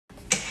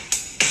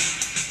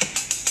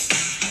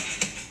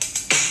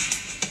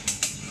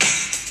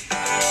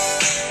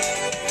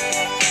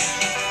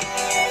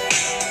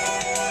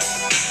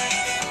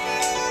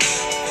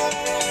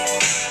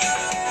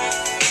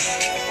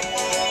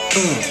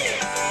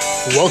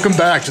Welcome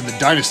back to the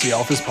Dynasty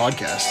Alphas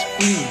podcast.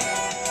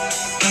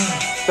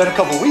 It's been a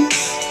couple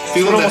weeks.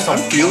 Feeling it.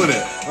 I'm feeling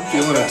it. I'm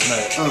feeling it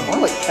tonight.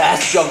 More like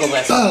fast juggle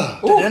lesson.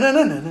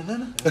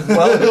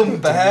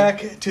 Welcome back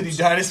to the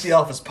Dynasty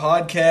Alphas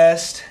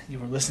podcast. You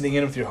were listening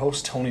in with your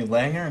host, Tony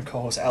Langer, and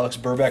co-host Alex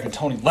Burback and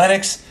Tony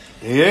Lennox.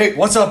 Hey.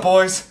 What's up,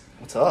 boys?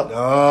 What's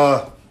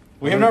up?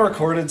 We have not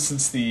recorded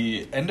since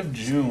the end of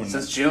June.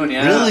 Since June,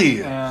 yeah.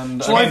 Really? And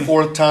It's my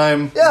fourth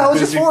time. Yeah, how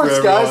was Busy your for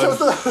fourths, guys?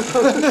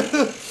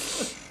 everyone.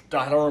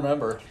 I don't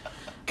remember.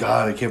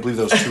 God, I can't believe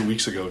that was 2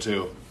 weeks ago,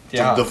 too.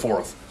 Yeah. The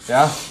fourth.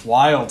 Yeah,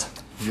 wild.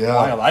 Yeah.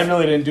 Wild. I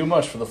really didn't do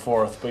much for the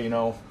fourth, but it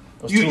was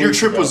 2 Your weeks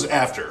trip ago. was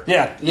after.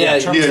 Yeah, Yeah,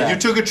 trip was Yeah, you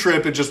after. took a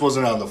trip. It just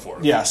wasn't on the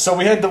fourth. Yeah, so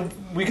we had the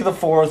week of the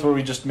 4th where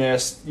we just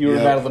missed. You were Yeah.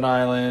 in Madeline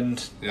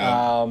Island.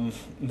 Yeah.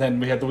 Then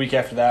we had the week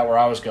after that where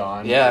I was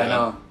gone. Yeah, I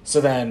know.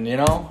 So then,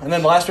 and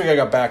then last week I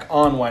got back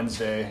on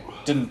Wednesday.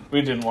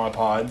 We didn't want to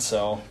pod,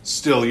 so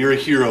Still, you're a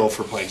hero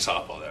for playing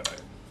softball that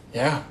night.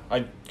 yeah,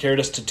 I carried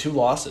us to 2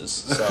 losses.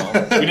 So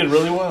we did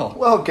really well.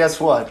 Well, guess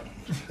what?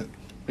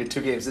 We had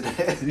 2 games a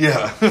day.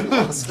 Yeah.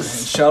 And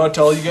shout out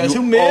to all you guys who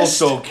You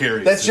missed. also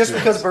carried. That's the just two.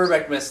 because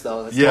Burbeck missed,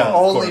 though. That's Yeah, of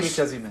only course.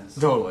 because he missed.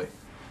 Totally.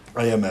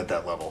 I am at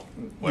that level.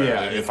 Where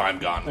Yeah. if I'm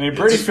gone. I mean,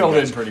 Brady it's- filled you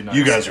guys- in pretty nice.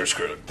 You guys are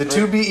screwed. The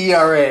 2B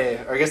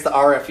ERA, or I guess the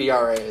RF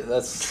ERA.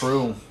 That's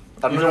True.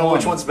 I don't Either know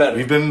which one. one's better.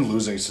 We've been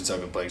losing since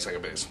I've been playing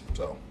second base.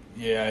 So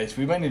Yeah,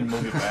 we might need to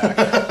move it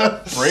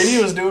back.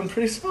 Brady was doing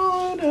pretty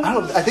solid.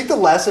 I think the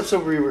last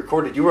episode we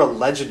recorded, you were a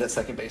legend at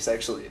second base.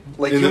 Actually,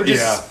 like you were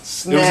just yeah.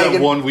 snagging, There was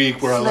that 1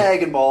 week where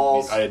snagging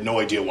balls. I had no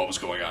idea what was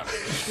going on.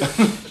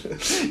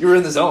 You were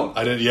in the zone.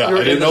 I didn't. You Yeah, were I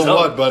in didn't the know zone.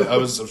 what, but I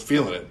was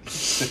feeling it.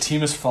 The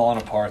team is falling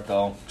apart,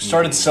 though.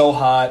 Started so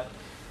hot.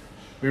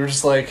 We were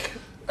just like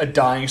a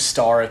dying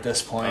star at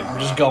this point. We're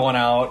just going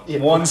out. Yeah.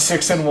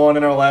 1-6-1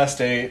 in our last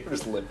 8. We're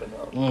just limping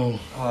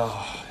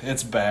out.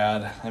 It's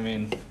bad. I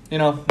mean,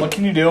 what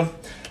can you do?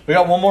 We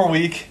got one more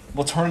week.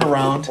 We'll turn it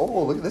around.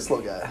 Oh, look at this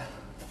little guy.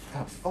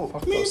 Oh,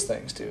 fuck those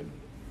things, dude.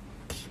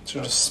 Should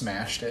have just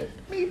smashed it.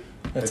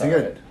 That's I think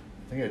alright.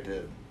 I think I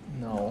did.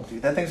 No.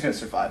 Dude, that thing's gonna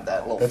survive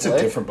that little That's flick.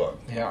 a different bug.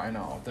 Yeah, I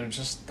know. They're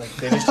just like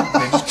they just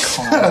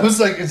come I out. was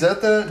like, is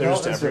that the? They're no,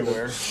 just that's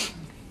everywhere.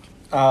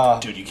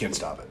 Dude, you can't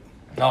stop it.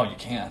 No, you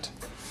can't.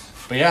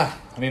 But yeah,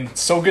 I mean, it's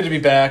so good to be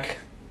back.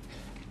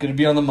 Good to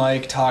be on the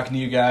mic, talking to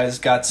you guys.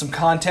 Got some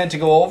content to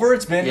go over.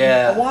 It's been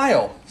Yeah. a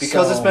while.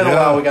 Because So, it's been a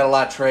yeah. while, we got a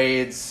lot of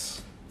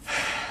trades.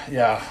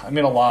 Yeah, I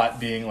mean a lot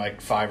being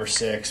like 5 or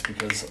 6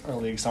 because our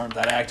leagues aren't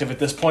that active at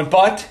this point,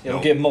 but it'll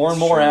No, get more and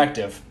more sure.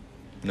 active.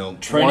 No.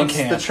 Training Once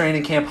camp. the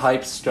training camp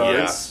hype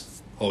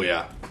starts, Oh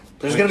yeah.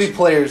 there's gonna be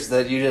players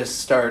that you just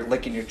start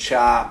licking your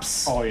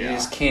chops. Oh, You yeah.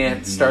 just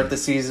can't start the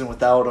season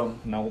without them.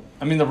 No,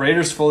 I mean the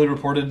Raiders fully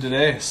reported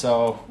today,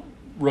 so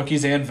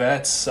rookies and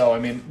vets. So I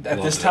mean, at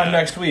Love this time that.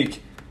 next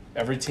week,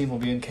 every team will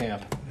be in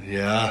camp.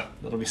 Yeah.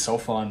 That'll be so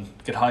fun.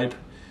 Get hype.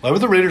 Why were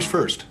the Raiders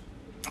first?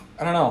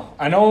 I don't know.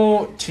 I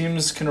know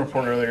teams can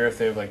report earlier if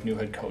they have like new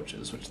head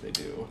coaches, which they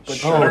do. But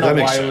Sure. I don't know That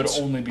makes why it would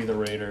sense. only be the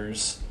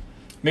Raiders.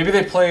 Maybe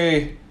they play.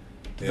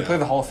 Did they Yeah. play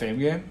the Hall of Fame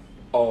game?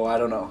 Oh, I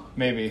don't know.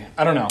 Maybe.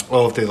 I don't know.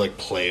 Well, if they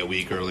play a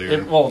week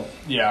earlier. Well,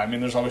 yeah. I mean,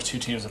 there's always 2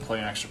 teams that play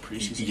an extra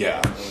preseason Yeah,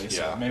 game early,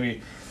 so yeah.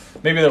 maybe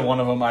they're one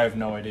of them. I have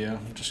no idea.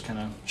 I'm just kind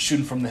of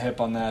shooting from the hip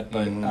on that.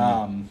 But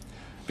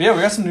but yeah,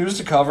 we got some news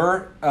to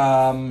cover.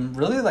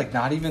 Really,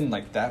 not even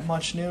that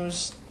much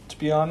news, to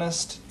be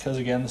honest, because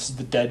again, this is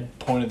the dead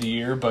point of the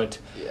year. But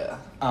Yeah.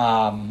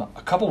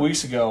 a couple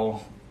weeks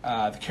ago,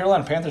 the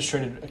Carolina Panthers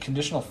traded a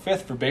conditional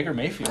 5th for Baker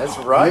Mayfield. That's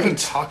We right. haven't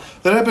talked.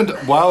 That happened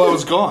while I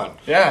was gone.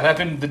 Yeah, it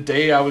happened the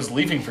day I was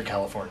leaving for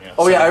California.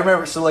 Oh So- yeah, I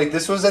remember. So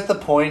this was at the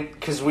point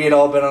because we had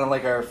all been on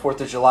our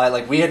 4th of July.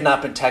 We had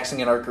not been texting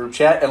in our group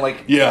chat, and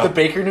Yeah. the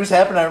Baker news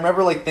happened. I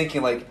remember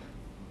thinking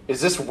is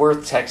this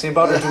worth texting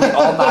about, or do we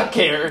all not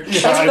care?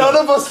 I None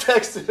know. of us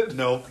texted.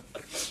 No.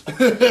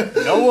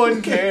 no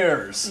one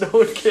cares. No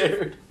one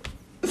cared.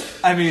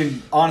 I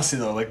mean, honestly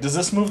though, does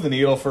this move the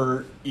needle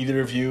for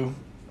either of you?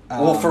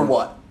 Well, for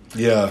what?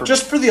 Yeah.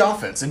 Just for the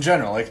offense in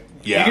general.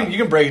 Yeah. you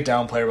can break it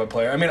down player by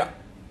player. I mean,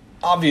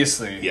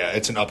 obviously, Yeah,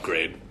 it's an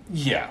upgrade.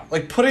 yeah.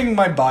 Putting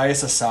my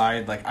bias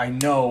aside, I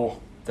know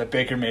that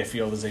Baker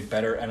Mayfield is a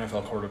better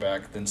NFL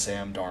quarterback than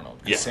Sam Darnold.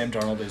 'Cause Yeah. Sam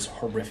Darnold is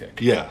horrific.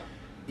 Yeah.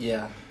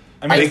 Yeah.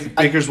 I mean,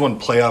 Baker's won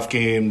playoff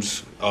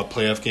games. A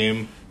playoff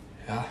game.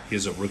 yeah, He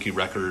has a rookie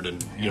record,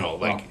 and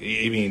well. I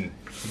mean.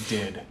 he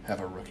did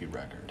have a rookie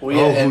record. Well,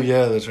 yeah, and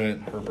yeah, that's right.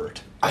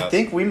 Herbert. I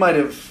think we might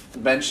have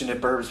mentioned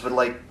it, Burbs,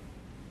 but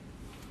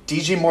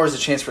DJ Moore has a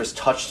chance for his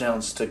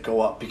touchdowns to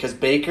go up because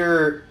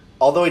Baker,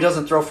 although he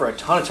doesn't throw for a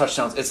ton of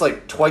touchdowns, it's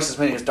twice as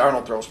many as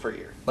Darnold throws per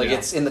year. Yeah.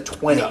 It's in the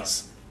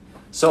 20s.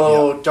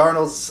 So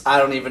Darnold's, I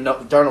don't even know.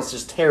 Darnold's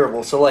just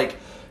terrible. So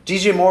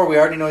DJ Moore, we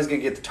already know he's going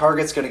to get the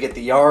targets, going to get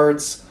the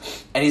yards,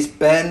 and he's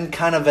been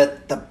kind of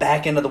at the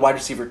back end of the wide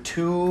receiver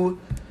 2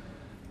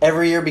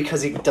 every year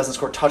because he doesn't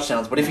score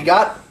touchdowns. But if he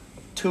got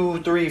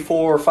 2, 3,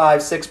 4,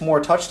 5, 6 more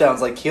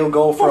touchdowns, he'll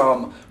go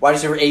from wide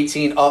receiver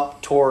 18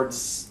 up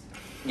towards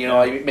You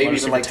know, maybe Wide even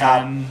receiver like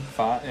top. 10,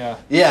 5, yeah.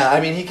 Yeah,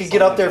 I mean, he could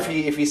get up there like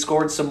if he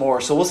scored some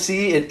more. So we'll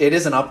see. It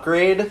is an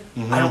upgrade.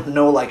 Mm-hmm. I don't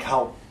know like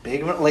how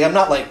big of it. Like I'm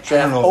not like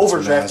don't know if it's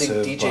overdrafting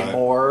massive, DJ but-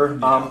 Moore.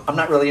 I'm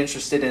not really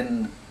interested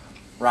in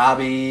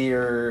Robbie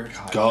or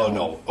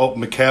No. Oh,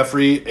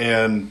 McCaffrey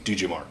and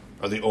DJ Moore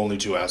are the only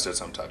 2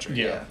 assets I'm touching.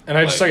 Yeah. And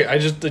I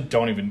just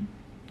don't even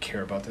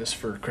care about this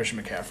for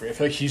Christian McCaffrey. I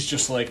feel like he's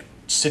just like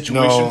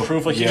situation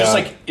proof. Like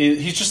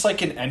he's just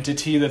like an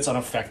entity that's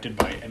unaffected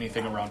by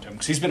anything around him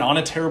because he's been on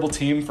a terrible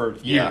team for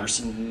years.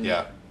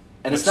 Yeah.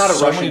 And it's With not a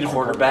so many rushing different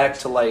quarterback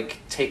to like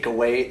take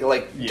away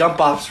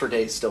dump offs for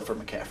days still for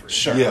McCaffrey.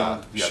 Sure.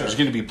 Yeah. Sure. There's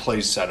going to be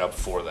plays set up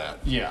for that.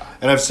 Yeah.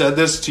 And I've said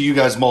this to you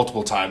guys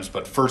multiple times,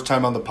 but first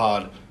time on the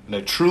pod, and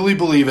I truly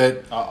believe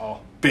it. Uh-oh.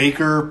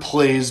 Baker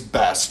plays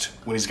best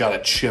when he's got a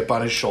chip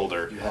on his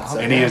shoulder,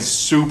 said and he that. is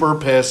super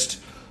pissed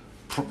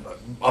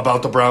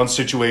about the Browns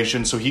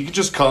situation. So he could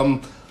just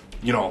come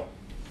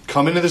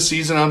into the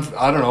season on.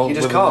 I don't know. He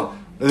just come.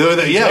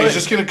 Yeah, he's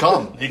just gonna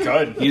come. He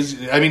could.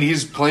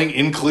 He's playing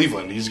in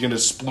Cleveland. He's gonna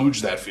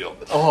splooge that field.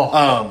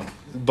 Oh.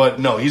 But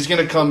no, he's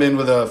gonna come in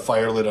with a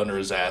fire lit under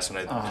his ass, and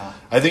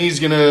I think he's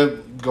gonna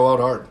go out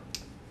hard.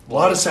 A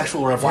lot of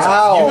sexual references.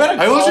 Wow.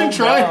 I wasn't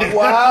trying.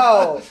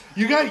 Wow.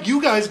 You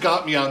guys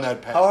got me on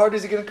that path. How hard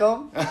is he gonna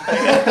come?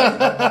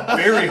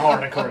 Very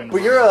hard according to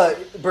But you're a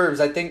Burbs.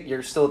 I think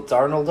you're still a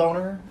Darnold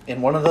owner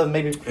in one of the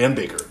maybe. And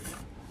Baker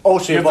Oh,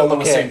 so You you're have them both on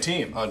the okay. same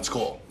team. on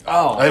Skull.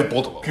 Oh. I have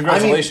both of them.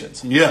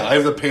 Congratulations. Yeah, I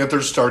have the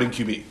Panthers starting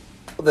QB.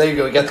 There you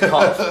go. You got the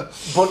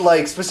cuff. But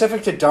like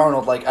specific to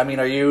Darnold, like I mean,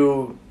 are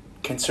you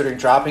considering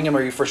dropping him? Or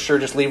are you for sure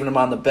just leaving him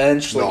on the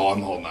bench? Like, No,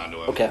 I'm holding on to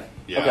him. Okay.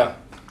 Yeah. Okay.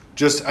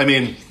 Just, I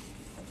mean,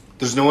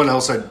 there's no one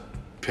else I'd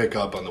pick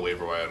up on the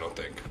waiver wire, I don't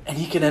think. And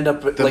he could end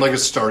up Then like a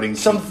starting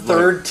some team,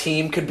 third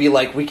team could be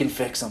like, we can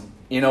fix him.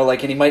 You know,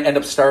 like, and he might end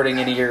up starting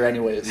in a year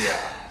anyways. Yeah.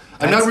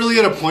 I'm not really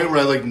at a point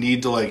where I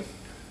need to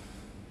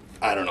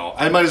I don't know.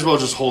 I might as well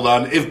just hold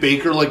on. If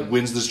Baker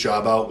wins this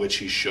job out, which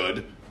he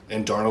should,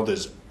 and Darnold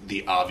is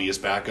the obvious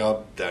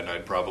backup, then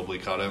I'd probably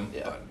cut him.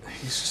 Yeah. But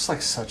He's just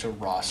like such a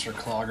roster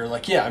clogger.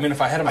 Like, yeah, I mean,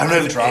 if I had him, I don't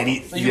could have drop any-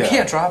 him. You yeah.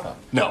 can't drop him.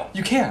 no.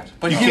 You can't.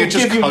 But You he can't would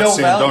just give you cut no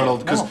Sam value. Darnold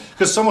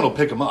because someone will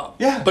pick him up.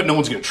 Yeah. But no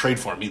one's going to trade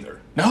for him either.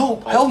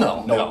 No, hell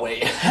no. No way.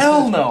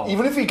 Hell no.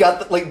 Even if he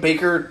got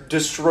Baker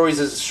destroys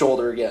his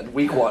shoulder again,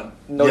 week one,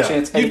 no Yeah.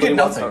 chance. You'd anybody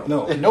get wants nothing.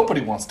 Darnold. No.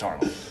 Nobody wants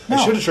Darnold. I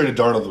should have traded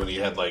Darnold when he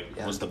had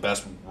was the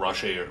best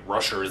rusher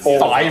in the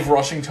 5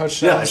 rushing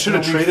touchdowns. Yeah, I should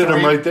have in week traded him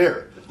 3. right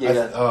there.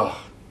 Yeah.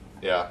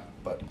 Yeah,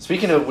 but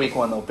Speaking of week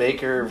one, though,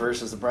 Baker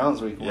versus the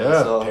Browns week one.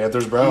 Yeah, so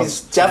Panthers-Browns. He's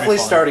definitely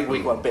fun. starting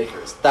week one.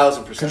 Baker's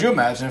 1,000%. Could you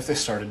imagine if they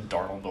started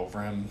Darnold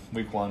over him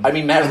week 1? I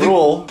mean, Matt I think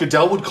Rule.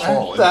 Goodell would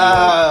call.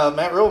 And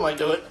Matt Rule might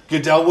do it.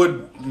 Goodell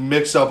would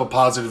mix up a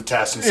positive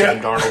test, and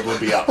Sam Darnold would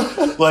be out.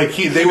 They would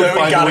We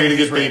find a gotta way to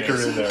these get Baker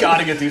ratings. in there.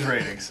 Gotta get these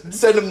ratings.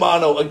 Send him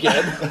mono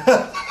again.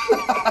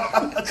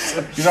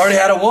 He's already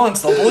had it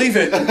once. They'll believe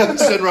it.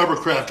 Send Robert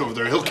Kraft over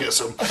there; he'll kiss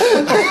him.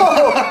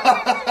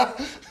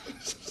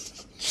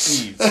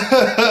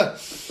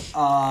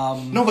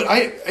 No, but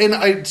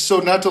I so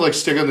not to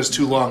stick on this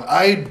too long.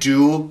 I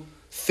do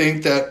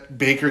think that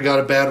Baker got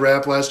a bad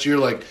rap last year.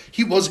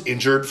 He was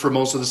injured for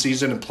most of the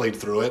season and played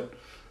through it.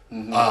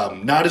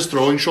 Not his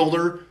throwing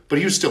shoulder, but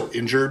he was still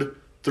injured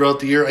throughout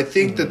the year. I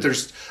think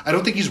that I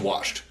don't think he's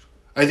washed.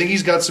 I think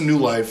he's got some new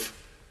life,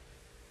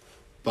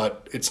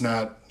 but it's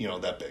not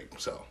that big.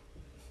 So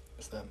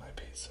is that my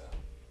pizza?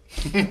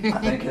 I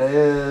think it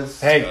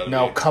is. Hey, Gotta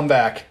no, be. come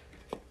back.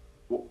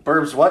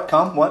 Burbs, what?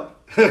 Come, what?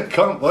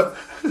 Come, what?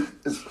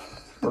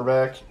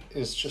 Burback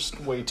is just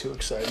way too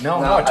excited.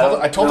 No, No,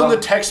 I told no. them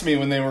to text me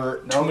when they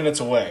were 2 minutes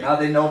away. Now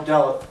they know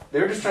Della.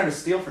 They were just trying to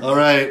steal from you. All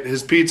right,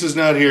 his pizza's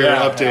not here.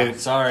 Update.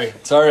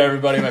 Sorry,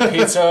 everybody. My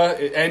pizza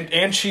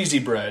and cheesy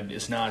bread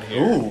is not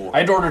here. Ooh. I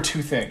had to order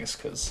 2 things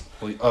because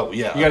Oh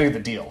yeah, you got to get the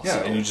deal. yeah,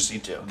 so. and you just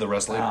eat the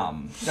rest later.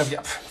 Yeah,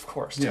 of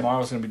course. Yeah.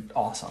 Tomorrow's going to be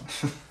awesome.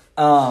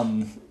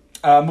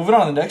 Moving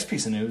on to the next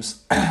piece of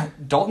news.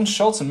 Dalton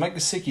Schultz and Mike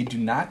Gesicki do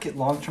not get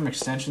long-term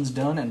extensions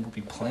done and will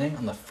be playing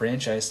on the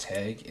franchise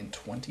tag in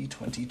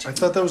 2022. I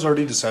thought that was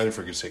already decided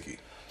for Gesicki.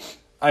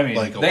 I mean,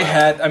 Like a they while.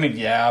 had. I mean,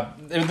 yeah.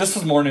 This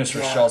was more news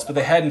for Schultz, but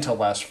they had until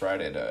last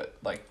Friday to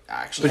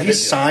actually. But he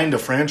signed a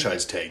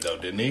franchise tag though,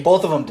 didn't he?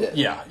 Both of them did.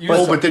 Yeah, you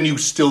But then you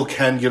still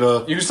can get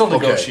a. you can still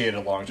Okay. negotiate a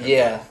long-term.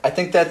 Yeah, I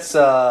think that's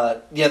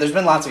there's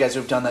been lots of guys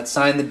who've done that.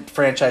 Signed the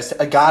franchise.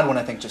 Godwin,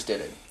 I think, just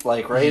did it.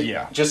 Right?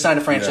 Yeah. Just signed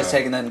a franchise Yeah.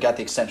 tag and then got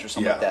the extension or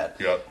something like Yeah, that.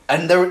 yeah.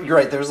 And you're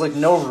right. There was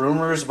no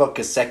rumors about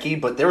Gesicki,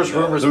 but there was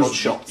rumors about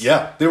Schultz.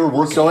 Yeah, they were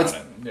working So on it's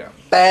it. Yeah.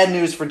 bad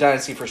news for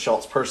Dynasty for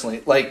Schultz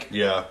personally.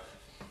 Yeah.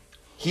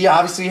 He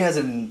obviously has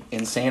an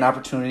insane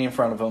opportunity in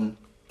front of him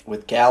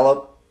with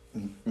Gallup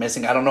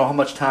missing I don't know how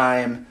much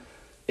time.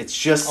 It's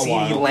just A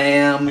CeeDee while.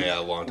 Lamb. Yeah,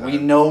 a long time. We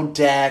know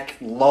Dak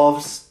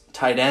loves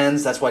tight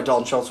ends. That's why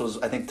Dalton Schultz was,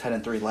 I think, tight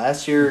end 3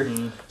 last year.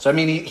 Mm-hmm. So, I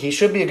mean, he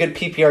should be a good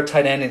PPR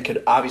tight end and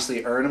could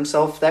obviously earn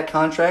himself that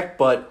contract.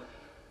 But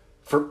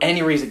for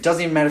any reason, it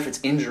doesn't even matter if it's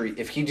injury.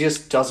 If he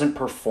just doesn't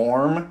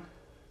perform,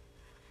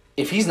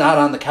 if he's not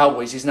on the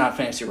Cowboys, he's not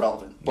fantasy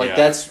relevant. Like, Yeah.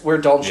 that's where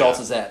Dalton Yeah. Schultz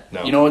is at.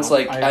 No. You know, it's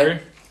like, I agree.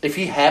 if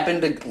he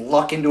happened to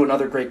luck into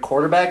another great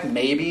quarterback,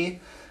 maybe,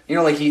 you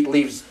know, like he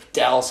leaves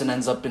Dallas and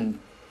ends up in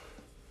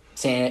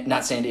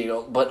not San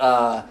Diego, but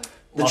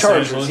the Los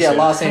Chargers. Angeles, Yeah, yeah.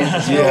 Los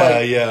Angeles. You know, Yeah,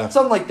 like, yeah.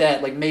 something like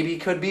that. Like, maybe he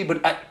could be,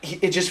 but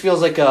it just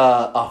feels like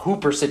a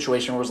Hooper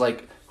situation where it was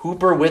like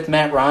Hooper with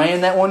Matt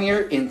Ryan that one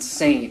year,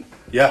 insane.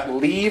 Yeah.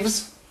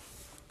 Leaves,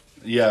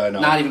 Yeah, I know.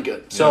 not even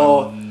good.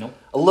 So Nope.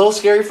 a little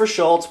scary for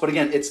Schultz, but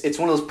again, it's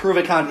one of those prove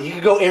it he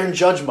could go Aaron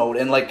Judge mode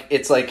and like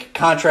it's like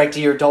contract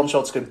year. Dalton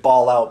Schultz could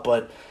ball out,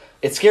 but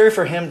it's scary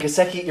for him.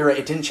 Gesicki, you're right.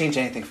 It didn't change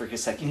anything for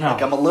Gesicki. No.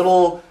 Like I'm a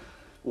little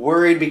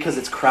worried because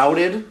it's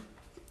crowded.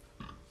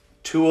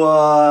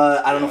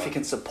 Tua, I don't know if he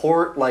can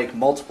support like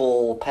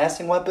multiple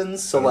passing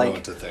weapons. So I don't know like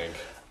what to think.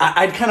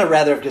 I'd kind of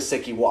rather have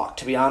Gesicki walk,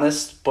 to be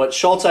honest. But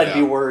Schultz, I'd be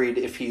Yeah. worried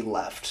if he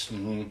left.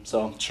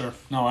 So Sure.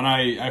 No, and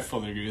I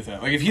fully agree with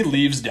that. Like, if he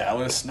leaves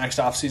Dallas next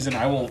offseason,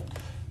 I will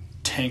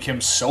tank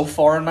him so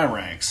far in my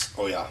ranks.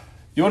 Oh yeah.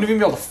 You won't even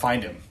be able to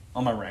find him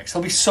on my ranks.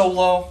 He'll be so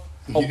low,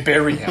 I'll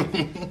bury him.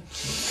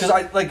 Because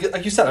like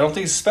you said, I don't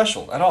think he's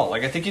special at all.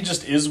 Like, I think he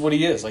just is what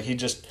he is. Like, he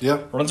just Yeah.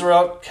 runs a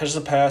route, catches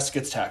a pass,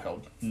 gets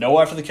tackled. No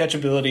after the catch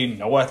ability,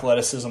 no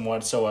athleticism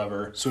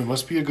whatsoever. So he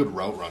must be a good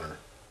route runner.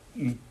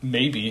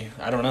 Maybe.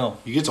 I don't know.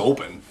 He gets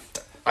open.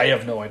 I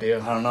have no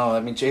idea. I don't know. I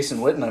mean, Jason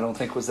Witten, I don't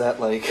think was that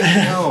like.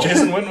 No.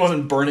 Jason Witten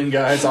wasn't burning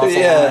guys off the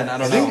Yeah. line. I I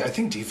don't think know. I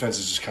think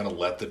defenses just kind of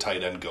let the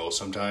tight end go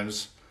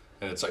sometimes,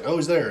 and it's like, oh,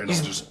 he's there, and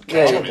he'll just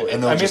Yeah, catch yeah. him.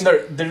 And I they'll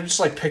mean, they're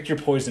just like, pick your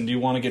poison. Do you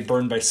want to get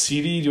burned by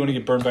CD? Do you want to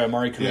get burned by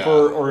Amari Cooper? Yeah.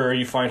 Or are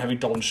you fine having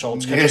Dalton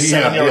Schultz catch Yeah,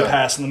 a 7-yard yeah.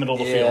 pass in the middle of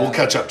the Yeah. field? we'll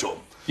catch up to him.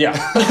 Yeah.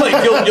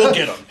 Like, you'll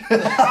get him.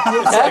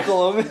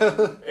 Tackle him.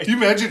 Do you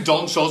imagine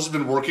Dalton Schultz has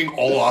been working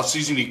all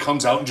offseason? He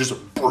comes out and just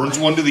burns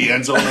one to the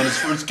end zone on his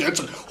first catch.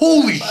 Like,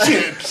 holy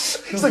shit!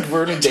 He's like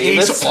Vernon Takes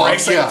Davis. off.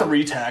 Breaks like Yeah.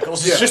 3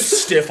 tackles. Yeah. Just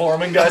stiff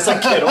arming guys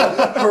like Kittle.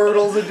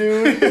 Hurdles a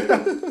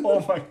dude.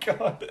 Oh my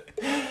god.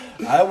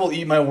 I will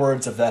eat my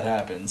words if that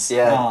happens.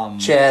 Yeah,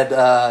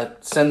 Chad,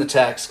 send the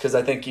text because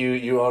I think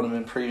you own him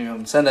in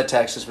premium. Send that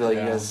text, just be like,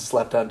 Yeah. you guys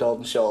slept on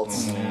Dalton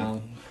Schultz. Yeah.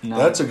 No.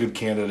 That's a good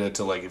candidate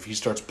to, like, if he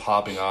starts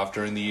popping off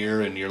during the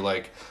year and you're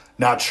like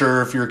not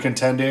sure if you're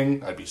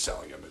contending, I'd be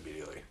selling him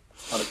immediately.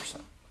 100%.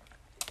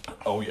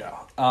 Oh yeah.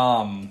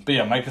 But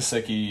yeah, Mike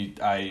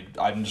Gesicki,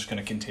 I'm just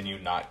gonna continue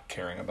not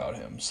caring about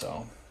him.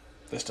 So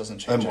this doesn't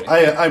change anything.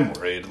 I'm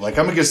worried. Like,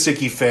 I'm a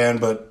Gesicki fan,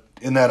 but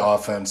in that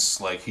offense,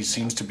 like, he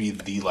seems to be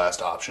the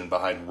last option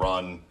behind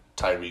Run,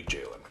 Tyreek,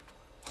 Jalen.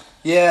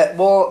 Yeah,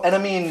 well, and I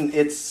mean,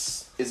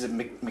 is it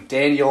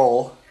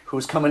McDaniel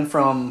who's coming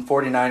from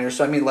 49ers?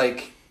 So I mean,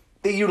 like,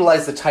 they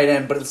utilize the tight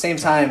end, but at the same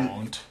time,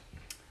 Won't.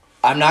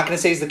 I'm not going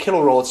to say he's the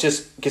Kittle role. It's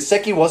just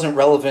Gesicki wasn't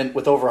relevant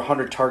with over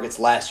 100 targets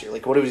last year.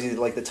 Like, what was he,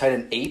 like the tight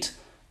end 8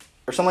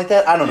 or something like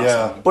that? I don't know.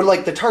 Yeah. But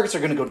like the targets are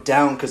going to go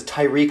down because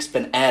Tyreek's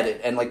been added,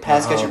 and like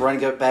pass catching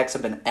running backs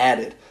have been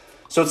added.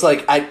 So it's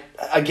like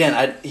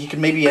he could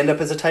maybe end up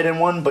as a tight end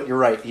 1, but you're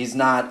right, he's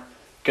not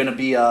going to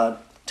be a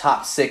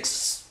top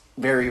 6.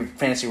 Very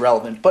fantasy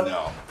relevant, but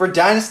No. for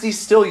Dynasty,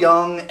 still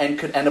young and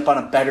could end up on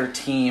a better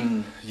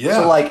team. Yeah.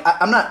 So like,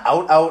 I'm not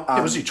out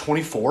on Was he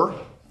 24?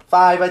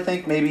 5. I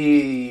think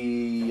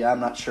maybe I'm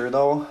not sure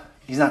though.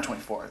 He's not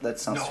 24. That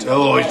sounds too.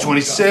 Oh, he's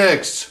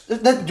 26.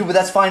 Dude, but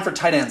that's fine for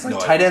tight ends. Like No,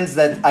 I tight know. ends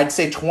that I'd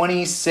say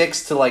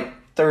 26 to like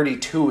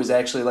 32 is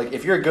actually like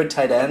if you're a good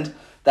tight end,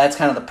 that's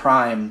kind of the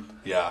prime.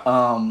 Yeah.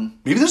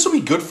 Maybe this will be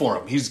good for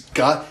him.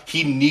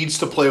 He needs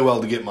to play well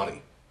to get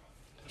money.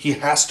 He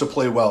has to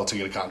play well to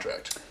get a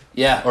contract.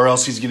 Yeah. Or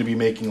else he's going to be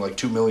making like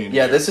 $2 million. a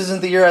Yeah, year. this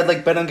isn't the year I'd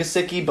like bet on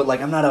Gesicki, but like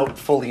I'm not out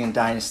fully in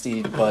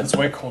Dynasty, but It's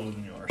way colder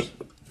than yours.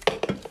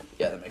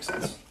 yeah, that makes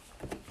sense.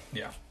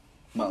 Yeah.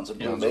 Mountains of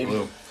Blue, Mountains of baby.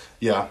 Blue.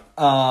 Yeah.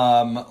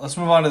 Let's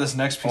move on to this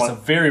next piece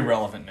of very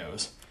relevant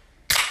news.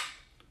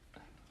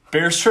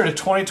 Bears traded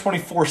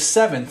 2024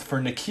 7th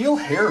for N'Keal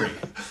Harry.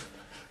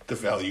 The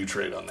value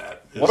trade on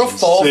that. is What a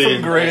fall insane.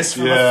 from grace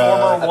from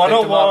Yeah. a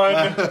former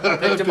 101.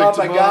 Picked him up,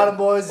 I got him,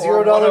 boys.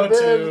 or $0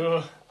 bid.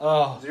 102.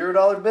 Oh,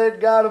 $0 bid,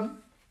 got him.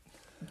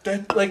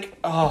 that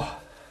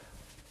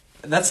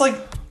that's like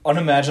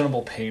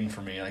unimaginable pain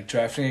for me. Like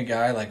drafting a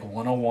guy like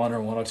 101 or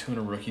 102 in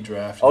a rookie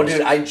draft. Oh,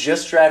 dude, I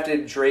just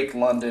drafted Drake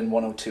London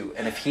 102,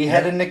 and if he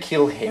had a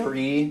N'Keal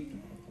Harry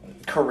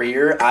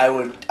career, I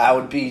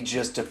would be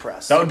just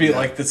depressed. That would be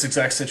like this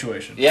exact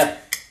situation. Yeah.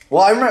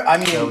 Well, I remember. I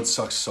mean, That would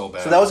suck so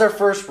bad. so that was our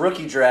first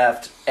rookie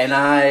draft, and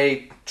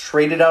I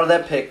traded out of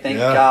that pick. Thank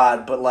Yeah.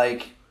 God. But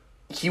like,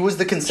 he was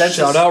the consensus.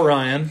 Shout out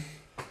Ryan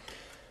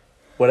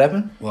What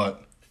happened?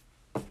 What?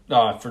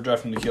 for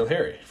drafting N'Keal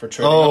Harry for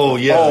trading. Oh, up.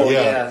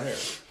 yeah.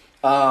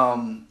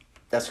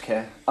 That's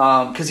okay.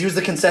 Because he was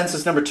the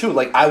consensus number 2.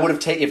 Like, I would have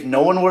taken if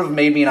no one would have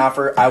made me an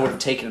offer, I would have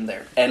taken him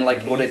there, and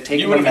like would have taken.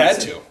 You would him have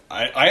had at- to.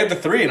 I had the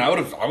 3, and I would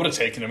have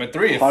taken him at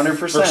 3. If 100%.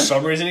 For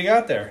some reason, he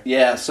got there.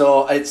 Yeah,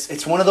 so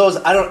it's one of those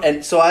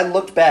and so I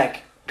looked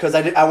back because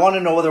I wanted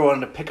to know whether I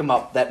wanted to pick him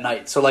up that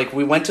night. So like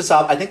we went to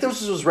South. I think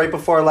this was right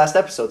before our last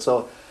episode.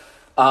 So,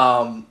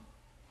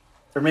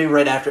 or maybe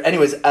right after.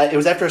 Anyways, it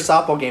was after a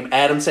softball game.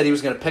 Adam said he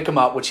was going to pick him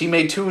up, which he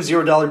made 2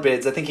 $0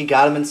 bids. I think he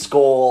got him in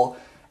Skoal,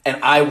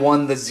 and I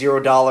won the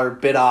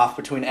 $0 bid off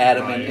between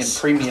Adam and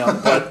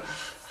Premium. But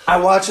I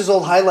watched his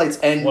old highlights,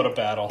 and what a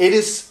battle! It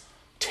is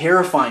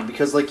terrifying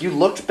because like you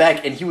looked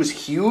back, and he was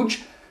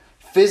huge,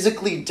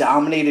 physically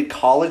dominated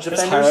college His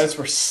defenders. highlights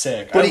were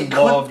sick. But I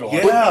loved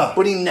watching.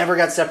 but he never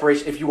got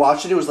separation. If you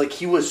watched it, it was like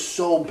he was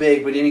so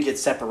big, but he didn't get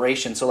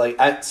separation. So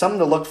like something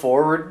to look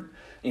forward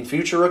in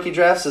future rookie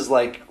drafts is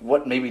like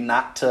what maybe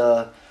not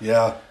to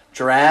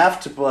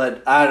draft,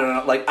 but I don't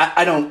know. Like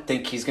I don't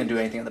think he's gonna do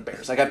anything on the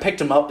Bears. Like I picked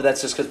him up, but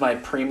that's just because my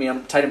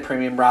tight end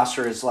premium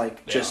roster is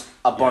like just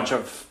a bunch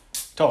of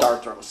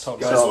dart throws. You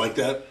guys like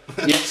that?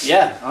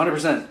 yeah,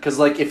 100%. Because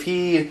like if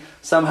he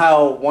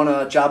somehow won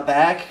a job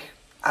back,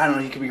 I don't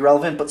know, he could be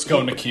relevant. But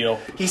Go Nikhil.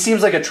 He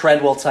seems like a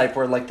Treadwell type,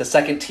 where like the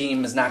second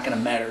team is not gonna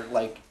matter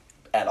like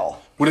at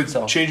all. Would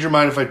it change your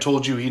mind if I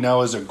told you he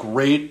now is a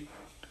great,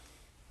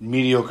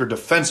 mediocre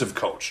defensive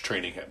coach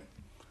training him?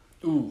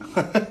 Ooh,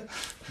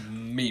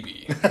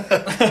 maybe.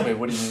 Wait,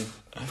 what do you mean?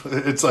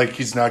 It's like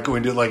he's not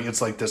going to like.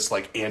 It's like this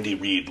like Andy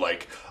Reid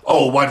like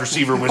wide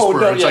receiver whisperer.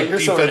 no, it's yeah, like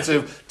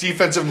you're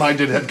defensive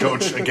minded head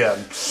coach again.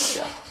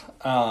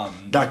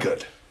 Not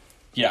good.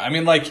 Yeah, I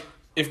mean, like,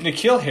 if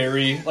N'Keal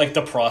Harry, like,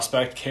 the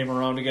prospect came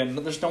around again,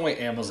 there's no way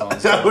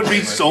Amazon's That would be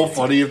going to so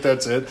funny if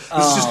that's it. It's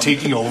just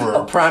taking over.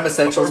 A Prime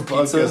Essentials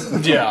pizza.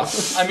 Yeah.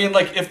 I mean,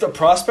 like, if the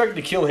prospect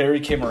N'Keal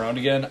Harry came around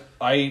again,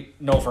 I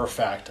know for a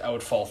fact I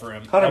would fall for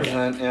him.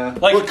 100%, yeah.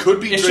 Like, Well, it could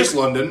be it's Drake just-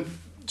 London.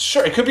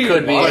 Sure, it could be.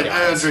 Could be. a lot of But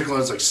guys. Drake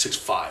London's like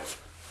 6'5".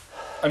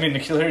 I mean,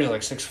 N'Keal Harry's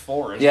like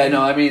 6'4". Yeah,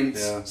 no, I mean...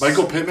 Yeah.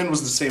 Michael Pittman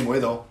was the same way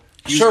though.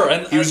 He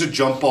was a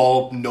jump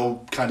ball,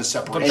 no kind of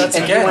separation. But that's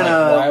And again when,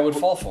 like, why I would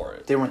fall for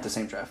it. They weren't the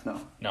same draft,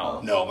 no.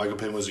 No. No, Michael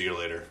Pittman was a year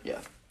later. Yeah.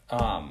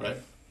 Right?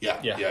 Yeah.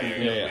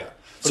 Yeah.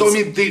 So I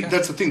mean,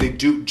 that's the thing. They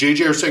do JJ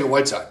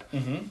Arcega-Whiteside,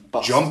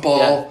 Bust. jump ball,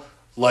 Yeah.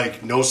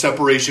 like no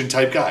separation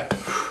type guy.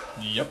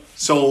 Yep.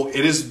 So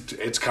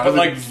it's kind But of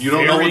like, you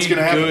don't know what's going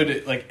to happen.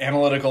 Good, like,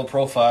 analytical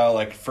profile,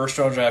 like, first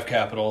round draft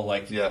capital,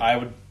 like, Yeah. I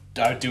would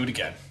do it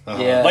again.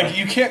 Yeah. Like,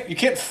 you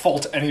can't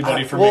fault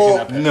anybody for well, making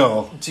that pick.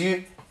 No,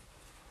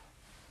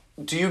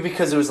 Do you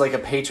because it was like a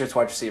Patriots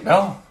wide receiver?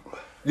 No.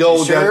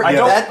 no, Sure? I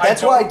don't-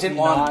 That's I why I don't didn't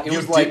not- want... It you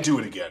was did like... do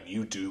it again.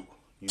 You did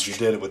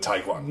it with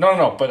Taekwon.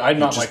 No, but I'm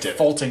not just like did it.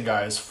 faulting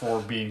guys for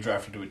being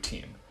drafted to a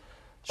team.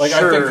 Like I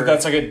Sure. think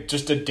that's like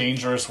just a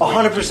dangerous way.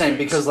 100%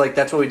 because like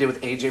that's what we did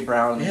with AJ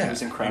Brown and Yeah, he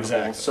was incredible.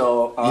 exactly.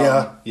 So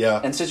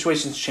Yeah. And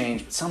situations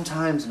change, but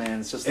sometimes, man,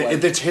 it's just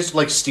like It's his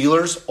like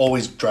Steelers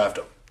always draft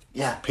him.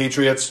 yeah.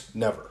 Patriots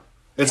never.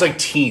 It's like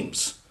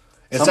teams.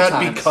 It's not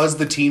Sometimes. because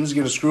the team's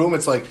going to screw them.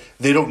 It's like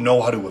they don't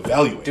know how to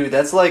evaluate. Dude,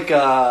 that's like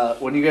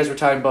when you guys were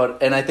talking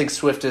about, and I think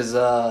Swift is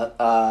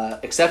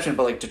exception,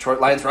 but like Detroit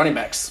Lions running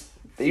backs,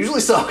 they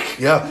usually suck.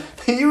 Yeah,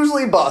 They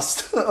usually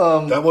bust.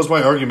 that was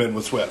my argument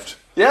with Swift.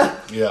 Yeah.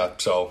 Yeah,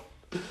 so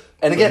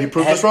And again, he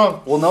proved us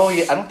wrong. Well, no,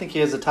 I don't think he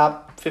has a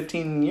top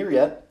 15 year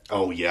yet.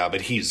 oh yeah,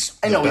 but he's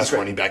I the know he's best great.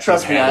 running back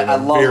Trust we've me, had I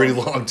in a love very him.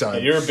 long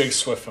time. You're a big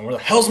Swift fan. We're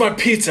like, hell's my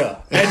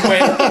pizza? Anyway,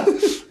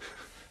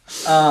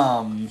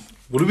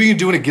 What are we gonna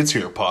do when it gets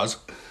here? Pause.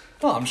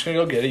 no, I'm just gonna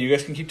go get it. You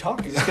guys can keep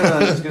talking. He's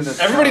gonna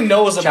Everybody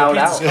knows that shout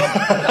my pizza's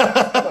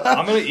out. coming.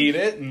 I'm gonna eat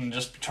it and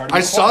just try to. Be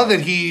I saw quiet. that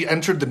he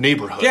entered the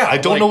neighborhood. Yeah, I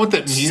don't like know what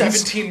that means.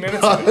 17 minutes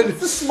ago. It's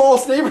the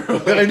smallest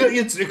neighborhood. But I know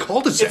it's a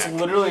cul-de-sac. It's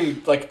literally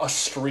like a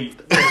street.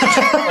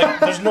 Like,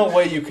 there's no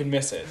way you can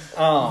miss it.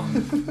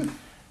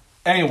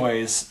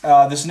 Anyways,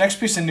 this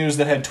next piece of news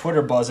that had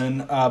Twitter buzzing: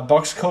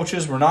 Bucks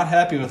coaches were not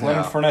happy with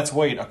Leonard Fournette's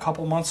weight a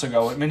couple months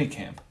ago at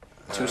minicamp.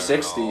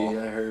 260, I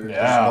heard.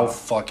 Yeah. There's no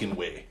fucking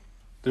way.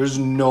 There's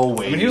no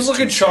way. I mean, he was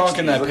looking chonk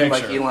in that Looking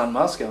picture. like Elon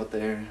Musk out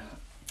there.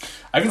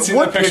 I haven't seen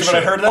What that picture, but I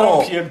picture? heard that Oh,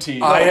 on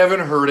PMT. I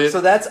haven't heard it.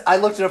 So I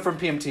looked it up from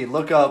PMT.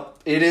 Look up.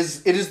 It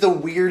is the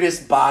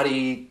weirdest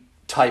body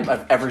type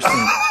I've ever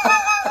seen.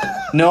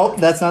 No,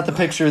 that's not the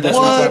picture. That's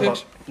What? what I'm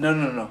talking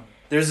about. No.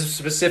 There's a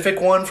specific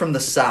one from the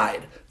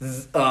side.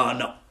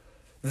 No.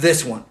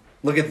 This one.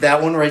 Look at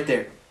that one right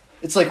there.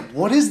 It's like,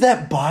 what is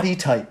that body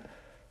type?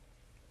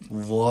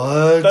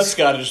 What? That's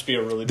got to just be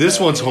a really. This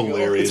bad one's angle.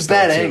 hilarious. It's a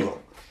bad though, too. angle.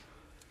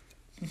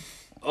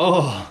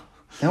 Oh.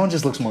 That one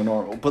just looks more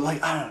normal. But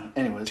like, I don't know.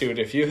 Anyways. Dude,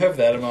 if you have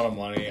that amount of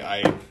money,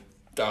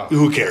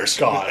 Who cares?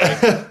 God, I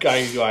don't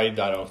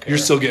care. You're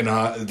still getting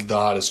the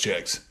hottest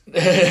chicks.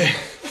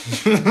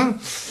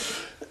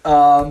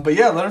 But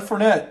yeah, Leonard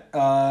Fournette,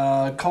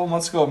 a couple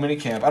months ago at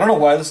minicamp. I don't know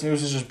why this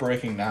news is just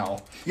breaking now.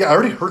 Yeah, I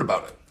already heard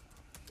about it.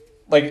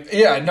 Like,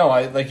 yeah, no,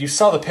 you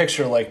saw the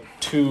picture like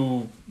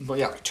 2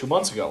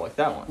 months ago, like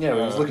that one. Yeah,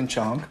 he was looking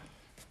chonk.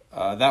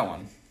 That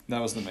one. That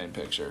was the main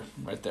picture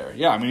right there.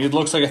 Yeah, I mean, he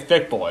looks like a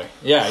thick boy.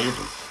 Yeah,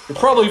 you're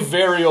probably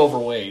very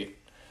overweight.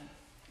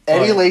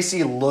 Eddie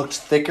Lacy looked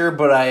thicker,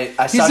 but I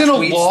saw He's in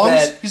tweets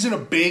that... he's in a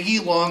baggy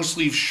long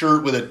sleeve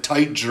shirt with a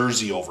tight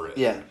jersey over it.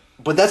 Yeah,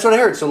 but that's what I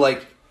heard. So,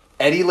 like,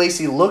 Eddie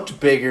Lacy looked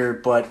bigger,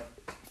 but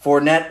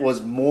Fournette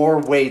was more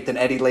weight than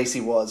Eddie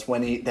Lacy was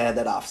when they had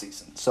that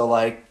offseason. So,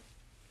 like,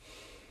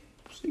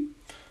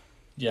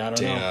 Yeah, I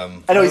don't know.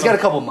 Damn. I know he's got a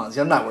couple months.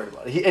 I'm not worried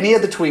about it. And he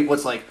had the tweet,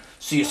 what's like,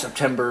 see you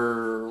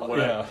September,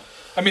 whatever. Yeah.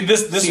 I mean,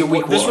 this See you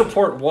week one.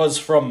 report was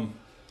from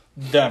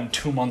them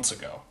 2 months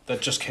ago.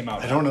 That just came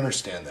out. I don't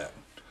understand that.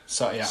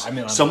 So, yeah, I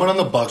mean... Someone on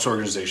the Bucks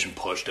organization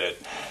pushed it.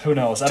 Who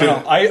knows? I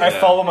don't know. I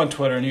follow him on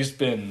Twitter, and he's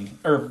been...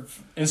 Or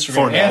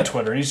Instagram and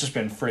Twitter, and he's just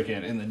been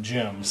freaking in the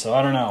gym. So,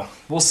 I don't know.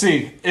 We'll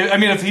see. I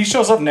mean, if he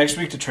shows up next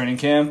week to training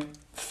camp,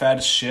 fat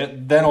as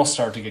shit, then I'll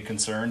start to get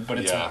concerned. But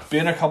it's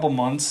been a couple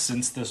months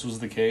since this was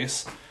the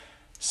case.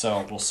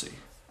 So, we'll see.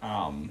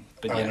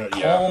 But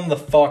calm the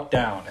fuck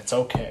down. It's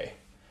okay.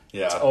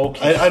 Yeah. It's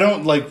okay. I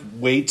don't like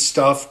weight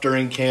stuff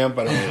during camp.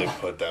 I don't really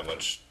put that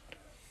much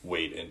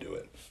weight into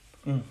it.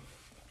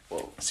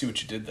 Well, see what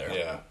you did there.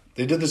 Yeah.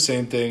 They did the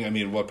same thing. I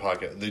mean, what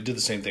pocket? They did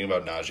the same thing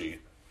about Najee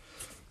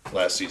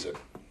last season.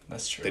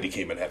 That's true. That he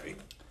came in heavy.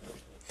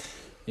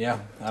 Yeah,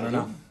 I don't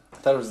know. I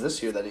thought it was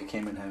this year that he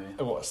came in heavy.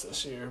 It was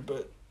this year,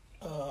 but...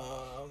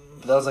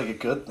 But that was like a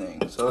good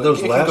thing. So That was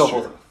it can last go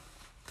year.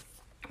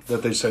 both.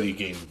 That they said he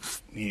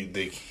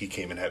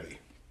came in heavy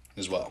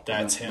as well.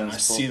 That's him. That's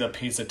I cool. see the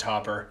pizza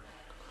topper.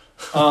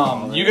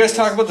 You guys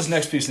talk about this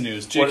next piece of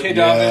news. J.K. Yeah.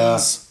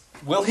 Dobbins,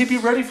 will he be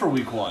ready for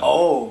week 1?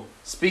 Oh,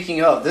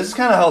 speaking of, this is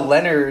kind of how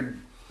Leonard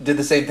did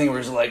the same thing where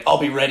he's like, I'll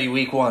be ready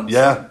week 1.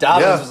 Yeah,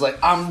 Dobbins yeah. was like,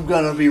 I'm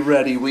going to be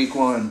ready week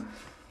 1.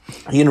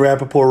 Ian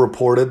Rappaport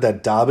reported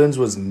that Dobbins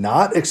was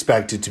not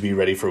expected to be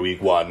ready for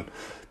week 1.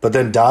 But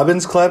then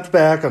Dobbins clapped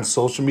back on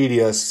social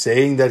media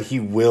saying that he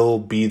will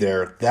be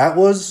there. That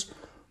was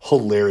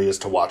hilarious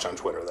to watch on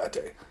Twitter that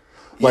day.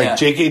 Like, Yeah.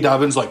 J.K.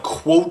 Dobbins, like,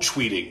 quote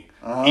tweeting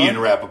Ian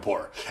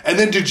Rappaport. And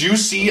then did you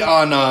see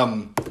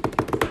on,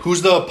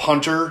 who's the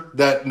punter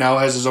that now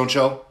has his own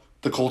show?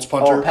 The Colts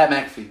punter? Oh, Pat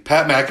McAfee.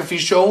 Pat McAfee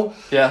show?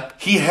 Yeah.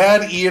 He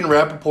had Ian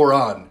Rappaport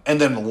on and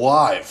then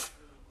live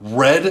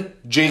read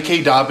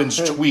J.K. Dobbins'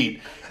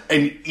 tweet,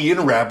 and Ian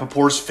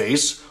Rappaport's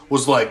face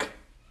was like,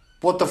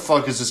 what the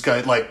fuck is this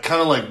guy? Like,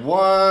 kind of like,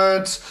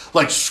 what?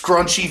 Like,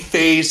 scrunchy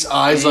face,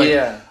 eyes like,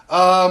 Yeah.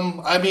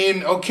 I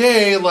mean,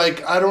 okay,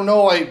 like, I don't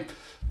know,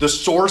 the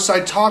source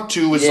I talked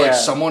to is like Yeah.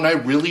 someone I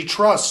really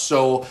trust,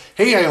 so,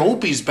 hey, I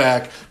hope he's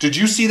back. Did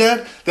you see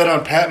that? That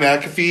on Pat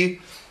McAfee,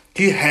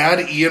 he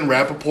had Ian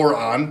Rappaport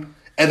on,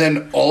 and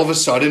then all of a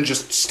sudden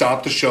just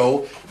stopped the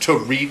show to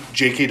read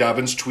J.K.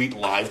 Dobbins' tweet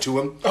live to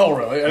him. Oh,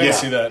 really? I didn't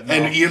see that. No.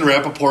 And Ian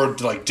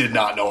Rappaport like did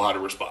not know how to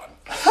respond.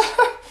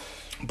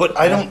 But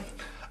I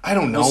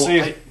don't know. We'll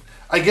see.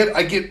 I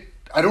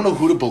don't know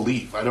who to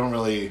believe. I don't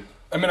really.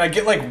 I mean, I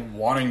get, like,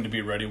 wanting to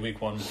be ready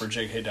week 1 for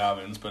J.K.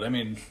 Dobbins, but, I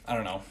mean, I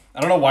don't know.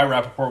 I don't know why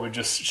Rappaport would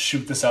just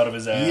shoot this out of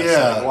his ass.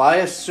 Yeah. Well, I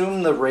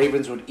assume the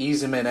Ravens would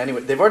ease him in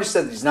anyway. They've already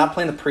said he's not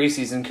playing the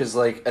preseason because,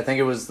 like, I think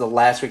it was the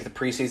last week of the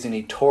preseason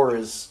he tore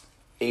his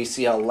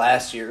ACL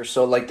last year.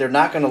 So, like, they're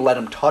not going to let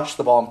him touch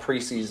the ball in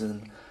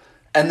preseason.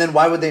 And then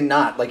why would they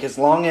not? Like, as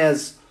long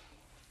as,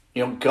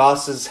 you know,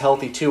 Gus is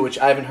healthy too, which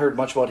I haven't heard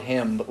much about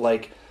him, but,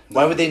 like,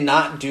 why would they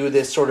not do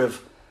this sort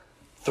of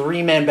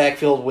 3-man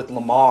backfield with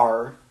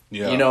Lamar,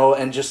 you know,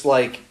 and just,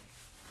 like,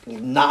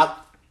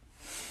 not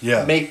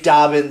make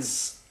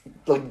Dobbins,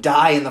 like,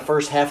 die in the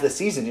first half of the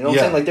season? You know what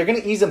I'm saying? Like, they're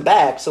going to ease him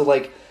back. So,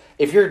 like,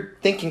 if you're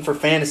thinking for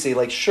fantasy,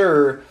 like,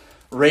 sure,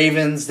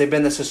 Ravens, they've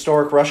been this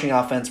historic rushing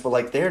offense, but,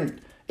 like,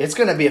 it's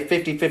going to be a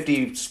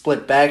 50-50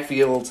 split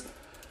backfield.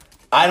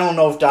 I don't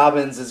know if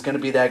Dobbins is going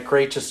to be that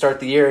great to start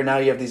the year, and now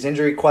you have these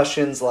injury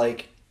questions.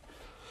 Like,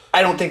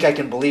 I don't think I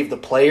can believe the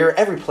player.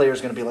 Every player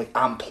is going to be like,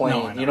 I'm playing.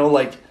 No, I know. You know,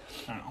 like...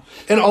 I don't know.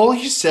 And all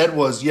he said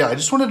was, I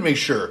just wanted to make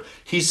sure.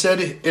 He said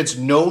it's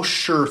no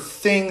sure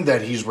thing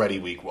that he's ready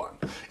week 1.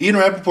 Ian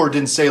Rappaport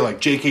didn't say, like,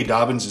 J.K.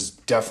 Dobbins is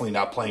definitely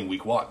not playing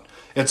week 1.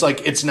 It's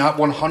like, it's not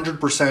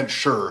 100%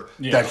 sure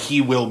that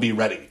he will be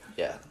ready.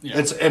 Yeah.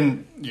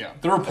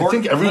 The report. I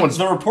think everyone's-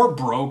 the report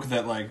broke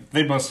that, like,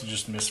 they must have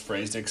just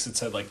misphrased it because it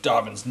said, like,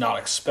 Dobbins not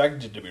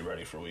expected to be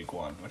ready for week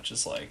 1, which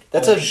is like,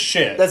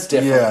 shit. That's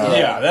different. Yeah.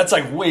 yeah, that's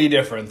like way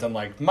different than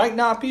like might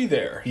not be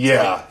there.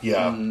 Yeah.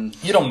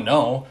 You don't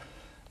know,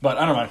 but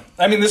I don't know.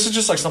 I mean, this is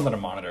just like something to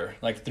monitor,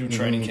 like through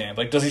training camp.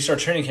 Like, does he start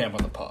training camp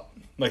on the pup?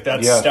 Like,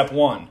 that's step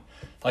 1.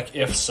 Like,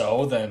 if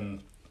so,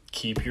 then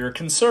keep your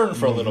concern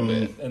for a little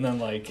bit, and then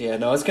like Yeah,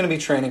 no, it's going to be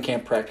training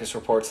camp practice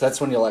reports. That's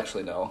when you'll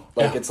actually know.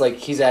 Like, it's like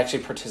he's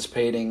actually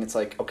participating. It's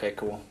like, okay,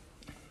 cool.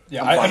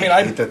 yeah. I I mean,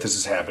 hate that this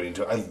is happening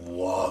to. I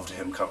loved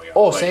him coming out.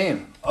 Oh, Like,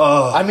 same.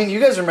 I mean, you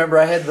guys remember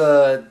I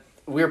had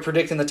we were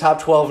predicting the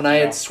top 12, and I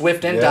had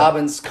Swift and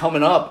Dobbins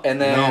coming up, and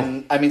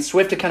then, I mean,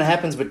 Swift, it kind of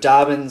happens, but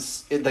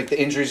Dobbins, like,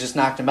 the injuries just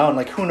knocked him out, and,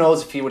 like, who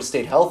knows if he would have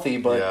stayed healthy,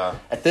 but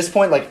at this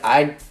point, like,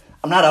 I'm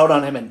not out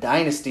on him in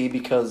Dynasty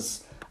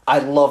because I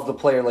love the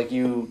player, like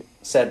you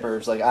said,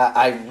 Burbs. Like,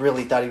 I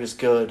really thought he was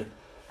good,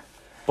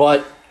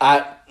 but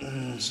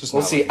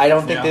we'll see. I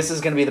don't think this is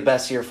going to be the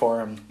best year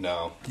for him.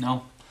 No.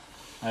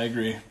 I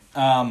agree.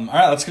 All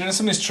right, let's get into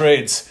some of these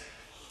trades.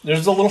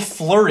 There's a little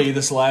flurry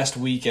this last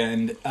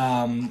weekend,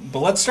 but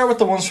let's start with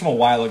the ones from a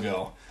while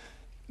ago.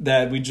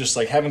 that we just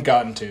haven't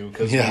gotten to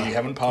because we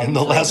haven't popped in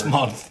the last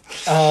month.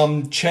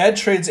 Chad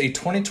trades a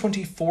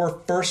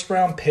 2024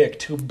 first-round pick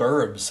to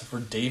Burbs for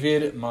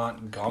David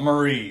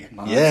Montgomery.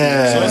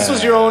 Yeah. So this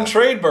was your own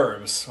trade,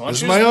 Burbs.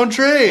 This is my own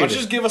trade. Why don't you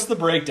just give us the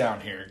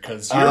breakdown here?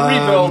 Because you're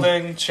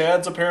rebuilding.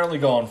 Chad's apparently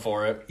going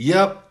for it.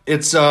 Yep.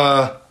 It's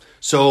David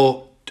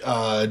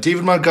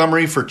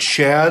Montgomery for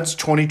Chad's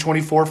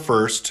 2024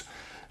 first.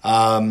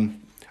 I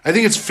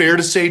think it's fair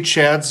to say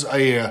Chad's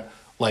a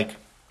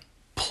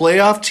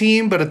playoff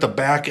team, but at the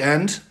back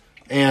end,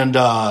 and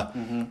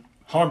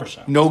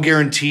 100%. No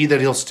guarantee that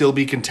he'll still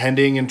be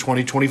contending in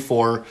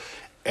 2024.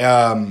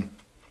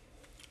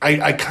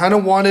 I kind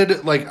of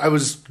wanted, I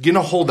was going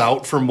to hold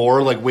out for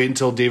more, wait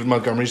until David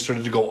Montgomery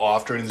started to go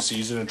off during the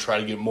season and try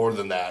to get more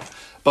than that.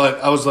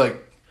 But I was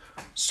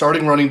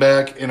starting running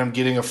back, and I'm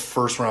getting a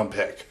first-round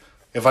pick.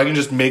 If I can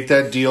just make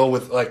that deal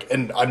with,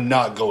 and I'm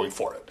not going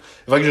for it.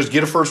 If I can just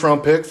get a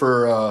first-round pick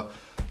for,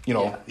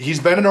 he's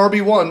been an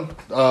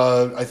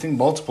RB1, I think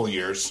multiple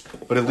years,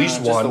 but at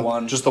least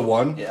one. Just the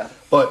one. Yeah.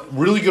 But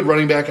really good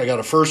running back. I got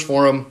a first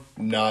for him.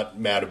 Not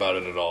mad about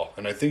it at all.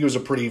 And I think it was a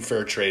pretty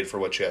fair trade for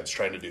what Chad's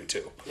trying to do,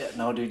 too. Yeah,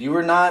 no, dude, you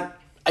were not...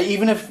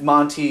 Even if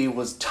Monty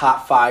was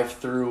top 5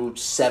 through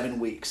 7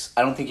 weeks,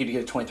 I don't think you'd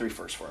get a 23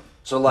 first for him.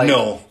 So,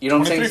 no. You know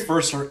what I'm saying? 23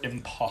 firsts are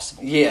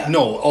impossible. Yeah.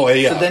 No, oh,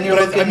 yeah. So then you're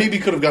I maybe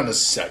could have gotten a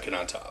second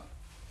on top.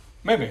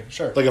 Maybe,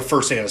 sure. A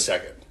first and a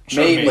second.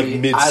 Sure, maybe.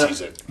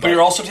 Mid-season. But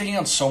you're also taking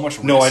on so much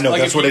risk. No, I know.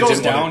 That's what I didn't If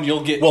he goes down, want.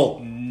 you'll get...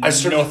 Well, I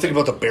started to think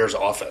about the Bears'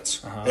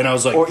 offense. And I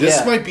was like,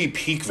 this might be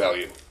peak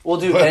value. Well,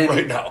 dude,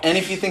 right now. And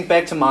if you think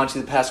back to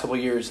Monty the past couple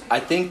of years, I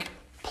think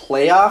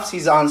playoffs,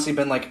 he's honestly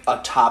been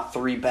a top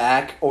 3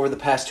 back over the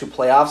past 2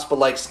 playoffs.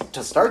 But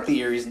to start the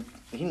year,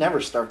 he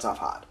never starts off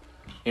hot.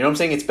 You know what I'm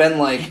saying? It's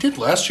been He did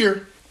last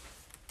year.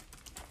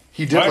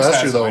 He did Lennox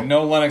last year, though. I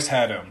know Lennox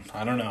had him.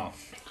 I don't know.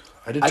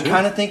 I did too. I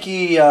kind of think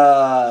he...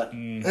 That's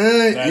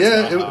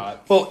not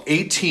hot. Well,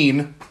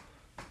 18,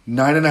 9.5,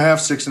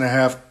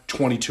 6.5,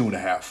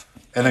 22.5.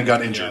 And then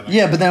got injured.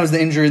 Yeah, but that was the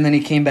injury, and then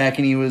he came back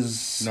and he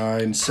was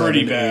 9, 7,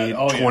 Pretty bad. 8,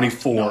 Oh, yeah.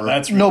 24. No,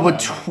 that's really no, but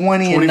bad.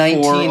 20 and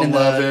 19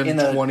 11, in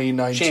the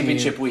 2019.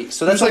 championship week.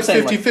 So It was that's what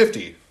I'm saying.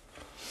 50-50.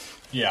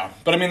 Yeah,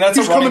 but I mean that's He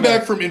was a running coming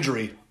back back. from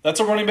injury.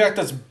 That's a running back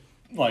that's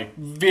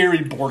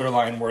very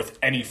borderline worth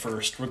any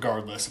first,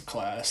 regardless of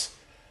class.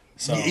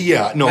 So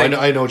Yeah, no,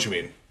 I know what you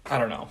mean. I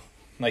don't know.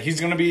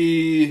 He's going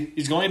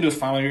into his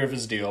final year of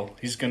his deal.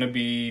 He's going to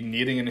be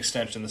needing an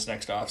extension this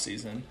next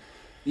offseason.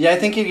 Yeah, I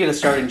think he'd get a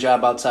starting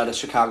job outside of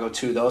Chicago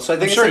too, though. So I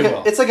think I'm sure he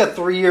will. it's like a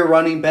 3-year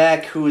running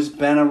back who's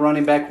been a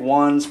running back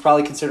once,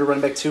 probably considered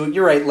running back 2.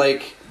 You're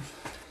right,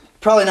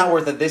 probably not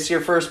worth it this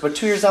year first, but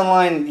 2 years down the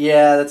line,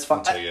 yeah, that's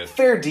fine.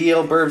 Fair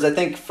deal, Burbs. I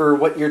think for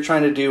what you're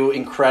trying to do,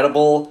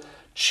 incredible.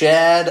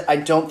 Chad, I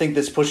don't think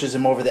this pushes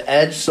him over the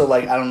edge, so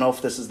I don't know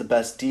if this is the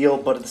best deal,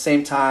 but at the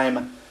same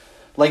time,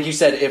 like you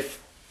said,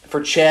 if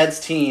for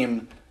Chad's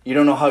team, you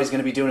don't know how he's going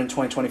to be doing in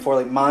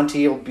 2024.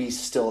 Monty will be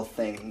still a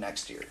thing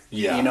next year.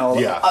 Yeah,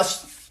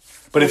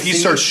 But if he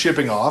starts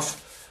shipping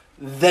off,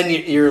 then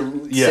you're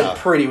sitting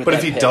pretty with But that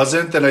if he pick.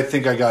 doesn't, then I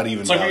think I got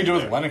even. It's like what you do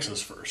value with there.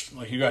 Lennox's first.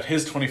 You got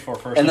his 24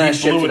 first, And then I he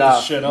shipped blew it the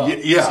up. shit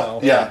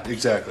up. Yeah,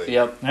 exactly.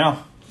 Yep. Yeah.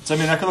 So,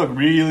 that could look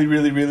really,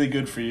 really, really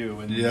good for you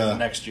in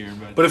next year.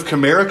 But if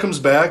Kamara comes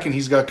back and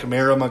he's got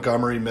Kamara,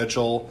 Montgomery,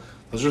 Mitchell,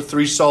 those are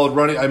 3 solid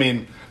running. I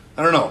mean,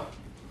 I don't know.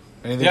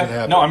 Anything can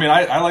happen. No, I mean,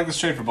 I like this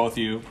trade for both of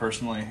you,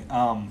 personally.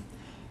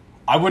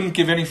 I wouldn't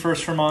give any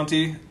first for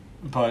Monty,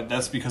 but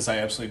that's because I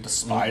absolutely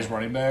despise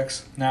running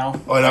backs now.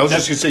 Oh, and I was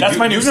just going to say, that's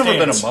my new you've never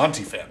been a stance.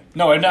 Monty fan.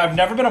 No, I've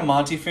never been a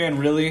Monty fan,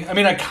 really. I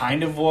mean, I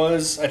kind of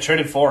was. I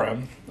traded for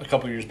him a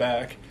couple years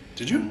back.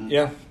 Did you?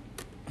 Yeah.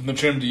 And then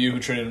traded him to you, who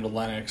traded him to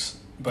Lennox.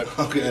 But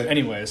Okay.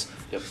 anyways.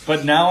 Yep.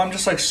 But now I'm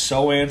just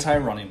so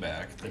anti-running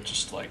back that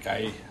just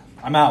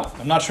I'm out.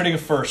 I'm not trading a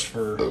first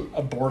for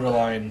a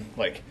borderline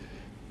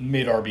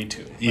mid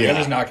RB2. I'm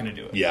just not going to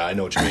do it. Yeah, I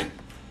know what you mean.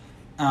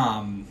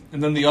 And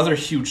then the other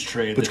huge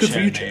trade But that it's good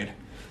for you, Chad made.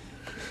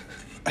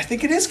 I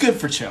think it is good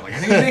for Chad. I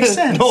think it makes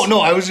sense. No,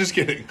 I was just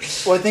kidding.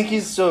 Well, I think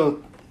he's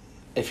so...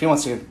 If he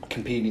wants to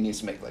compete, he needs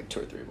to make 2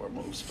 or 3 more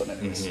moves. But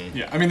anyways,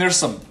 Yeah, I mean, there's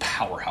some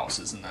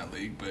powerhouses in that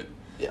league, but...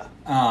 yeah.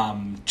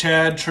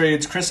 Chad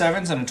trades Chris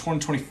Evans and a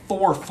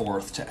 2024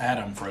 fourth to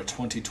Adam for a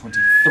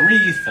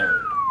 2023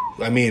 third.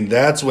 I mean,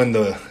 that's when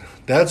the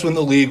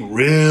league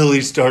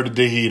really started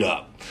to heat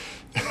up.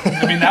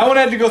 I mean, that one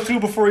had to go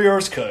through before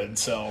yours could,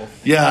 so...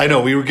 Yeah, I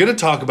know. We were going to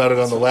talk about it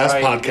on the last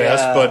right, podcast,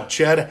 yeah. but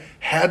Chad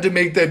had to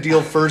make that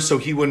deal first so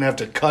he wouldn't have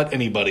to cut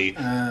anybody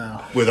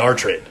with our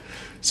trade.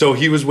 So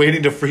he was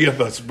waiting to free up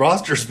us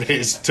roster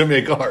space to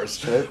make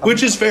ours,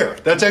 which is fair.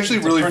 That's actually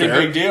really pretty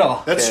fair. big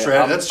deal. That's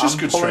Okay, that's just I'm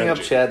good pulling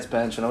strategy. up Chad's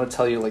bench, and I'm going to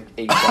tell you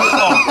 8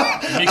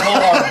 guys.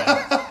 Nicole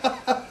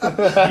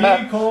Hardman.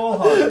 Nicole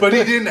Hardman. But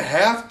he didn't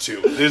have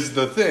to, is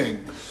the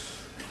thing.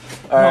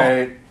 All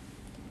right.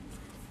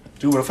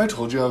 Dude, what if I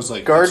told you I was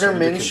Gardner starting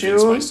to convince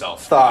Minshew,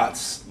 myself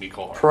thoughts?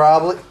 Mecole Hardman.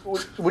 Probably.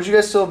 Would you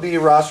guys still be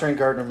rostering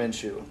Gardner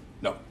Minshew?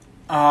 No.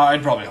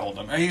 I'd probably hold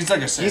him. He's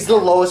like a safe He's the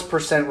arm. lowest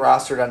percent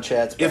rostered on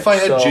Chad's bench. If I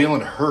had so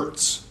Jalen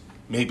Hurts,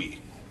 maybe.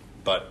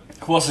 But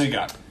Who else has he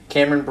got?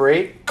 Cameron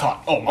Brate,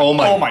 Caught. Oh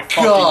my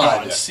fucking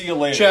God. God. See you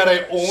later. Chad,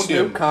 I owned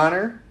Snoop him.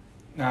 Connor,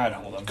 Nah, I'd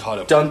hold him. Caught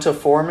him. Dunta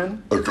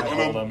Foreman, I'd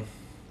hold him.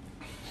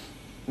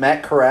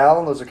 Matt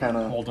Corral. Those are kind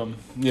of. Hold him.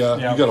 Yeah,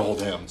 Yeah. you got to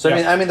hold him. So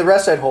Yeah. I mean, the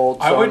rest I'd hold.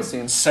 So I would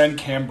honestly. send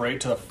Cam Brate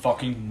to the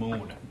fucking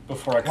moon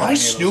before I cut Why any of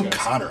those Snoop guys.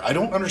 Connor? I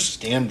don't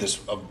understand this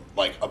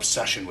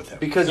obsession with him.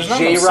 Because There's not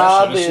an J obsession,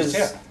 Rob it's is.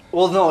 just- yeah.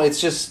 Well, no, it's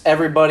just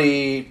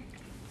everybody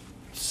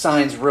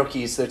signs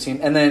rookies to their team,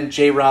 and then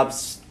J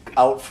Rob's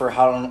out for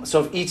how long.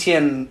 So if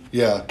Etienne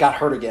Yeah. got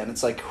hurt again,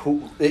 it's like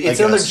who? It's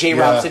I another guess, J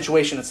Rob yeah.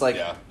 situation. It's like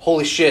Yeah.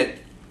 holy shit.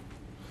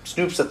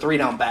 Snoop's a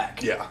 3-down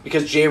back. Yeah.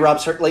 Because J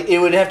Rob's hurt. Like it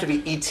would have to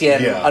be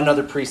Etienne Yeah.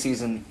 another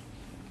preseason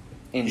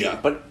injury. Yeah.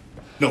 But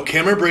No,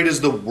 Cameron Brate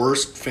is the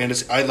worst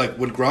fantasy. I like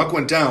when Gronk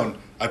went down.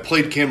 I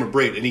played Cameron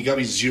Brate and he got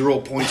me 0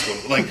 points.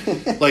 Like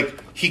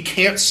he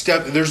can't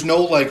step. There's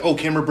no like, oh,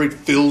 Cameron Brate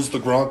fills the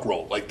Gronk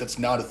role. Like that's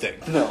not a thing.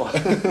 no,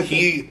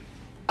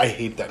 I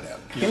hate that man.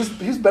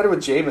 he was better with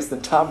Jameis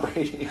than Tom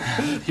Brady.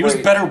 He was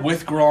Wait. better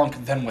with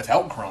Gronk than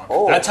without Gronk.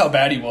 Oh. That's how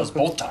bad he was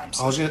both times.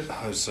 I was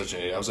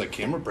like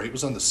Cameron Brate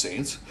was on the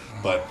Saints,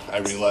 but I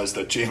realized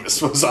that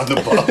Jameis was on the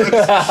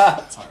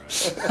Bucs.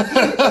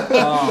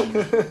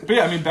 But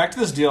yeah, I mean, back to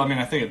this deal. I mean,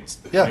 I think it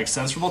Yeah. makes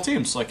sense for both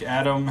teams. Like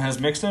Adam has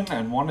Mixon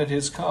and wanted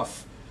his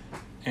cuff,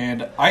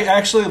 and I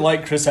actually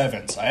like Chris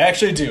Evans. I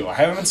actually do. I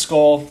have him in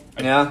Skull.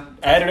 I Yeah.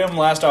 added him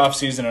last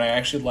offseason, and I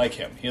actually like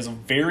him. He has a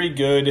very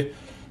good,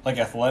 like,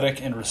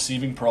 athletic and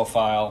receiving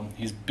profile.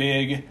 He's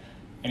big,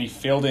 and he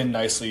filled in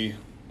nicely,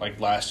 like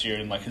last year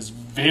in like his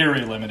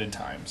very limited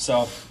time.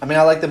 So I mean,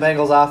 I like the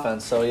Bengals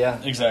offense. So yeah.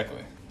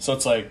 exactly. So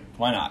it's like,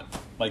 why not?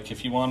 Like,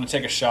 if you want to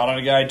take a shot on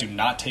a guy, do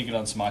not take it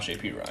on Samaje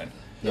Perine.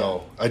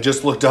 No, I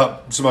just looked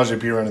up Samaje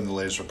Perine in the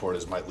latest report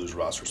as might lose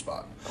roster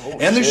spot. Oh,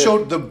 And they shit.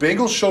 showed the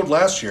Bengals showed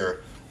last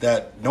year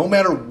that no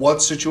matter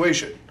what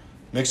situation,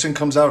 Mixon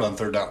comes out on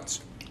third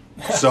downs.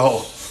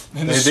 So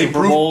In the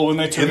Super Bowl when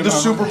they took in him the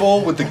out. Super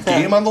Bowl with the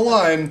game on the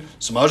line,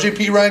 Samaje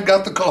Perine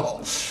got the call.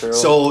 True.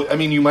 So I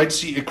mean, you might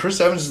see if Chris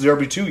Evans is the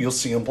RB2, you'll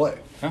see him play.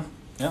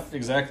 Yeah,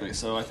 exactly.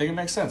 So I think it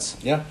makes sense.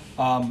 Yeah.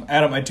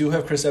 Adam, I do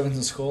have Chris Evans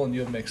in school, and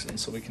you have Mixon,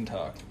 so we can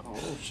talk. Oh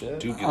shit.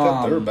 Dude, get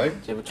that third,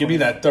 babe. Give me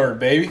that third,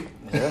 baby.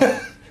 Yeah.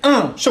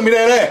 Show me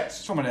that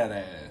ass. Show me that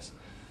ass.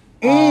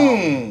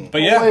 Mmm.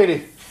 But yeah,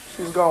 Lady,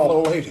 she's gone.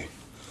 Little lady.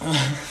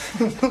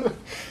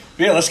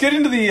 yeah. Let's get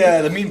into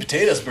the meat and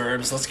potatoes,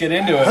 burbs. Let's get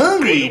into it.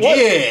 Hungry,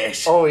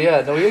 yes. Oh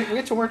yeah. No, we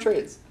get 2 more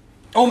trades.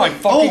 Oh my Oh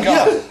fucking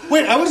god! yeah.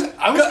 Wait, I was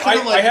kind of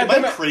I like, had am I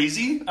them at-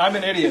 crazy? I'm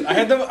an idiot. I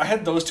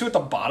had those two at the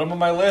bottom of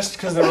my list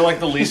because they were like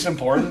the least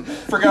important.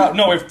 Forgot.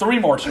 No, we have 3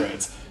 more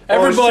trades.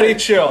 Everybody, shit.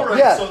 chill. Alright.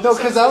 Yeah, so no, this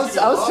because is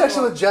I was like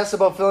texting with Jess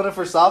about filling in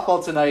for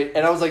softball tonight,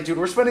 and I was like, dude,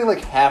 we're spending like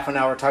half an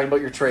hour talking about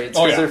your trades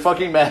Oh, because yeah. they're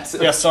fucking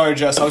massive. Yeah, sorry,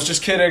 Jess. I was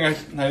just kidding. I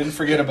didn't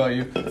forget about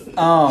you.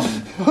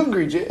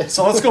 Hungry Jess.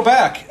 So let's go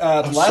back.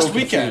 Last so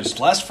weekend, confused.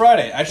 last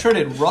Friday, I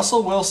traded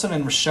Russell Wilson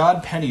and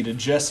Rashad Penny to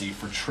Jesse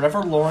for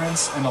Trevor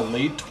Lawrence and a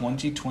late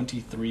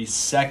 2023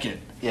 second.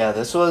 Yeah,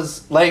 this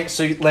was Lang.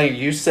 So Lang,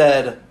 you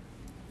said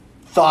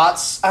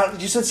thoughts.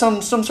 You said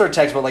some sort of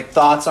text about like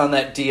thoughts on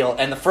that deal,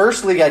 and the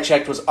first league I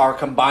checked was our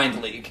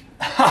combined league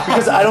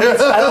because I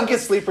don't get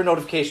sleeper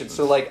notifications,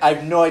 so like I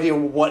have no idea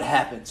what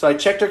happened. So I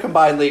checked our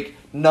combined league,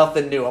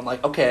 nothing new. I'm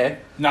like, okay,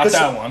 Not 'Cause-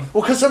 that one.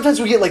 Well, because sometimes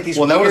we get like these.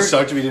 Well, that would weird, have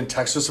sucked if you didn't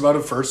text us about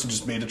it first and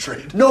just made a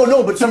trade.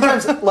 No, but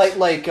sometimes like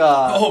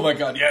Oh my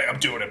god, yeah, I'm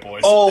doing it,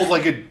 boys. Oh,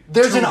 like a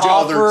there's two an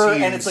other offer,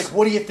 teams. and it's like,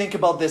 what do you think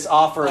about this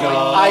offer? Like,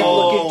 I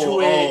look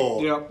into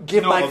it. Yep.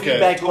 Give my okay.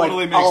 feedback.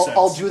 Totally Like, makes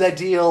I'll sense. do that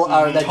deal.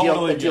 Or that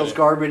Totally deal's get it.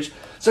 garbage.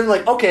 So I'm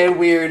like, okay,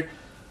 weird.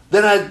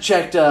 Then I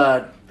checked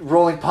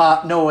rolling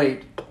pop. No,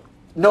 wait.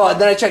 No,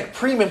 then I checked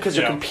premium because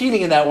you're Yeah.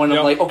 competing in that one. Yep.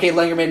 I'm like, okay,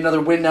 Langer made another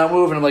win now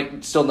move, and I'm like,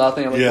 still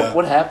nothing. I'm like, Yeah.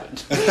 what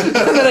happened? and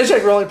then I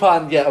checked rolling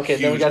pond. Yeah, okay,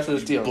 then we got to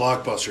this deal.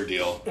 Blockbuster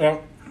deal. Yeah.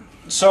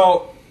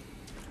 So,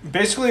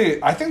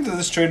 basically, I think that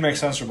this trade makes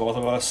sense for both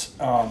of us.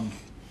 I'm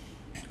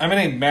in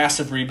a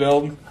massive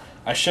rebuild.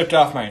 I shipped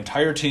off my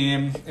entire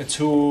team. It's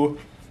who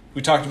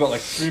we talked about like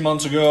 3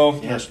 months ago.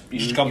 or Yes, just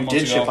you a couple months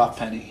did ago, ship off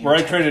Penny. where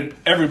I traded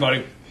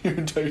everybody. Your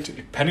entire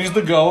team. Penny's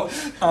the GOAT.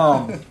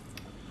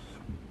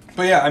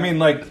 But yeah, I mean,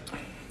 like,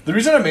 the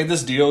reason I made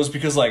this deal is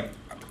because, like,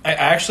 I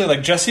actually,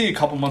 like, Jesse a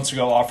couple months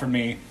ago offered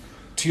me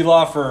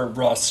T-Law for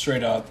Russ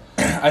straight up.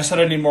 I said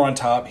I need more on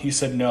top. He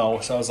said no.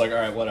 So I was like, all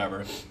right, whatever.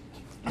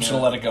 I'm just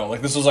going to let it go.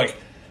 Like, this was, like,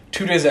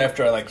 2 days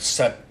after I,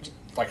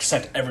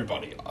 sent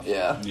everybody off.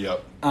 Yeah.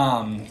 Yep.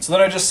 So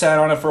then I just sat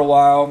on it for a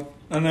while.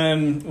 And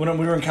then when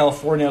we were in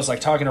California, I was,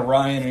 like, talking to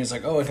Ryan, and he's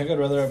like, oh, I think I'd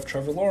rather have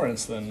Trevor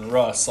Lawrence than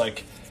Russ.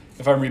 Like,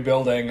 if I'm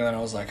rebuilding. And then I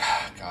was like,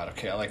 God,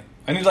 okay,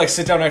 I need to, like,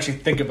 sit down and actually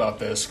think about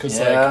this. Because,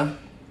 Yeah.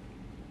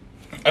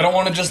 I don't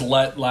want to just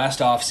let last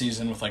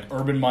offseason with, like,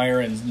 Urban Meyer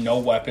and no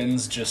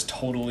weapons just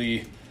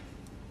totally,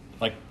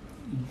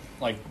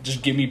 like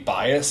just give me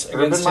bias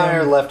Urban against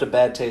Meyer him. left a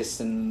bad taste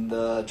in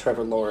the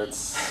Trevor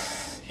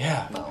Lawrence.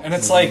 Yeah. No. And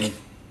it's like,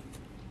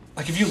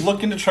 like if you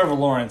look into Trevor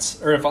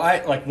Lawrence, or if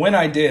I like when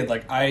I did,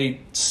 like I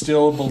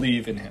still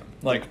believe in him.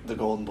 Like The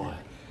golden boy.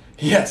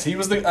 yes, he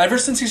was the ever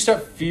since he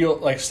stepped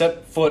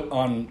foot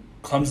on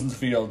Clemson's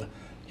field,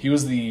 he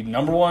was the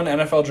number 1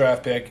 NFL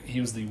draft pick. He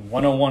was the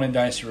 101 in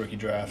Dynasty rookie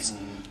drafts.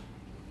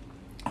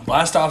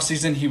 Last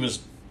offseason, he was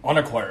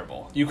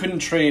unacquirable. You couldn't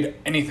trade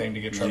anything to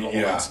get Trevor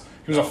Lawrence.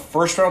 He was a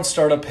first-round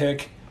startup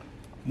pick,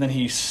 and then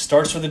he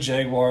starts for the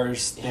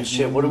Jaguars. Yeah,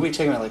 shit. What did we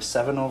take him at? Like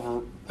 7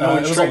 over?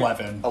 It was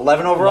 11.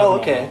 11 overall?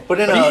 11 Okay.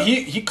 overall. But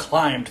he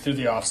climbed through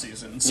the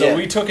offseason. So Yeah.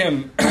 we took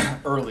him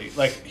early.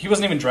 Like, he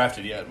wasn't even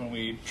drafted yet when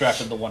we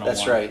drafted the 101.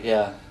 That's right,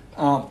 yeah.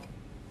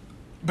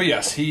 But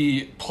yes,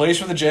 he plays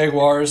for the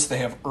Jaguars. They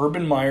have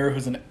Urban Meyer,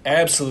 who's an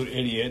absolute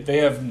idiot. They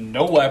have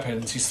no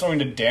weapons. He's throwing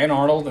to Dan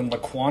Arnold and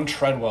Laquan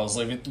Treadwell's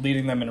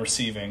leading them in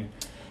receiving.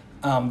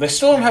 They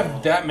still don't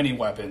have that many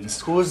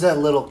weapons. Who was that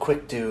little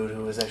quick dude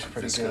who was actually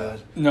pretty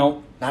good?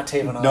 No. Not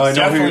Tavon No, I Austin. know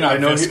Definitely who. not I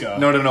know. Visca.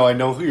 No. I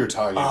know who you're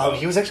talking about.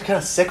 He was actually kind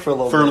of sick for a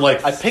little For bit.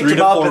 like I picked 3 him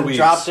to up 4 and weeks.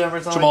 dropped him or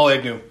something. Jamal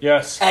Agnew.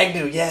 Yes.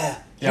 Agnew, yeah.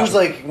 He Yeah. was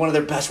like one of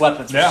their best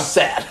weapons, which Yeah. is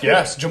sad.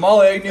 Yes.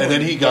 Jamal Agnew. And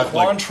then he got Laquan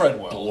like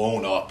Treadwell.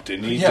 blown up,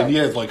 didn't he? Yeah. Didn't he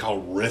have like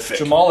horrific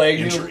Jamal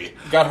Agnew injury?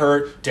 got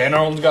hurt. Dan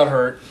Arnold got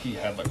hurt. He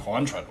had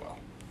Laquan Treadwell.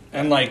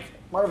 And like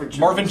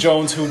Marvin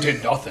Jones, who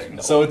did nothing.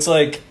 So it's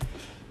like,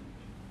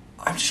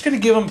 I'm just going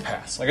to give him a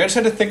pass. Like, I just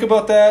had to think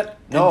about that.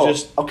 No, And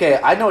just, okay,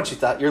 I know what you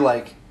thought. You're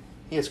like,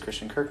 he is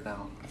Christian Kirk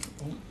now.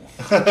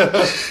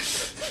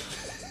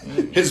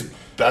 His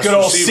best Good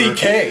old receiver.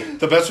 CK.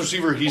 The best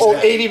receiver he's Oh,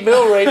 had. 80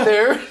 mil right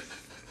there.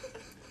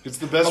 It's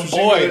the best oh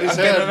receiver boy, that he's I've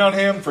been had. in on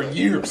him for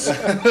years.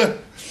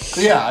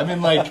 So yeah, I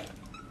mean, like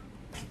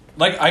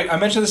I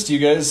mentioned this to you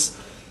guys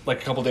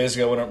like a couple days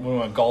ago when we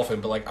went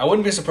golfing, but like I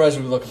wouldn't be surprised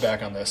if we look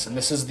back on this and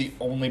this is the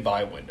only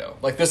buy window.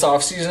 Like this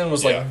offseason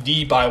was like Yeah.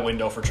 the buy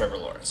window for Trevor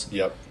Lawrence.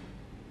 Yep.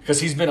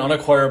 Because he's been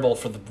unacquirable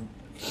for the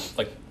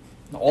like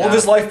all of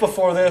his life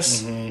before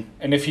this. And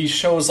if he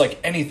shows like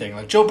anything,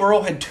 like Joe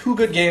Burrow had 2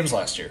 good games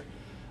last year.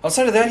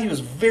 Outside of that, he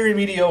was very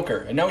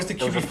mediocre, and now he's the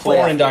Those are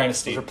QB4 in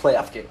Dynasty. Those are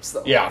playoff games,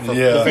 though. Yeah, for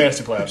Yeah. the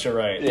fantasy playoffs, you're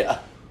right. Yeah.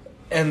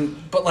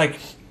 But like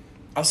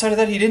outside of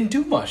that, he didn't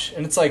do much,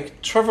 and it's like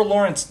Trevor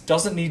Lawrence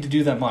doesn't need to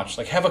do that much.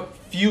 Like have a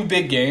few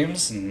big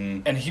games,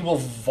 and he will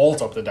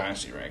vault up the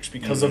dynasty ranks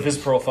because of his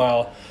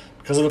profile,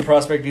 because of the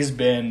prospect he's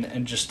been,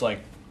 and just like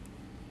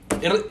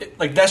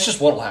like that's just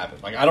what'll happen.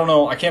 Like I don't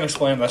know, I can't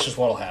explain. That's just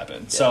what'll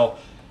happen. So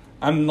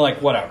I'm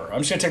like whatever.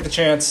 I'm just gonna take the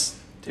chance.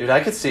 Dude, I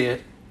could see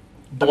it.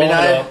 Blow I mean,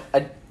 it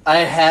up. I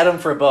had him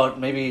for about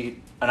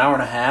maybe an hour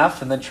and a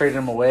half, and then traded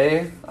him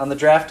away on the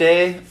draft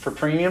day for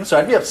premium. So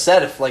I'd be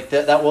upset if like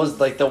that was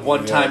like the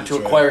one time to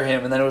that's acquire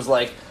him, and then it was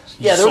like,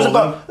 yeah, there was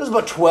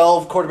about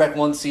 12 quarterback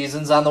 1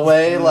 seasons on the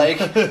way. Like,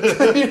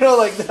 you know,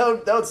 like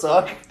that would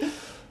suck.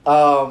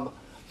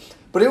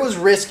 But it was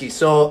risky.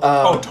 So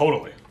Oh,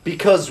 totally.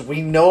 because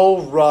we know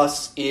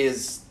Russ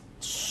is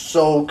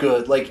so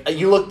good. Like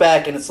you look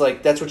back and it's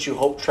like that's what you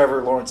hope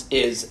Trevor Lawrence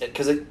is,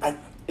 because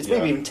it's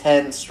maybe even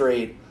 10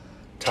 straight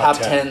top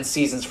 10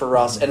 seasons for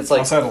Russ, and it's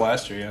like Outside of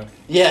last year,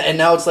 yeah, and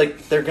now it's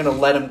like they're gonna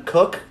let him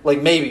cook.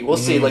 Like maybe we'll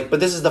see. Like, but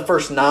this is the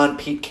first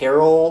non-Pete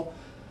Carroll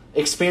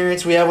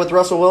experience we have with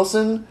Russell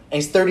Wilson,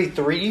 and he's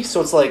 33.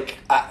 So it's like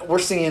we're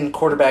seeing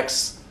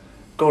quarterbacks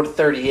go to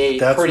 38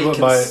 That's pretty what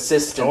my-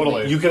 consistently.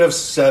 Totally. You could have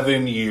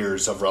 7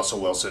 years of Russell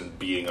Wilson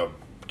being a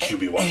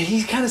QB1. And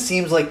he kind of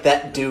seems like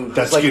that dude.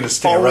 That's who's, like, gonna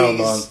stay around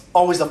long.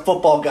 Always a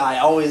football guy,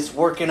 always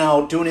working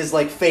out, doing his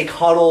like fake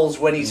huddles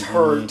when he's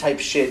hurt type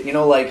shit. You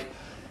know, like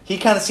he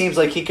kind of seems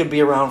like he could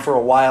be around for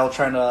a while,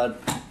 trying to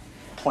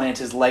plant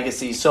his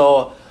legacy.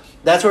 So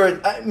that's where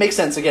it makes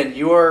sense. Again,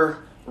 your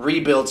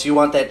rebuilds, you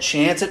want that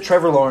chance at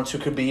Trevor Lawrence, who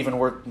could be even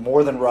worth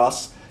more than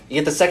Russ.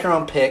 You get the 2nd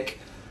round pick.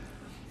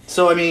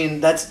 So, I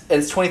mean,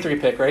 it's 23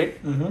 pick,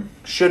 right? Mm-hmm.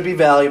 Should be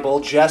valuable.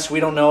 Jess, we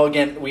don't know.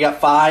 Again, we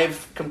got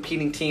 5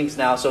 competing teams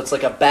now, so it's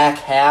like a back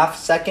half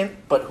second,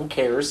 but who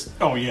cares?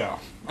 Oh yeah.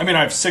 I mean,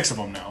 I have 6 of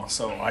them now,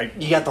 so I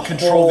You got the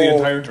control the whole-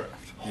 entire draft.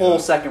 Whole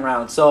 2nd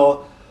round.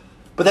 So,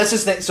 but that's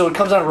just so it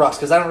comes down to Russ,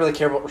 because I don't really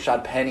care about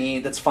Rashad Penny.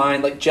 That's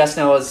fine. Like, Jess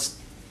now is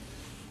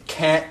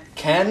Kenneth?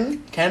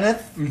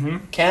 Mm-hmm.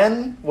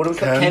 Ken? What do we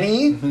call Ken.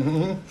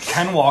 Kenny?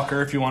 Ken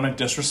Walker, if you want to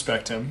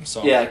disrespect him.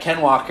 So Yeah,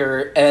 Ken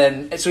Walker.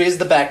 And so he is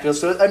the backfield.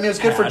 So, I mean, it was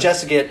good for Had.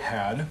 Jess to get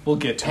We'll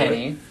get to it.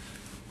 Penny.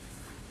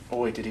 Oh,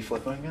 wait, did he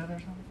flip one again or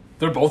something?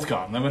 They're both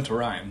gone. They went to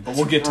Ryan, but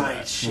we'll get to Right,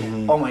 that. shit.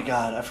 Oh my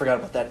god, I forgot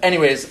about that.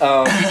 Anyways,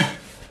 yeah,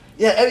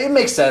 it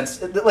makes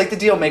sense. Like the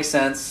deal makes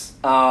sense.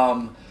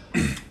 I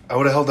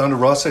would have held on to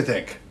Russ, I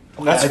think.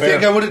 That's I fair.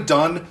 think I would have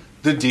done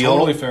the deal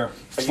Totally fair.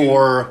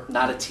 for...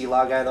 Not a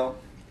T-Law guy though.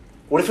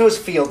 What if it was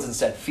Fields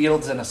instead?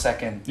 Fields in a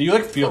second. You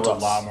like Fields a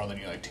Russ. lot more than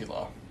you like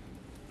T-Law.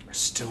 I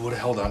still would have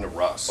held on to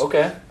Russ.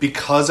 Okay.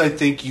 Because I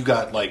think you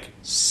got like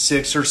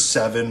 6 or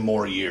 7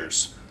 more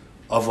years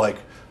of like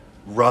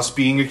Russ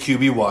being a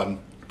QB1.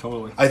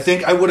 Totally. I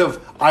think I would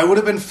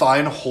have been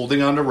fine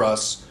holding on to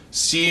Russ,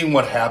 seeing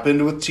what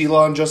happened with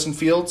T-Law and Justin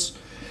Fields,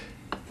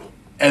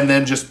 and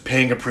then just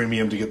paying a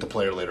premium to get the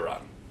player later on.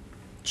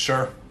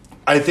 Sure.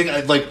 I think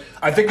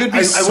I think it'd be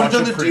I would such have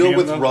done a the deal premium,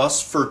 with though.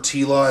 Russ for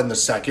Tila in the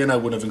second. I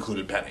would have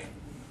included Penny.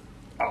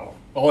 Oh.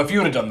 Well, if you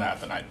would have done that,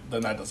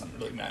 then that doesn't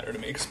really matter to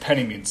me because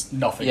Penny means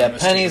nothing. Yeah, in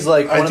this Penny's team.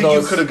 like one I of think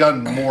those. you could have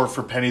gotten more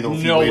for Penny though if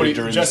you Nobody. waited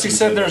during Jesse the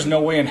said season. there's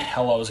no way in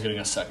hell I was getting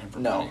a second for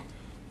No. Penny.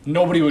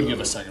 Nobody would give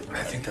a second for I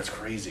Penny. think that's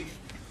crazy.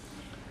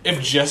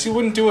 If Jesse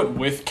wouldn't do it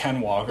with Ken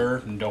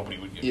Walker, nobody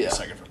would give Yeah. a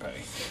second for Penny.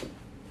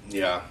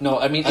 Yeah. No,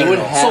 I mean I it don't would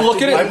know. have. So look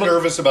to at be- it. I'm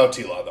nervous about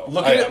Tila though.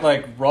 Look I at it am.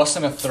 like Russ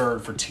in a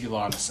third for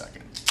T-Law in a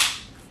second.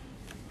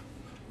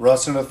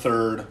 Russ in a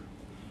third.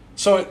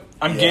 So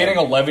I'm Yeah. gaining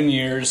 11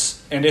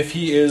 years, and if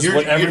he is You're-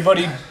 what you're-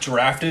 everybody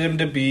drafted him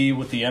to be,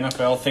 what the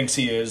NFL thinks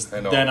he is, I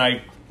know. then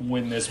I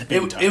win this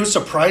big time. It was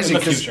surprising In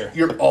the because future.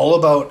 you're all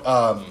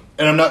about,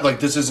 and I'm not like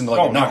this isn't like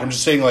Oh, a knock. no. I'm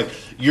just saying like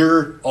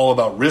you're all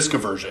about risk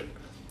aversion,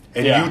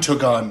 and Yeah. you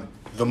took on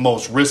the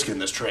most risk in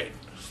this trade.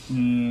 I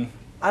don't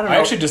know. I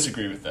actually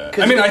disagree with that.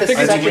 'Cause I mean, you I get think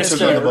the it's I think second it's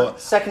risk. another- instead,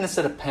 second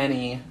instead of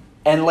Penny,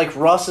 and like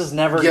Russ is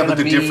never Yeah, gonna but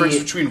the be. difference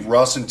between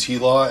Russ and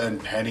Tila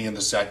and Penny in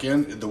the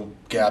second, the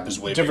gap is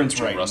way Difference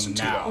bigger between right Russ and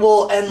now. Tila.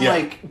 Well, and Yeah.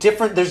 like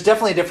different. There's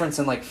definitely a difference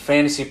in like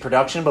fantasy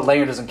production, but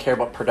Langer doesn't care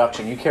about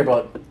production. You care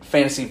about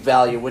fantasy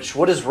value. Which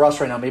what is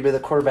Russ right now? Maybe the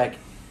quarterback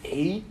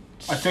 8.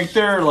 I think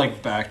they're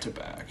like back to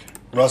back.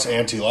 Russ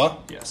and Tila.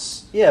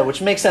 Yes. Yeah,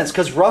 which makes sense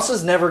because Russ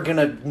is never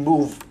gonna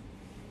move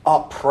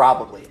up.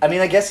 Probably. I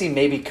mean, I guess he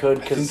maybe could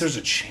I think because there's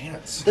a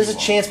chance. there's a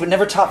chance, but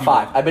never top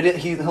 5. I bet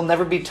he'll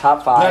never be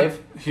top 5.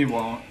 He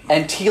won't.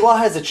 And T-Law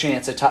has a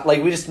chance at top.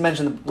 Like we just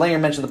mentioned, Langer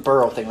mentioned the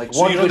Burrow thing. Like So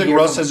one you don't good think year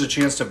Russ from has a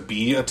chance to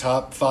be a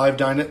top 5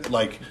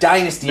 like?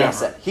 dynasty Never.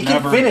 asset. He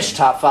Never. can finish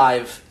top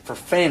 5 for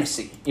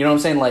fantasy. You know what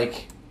I'm saying?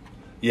 Like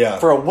Yeah.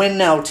 for a win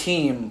now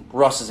team,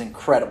 Russ is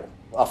incredible.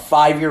 A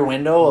 5-year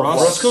window. Of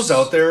Russ goes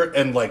out there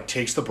and like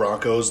takes the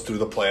Broncos through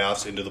the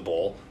playoffs into the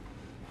bowl,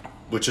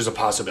 which is a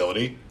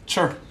possibility.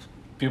 Sure.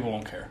 People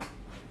won't care.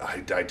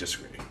 I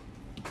disagree.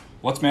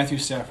 What's Matthew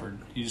Stafford?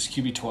 He's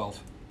QB 12.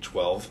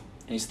 12.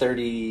 He's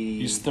 30.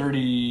 He's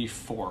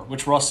 34,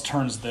 which Russ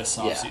turns this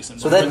Yeah. offseason.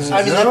 So that's-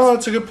 I mean, no,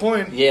 that's a good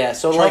point. Yeah.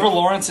 So Trevor like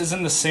Lawrence is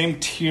in the same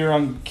tier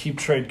on Keep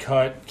Trade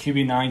Cut,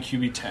 QB 9,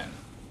 QB 10.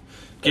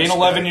 Gain That's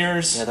 11 right.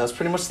 years. yeah, that was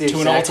pretty much the To an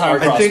exact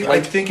all-time argument.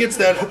 I think it's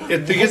that. I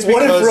think it's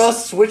What because if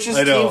Russ switches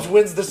I know. teams,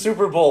 wins the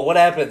Super Bowl? What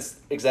happens?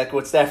 Exactly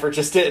what Stafford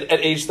just did at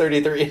age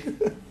 33.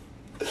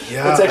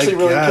 Yeah, It's actually I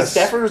really- 'cause guess.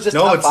 Stafford was just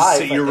no, top it's the 5,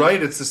 sa- I You're think.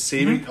 right. It's the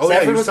same. Oh Stafford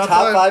yeah, he was was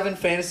top 5 in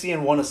fantasy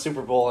and won a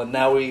Super Bowl, and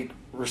now we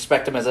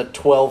respect him as a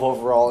 12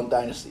 overall in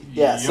dynasty.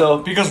 Yeah. Yep, So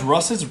because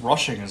Russ's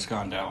rushing has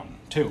gone down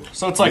too.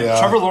 So it's like Yeah.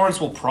 Trevor Lawrence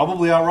will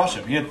probably outrush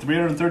him. He had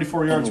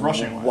 334 yards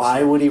rushing.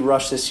 why would he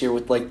rush this year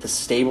with like the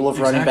stable of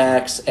running Exactly.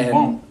 backs He and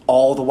won't.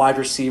 all the wide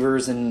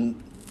receivers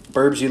and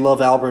Burbs? You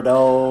love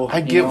Alberto. I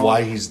you get know.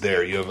 why he's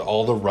there. You have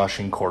all the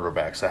rushing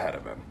quarterbacks ahead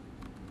of him,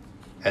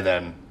 and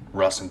then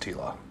Russ and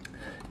Tila.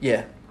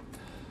 Yeah.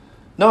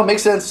 No, it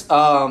makes sense.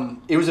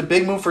 It was a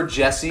big move for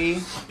Jesse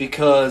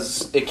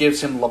because it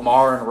gives him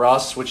Lamar and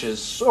Russ, which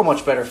is so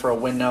much better for a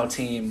win now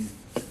team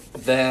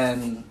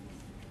than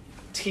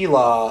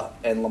Tila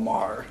and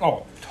Lamar.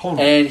 Oh,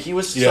 totally. And he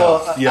was Yeah,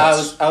 so.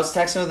 yes. I was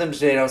texting with him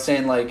today, and I was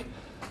saying like,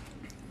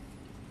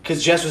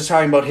 because Jess was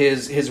talking about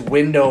his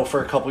window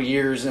for a couple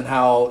years and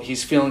how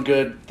he's feeling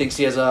good, thinks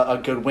he has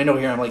a good window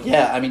here. I'm like,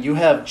 yeah. I mean, you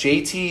have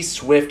JT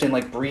Swift and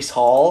like Brees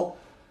Hall.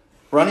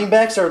 Running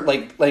backs are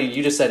like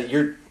you just said,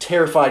 you're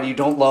terrified. You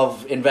don't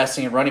love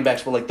investing in running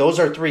backs, but like those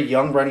are 3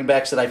 young running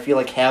backs that I feel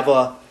like have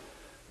a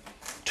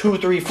 2,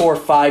 3, 4,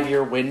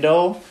 5-year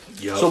window.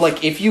 Yup. So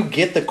like if you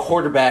get the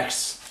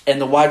quarterbacks and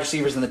the wide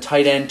receivers and the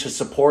tight end to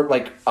support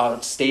like a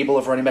stable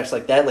of running backs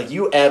like that, like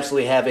you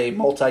absolutely have a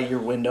multi-year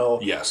window.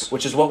 Yes.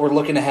 Which is what we're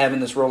looking to have in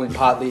this rolling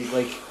pot league.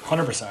 Like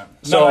 100%.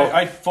 So- No,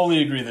 I fully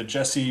agree that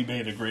Jesse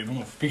made a great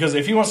move because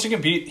if he wants to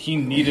compete, he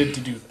needed to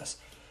do this.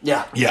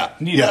 yeah. Yeah.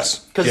 Neat. Yes.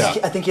 Because Yeah.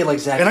 I think he had like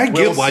Zach And I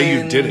get why you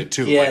Wilson, did it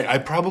too. Yeah, Like, I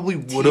probably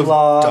would have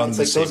T-Law. done It's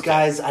the like same those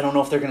guys. I don't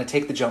know if they're going to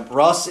take the jump.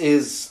 Russ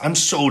is. I'm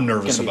so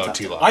nervous Gonna be about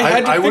tough. Tila. I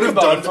had to think would have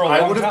about done. it for a I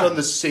long would have time. done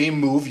the same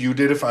move you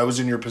did if I was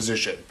in your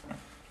position.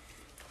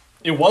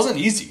 It wasn't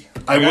easy.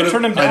 I Like, I would've-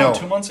 turned him I know. down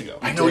 2 months ago.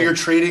 I know you're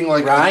trading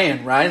like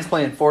Ryan's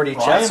playing 40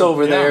 Ryan? chess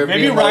over Yeah, there.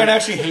 Maybe being Ryan like,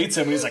 actually hates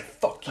him and he's like,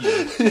 fuck you.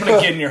 I'm going to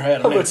get in your head.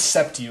 I'm going to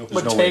accept you.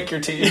 would no take way. your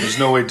team. There's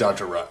no way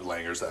Dr.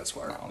 Langer's that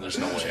smart. There's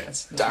no way.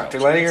 chance. Dr.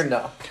 Langer,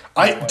 no.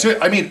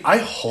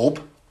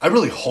 I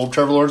really hope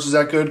Trevor Lawrence is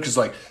that good because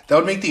like that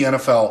would make the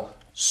NFL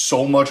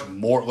so much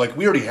more. Like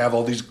we already have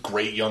all these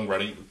great young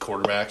running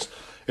quarterbacks.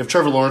 If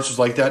Trevor Lawrence was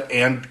like that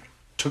and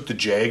took the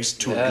Jags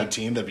to Yeah. a good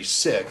team, that'd be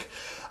sick.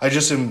 I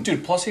just am.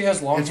 Dude, plus he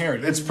has long hair.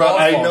 It's He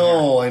probably. loves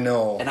long I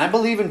know. And I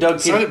believe in Doug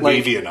It's not Peterson.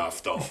 wavy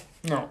enough though. hair.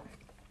 No.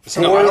 It's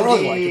For not, I don't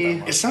really the- like it that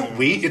much. it's not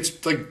wavy.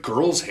 It's like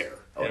girls' hair.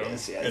 Oh, it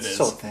is. Yeah, It it's is.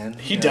 so thin.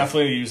 He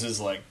definitely uses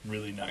like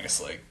really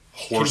nice like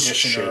Horse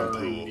conditioner.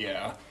 shampoo.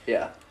 Yeah.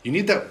 Yeah. You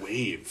need that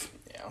wave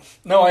Yeah.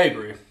 No, I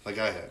agree. like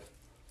I had.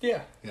 Yeah.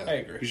 Yeah, I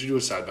agree. You should do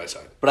a side by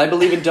side. But I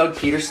believe in Doug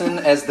Peterson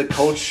as the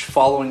coach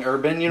following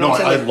Urban. You know No,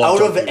 what I'm saying? I Like, love out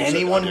Doug of Peterson,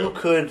 anyone I do. who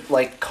could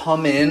like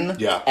come in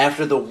Yeah.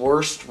 after the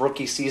worst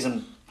rookie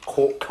season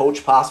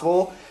coach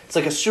possible, It's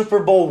like a Super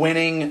Bowl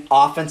winning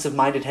offensive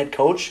minded head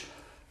coach.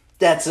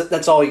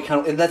 That's all you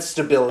kind of, that's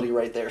stability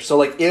right there. So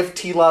like if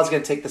T-Law's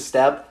going to take the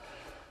step,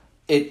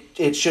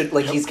 it should,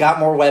 like, he's got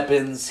more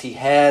weapons. He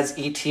has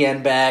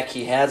ETN back.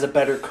 He has a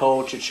better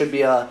coach. It should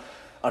be a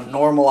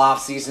normal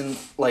offseason.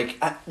 Like,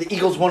 the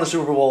Eagles won a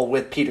Super Bowl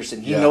with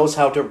Peterson. He knows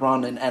how to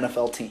run an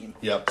NFL team.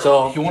 Yep.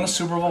 So He won a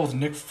Super Bowl with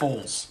Nick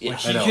Foles. Yeah. Like,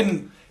 he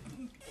can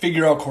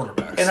figure out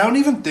quarterbacks. And I don't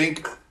even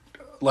think,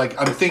 like,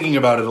 I'm thinking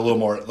about it a little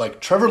more.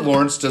 Like, Trevor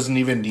Lawrence doesn't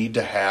even need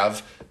to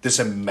have this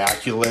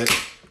immaculate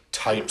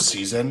type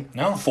season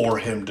for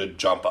him to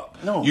jump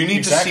up. No, you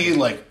need to see,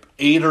 like,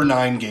 8 or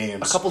 9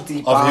 games a couple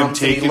deep of him bombs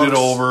that he taking it looks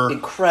over,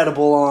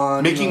 incredible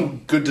on,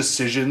 making good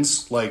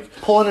decisions, like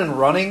pulling and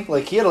running.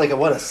 Like, he had like a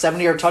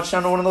 70-yard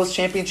touchdown in one of those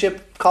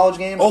championship college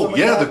games. oh something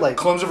yeah, like that. the Like,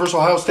 Clemson versus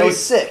Ohio that State.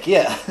 was sick.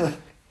 Yeah.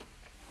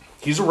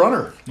 He's a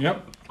runner.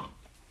 Yep.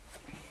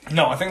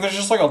 No, I think there's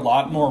just like a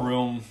lot more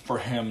room for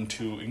him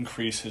to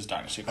increase his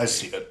dynasty. I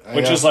see it.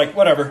 Which is like,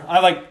 whatever.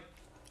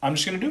 I'm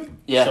just going to do it.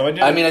 Yeah, So I did.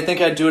 I mean, I think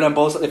I'd do it on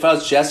both. If I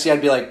was Jesse,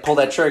 I'd be like, pull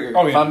that trigger.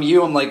 Oh, If yeah. I'm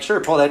you, I'm like, sure,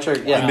 pull that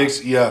trigger. Yeah. It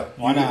makes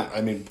Why not?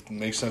 I mean, it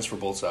makes sense for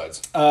both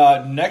sides.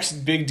 Next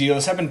big deal.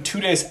 This happened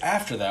 2 days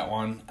after that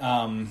one.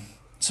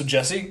 So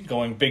Jesse,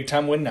 going big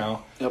time win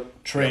now.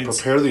 Yep. Trades.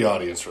 Prepare the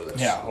audience for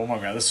this. Yeah, oh my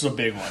God, this is a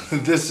big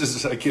one. This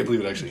is, I can't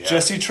believe it actually happened.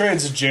 Jesse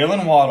trades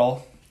Jalen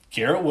Waddle,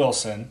 Garrett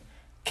Wilson,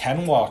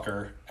 Ken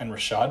Walker, and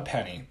Rashad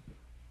Penny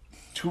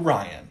to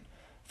Ryan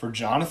for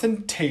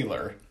Jonathan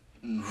Taylor.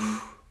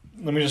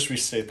 Let me just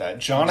restate that.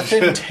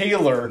 Jonathan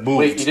Taylor. Moved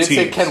Wait, you didn't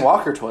say teams. Ken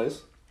Walker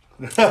twice.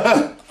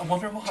 I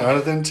wonder why.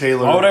 Jonathan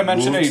Taylor Why would I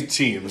mention moved a-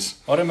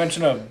 teams. Why would I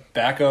mention a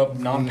backup,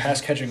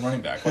 non-pass catching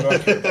running back? Why do I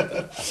care about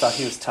that? I thought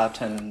he was top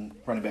 10 in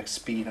running back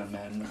speed on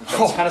Madden, which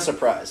I was kind of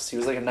surprised. He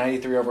was like a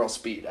 93 overall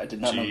speed. I did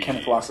not know Gee.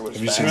 Kenneth Walker was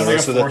Have you fast. seen the Like a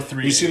rest of the? 4.3.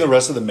 Have you seen the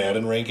rest of the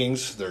Madden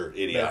rankings? They're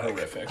They're idiotic.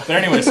 horrific. But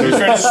anyways, so we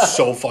traded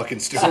So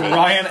fucking stupid.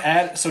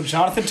 Ryan so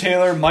Jonathan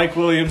Taylor, Mike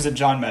Williams, and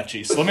John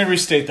Mechie. So let me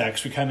restate that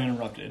because we kind of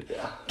interrupted.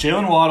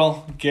 Jalen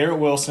Waddle, Garrett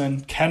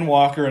Wilson, Ken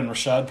Walker, and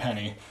Rashad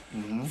Penny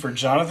for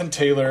Jonathan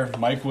Taylor,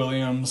 Mike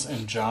Williams,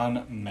 and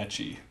John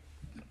Mechie.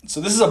 So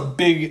this is a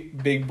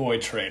big boy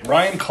trade.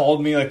 Ryan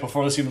called me like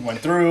before this even went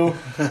through.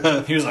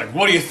 He was like,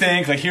 "What do you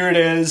think? Like, here it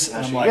is."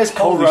 And I'm You like, guys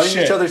 "Holy co-running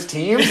shit!" each other's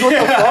teams? What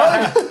the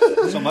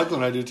fuck? So Michael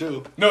and I do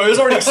too. No, it was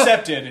already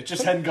accepted. It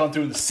just hadn't gone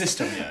through the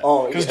system yet.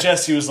 Oh, because yeah.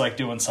 Jesse was like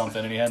doing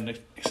something and he hadn't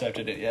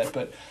accepted it yet.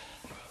 But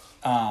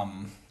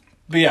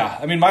yeah,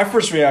 I mean, my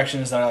first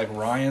reaction is that I like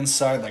Ryan's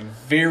side like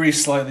very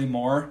slightly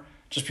more,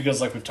 just because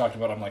like we've talked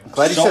about, I'm like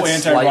Glad you so said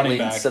anti running slightly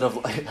back. instead of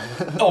like...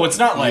 Oh, it's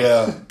not like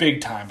Yeah.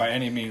 big time by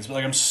any means, but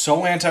like I'm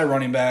so anti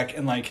running back,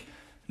 and like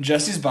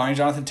Jesse's buying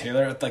Jonathan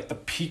Taylor at like the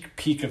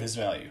peak of his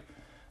value.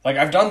 Like,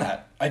 I've done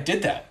that. I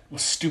did that with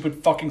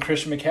stupid fucking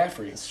Christian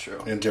McCaffrey. It's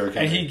true. And Derrick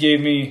And Henry. he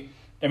gave me.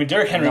 I mean,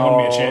 Derrick Henry won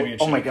me a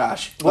championship. Oh my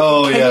gosh.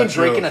 Oh, Kenny yeah,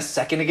 Drake true. in a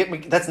second to get me.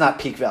 That's not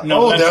peak value.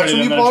 No. Oh, then that's traded when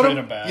him, you then bought traded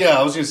him? him back. Yeah,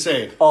 I was going to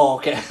say. Oh,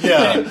 okay.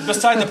 Yeah.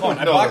 Beside the point,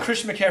 I No. bought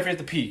Christian McCaffrey at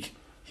the peak.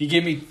 He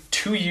gave me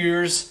 2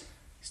 years,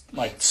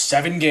 like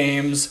 7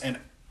 games, and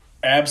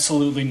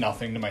absolutely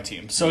nothing to my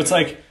team. So it's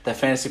like That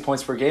fantasy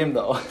points per game,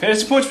 though.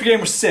 fantasy points per game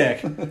were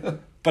sick,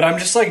 but I'm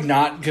just like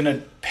not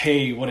gonna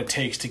pay what it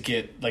takes to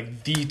get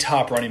like the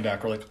top running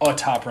back or like a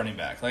top running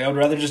back. Like I would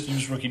rather just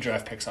use rookie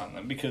draft picks on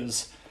them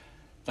because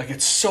like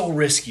it's so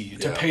risky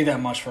to Yeah. pay that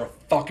much for a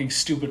fucking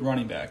stupid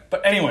running back.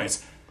 But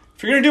anyways,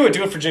 if you're gonna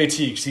do it for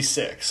JT because he's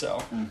sick.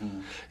 So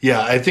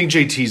Yeah, I think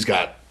JT's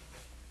got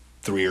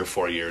 3 or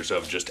 4 years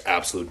of just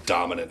absolute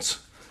dominance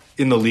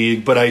in the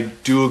league. But I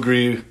do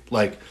agree,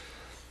 like,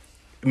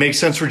 it makes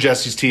sense for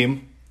Jesse's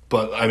team.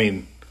 But, I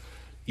mean,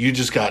 you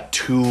just got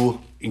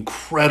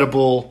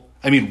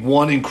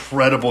one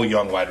incredible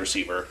young wide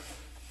receiver.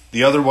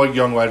 The other one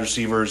young wide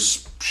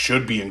receivers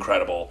should be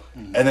incredible.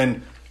 And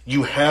then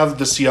you have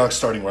the Seahawks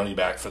starting running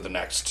back for the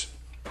next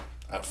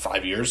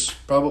 5 years,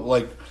 probably,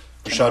 like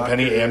Rashad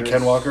Penny and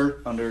Ken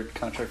Walker. Under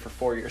contract for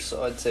 4 years,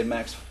 so I'd say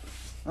max.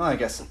 Well, I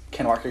guess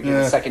Ken Walker gets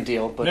Yeah. a second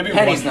deal, but maybe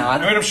Penny's 1 year.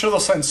 not. I mean, I'm sure they'll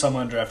sign some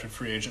undrafted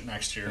free agent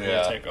next year.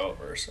 Yeah. Will take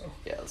over. So,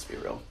 Yeah, let's be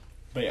real.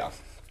 but yeah.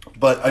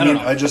 But, I don't mean,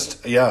 know. I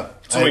just, yeah.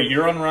 So wait,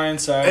 you're on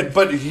Ryan's side.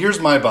 But here's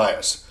my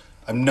bias.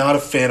 I'm not a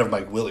fan of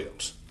Mike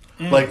Williams.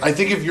 Like, I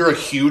think if you're a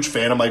huge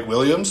fan of Mike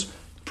Williams,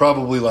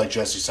 probably like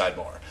Jesse side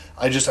more.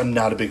 I'm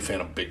not a big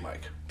fan of Big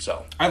Mike.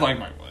 So, I like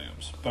Mike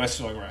Williams, but I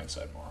still like Ryan's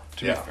side more.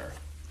 To Yeah. be fair.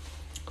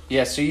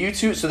 Yeah, so you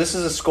two. So this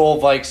is a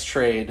Skull Vikes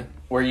trade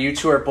where you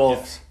two are both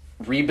Yes.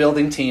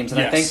 rebuilding teams,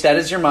 and I Yes. think that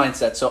is your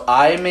mindset. So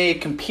I'm a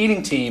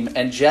competing team,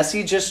 and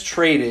Jesse just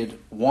traded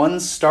one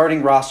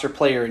starting roster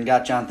player and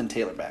got Jonathan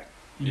Taylor back.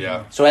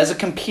 yeah. So as a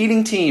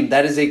competing team,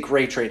 that is a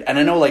great trade. And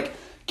I know like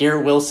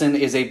Garrett Wilson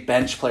is a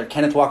bench player.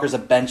 Kenneth Walker is a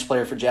bench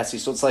player for Jesse.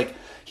 So it's like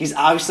he's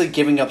obviously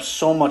giving up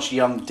so much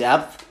young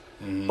depth.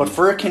 But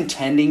for a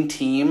contending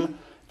team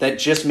that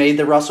just made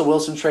the Russell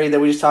Wilson trade that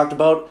we just talked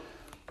about,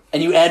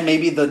 and you add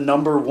maybe the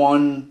number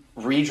one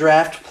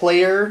redraft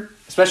player,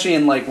 especially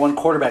in like one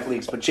quarterback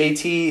leagues, but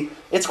JT,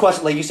 it's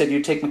question like you said, you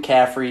take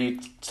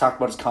McCaffrey, talk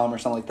about his calm or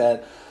something like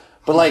that.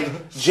 But like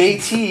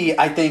JT,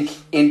 I think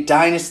in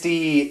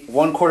dynasty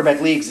one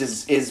quarterback leagues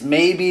is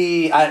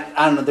maybe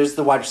I don't know. There's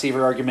the wide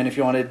receiver argument if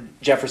you wanted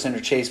Jefferson or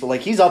Chase, but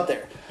like he's up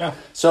there. Yeah.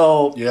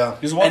 So Yeah.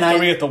 He's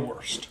 130 at the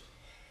worst.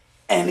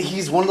 and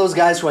he's one of those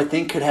guys who I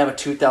think could have a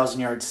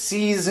 2,000-yard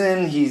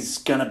season. He's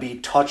gonna be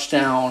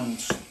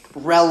touchdowns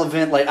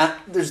relevant. Like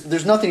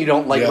there's nothing you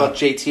don't like about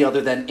JT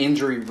other than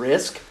injury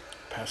risk.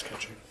 Pass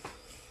catching.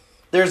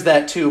 There's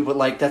that too, but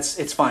like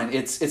it's fine.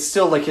 It's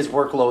still like his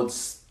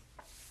workload's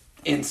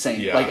insane.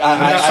 Yeah. Like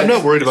I'm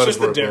not worried about It's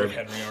his just the Derrick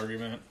workload. Henry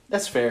argument.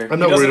 That's fair. I'm He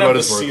not doesn't worried about have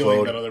his the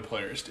ceiling that workload. other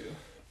players do.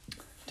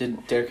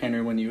 Did Derrick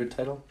Henry win you a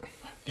title?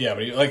 Yeah,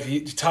 but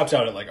he topped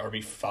out at like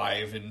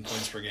RB5 in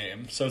points per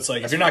game. So it's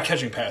like if you're not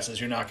catching passes,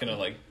 you're not gonna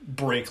like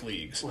break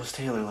leagues. What was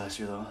Taylor last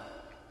year though?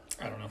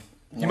 I don't know.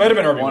 He might have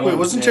been RB1. Wait,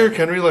 wasn't Derrick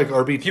Henry like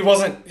RB? He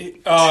wasn't.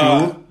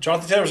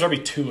 Jonathan Taylor was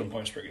RB2 in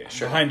points per game,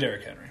 behind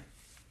Derrick Henry.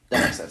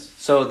 That makes sense.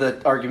 So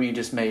the argument you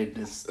just made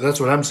is That's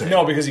what I'm saying.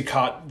 No, because he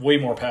caught way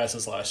more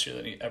passes last year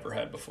than he ever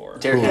had before.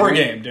 Derrick per Henry?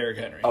 game, Derrick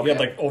Henry. He Okay. had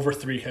like over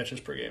 3 catches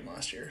per game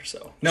last year.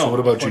 So no. what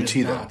about the point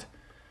GT is then? not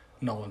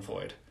null and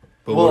void.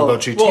 But Well- what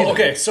about JT? Well, then?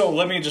 okay, so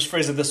let me just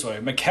phrase it this way.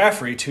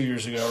 McCaffrey 2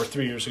 years ago or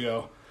 3 years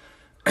ago,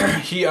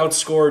 he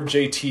outscored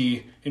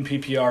JT in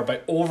PPR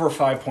by over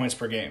 5 points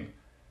per game.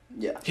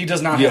 yeah. He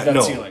does not Yeah, have that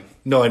no. ceiling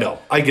No, I know.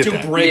 I get to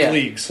that. break Yeah.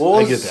 leagues. Well,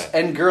 I get that.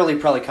 And Gurley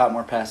probably caught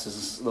more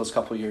passes those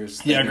couple years.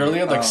 Yeah, than- Gurley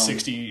had like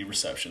 60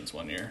 receptions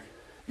one year.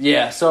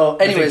 Yeah. So, I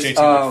think anyways, JT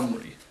had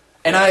 40.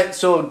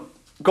 and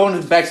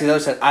going back to the other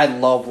side, I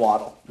love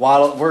Waddle.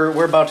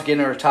 We're about to get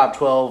into our top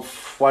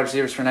 12 wide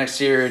receivers for next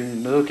year,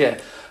 and okay,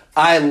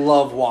 I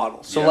love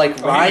Waddle. So Yeah. like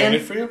Oh, he Ryan,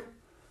 made it for you?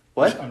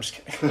 what? I'm just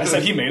kidding. I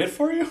said he made it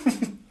for you?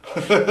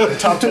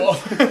 Top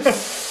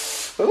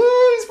 12.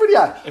 Ooh, he's pretty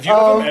high. If you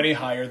have him any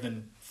higher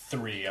than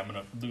 3, I'm going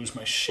to lose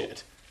my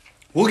shit.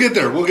 We'll get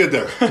there. We'll get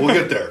there. We'll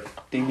get there.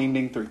 Ding, ding,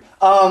 ding, 3.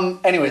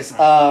 Anyways,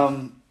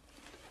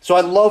 so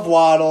I love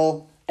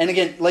Waddle. And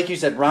again, like you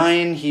said,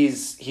 Ryan,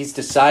 he's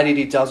decided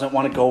he doesn't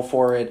want to go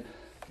for it.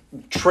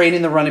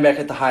 Trading the running back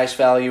at the highest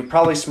value,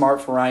 probably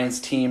smart for Ryan's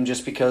team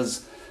just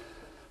because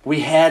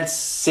we had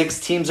 6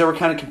 teams that were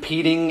kind of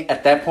competing.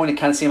 At that point, it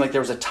kind of seemed like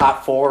there was a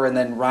top 4 and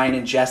then Ryan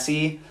and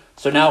Jesse.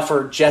 So now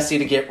for Jesse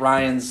to get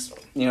Ryan's,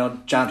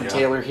 Jonathan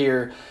Taylor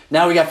here.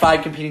 Now we got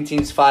 5 competing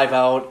teams, 5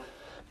 out.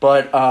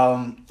 But,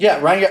 Ryan,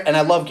 and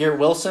I love Garrett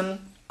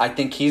Wilson. I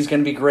think he's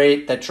going to be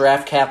great. That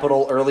draft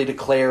capital early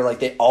declare, like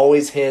they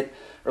always hit,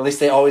 or at least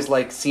they always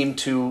seem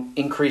to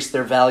increase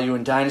their value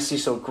in Dynasty.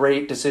 So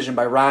great decision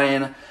by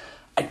Ryan.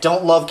 I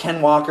don't love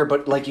Ken Walker,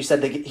 but like you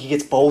said, he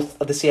gets both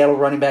of the Seattle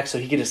running backs, so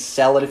he can just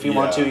sell it if you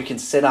want to. You can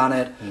sit on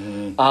it.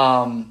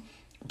 Mm-hmm.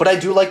 But I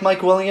do like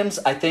Mike Williams.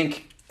 I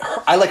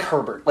like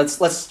Herbert.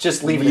 Let's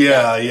just leave it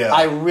at that. Yeah.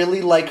 I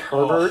really like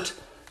Herbert.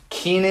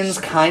 Keenan's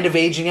kind of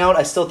aging out.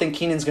 I still think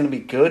Keenan's going to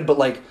be good, but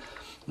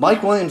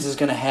Mike Williams is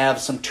going to have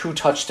some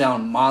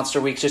 2-touchdown monster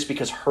weeks just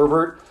because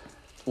Herbert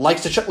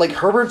likes to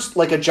Herbert's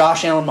like a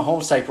Josh Allen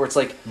Mahomes type where it's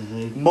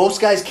most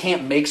guys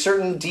can't make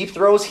certain deep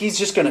throws. He's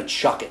just going to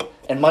chuck it.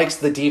 And Mike's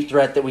the deep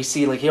threat that we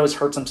see. He always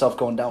hurts himself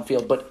going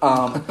downfield. But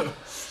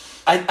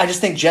I just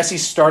think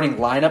Jesse's starting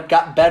lineup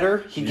got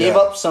better. He gave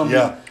up some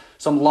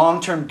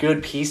long-term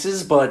good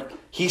pieces, but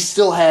he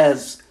still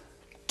has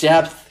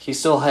depth. He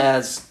still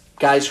has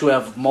guys who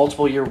have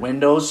multiple year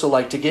windows.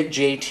 So to get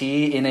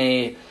JT in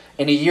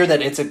a year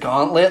that it's a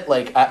gauntlet,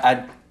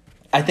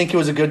 I think it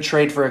was a good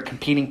trade for a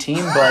competing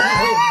team. But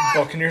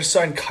Buccaneers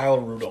signed Kyle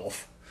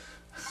Rudolph.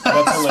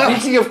 That's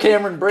hilarious. speaking of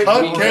Cameron Brate,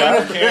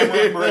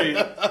 Cameron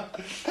Brate.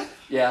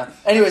 yeah.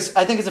 Anyways,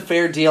 I think it's a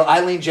fair deal.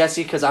 I lean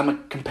Jesse because I'm a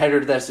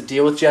competitor that has to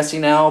deal with Jesse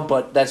now,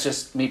 but that's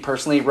just me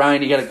personally.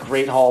 Ryan, you got a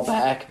great haul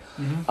back.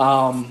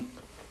 Mm-hmm.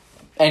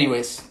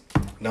 Anyways.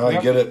 No,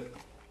 I get it.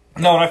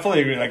 No, and I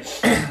fully agree.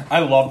 I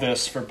love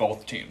this for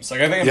both teams. I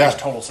think it makes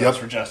total sense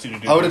for Jesse to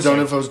do. I would have this. done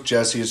it if I was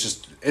Jesse.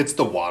 It's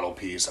the Waddle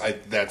piece. I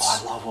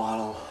love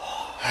Waddle.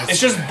 It's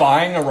just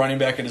buying a running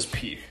back at his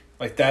peak.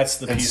 That's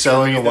the And piece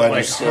selling for me a wide that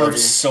receiver.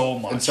 hurts so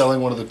much. and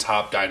selling one of the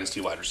top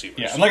dynasty wide receivers.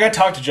 Yeah, and I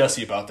talked to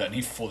Jesse about that, and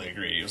he fully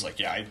agreed. He was like,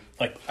 "Yeah,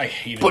 I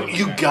hated it." But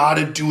you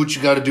gotta do what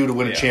you gotta do to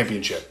win a Yeah.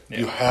 championship.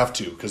 Yeah. You have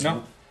to because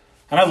No,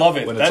 and I love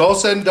it. when it's all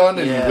said and done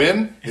and Yeah. you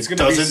win, It's it going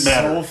to be doesn't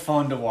matter. so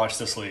fun to watch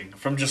this league.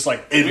 From just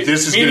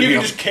This is me and gonna you be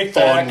can a just kick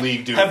fun back,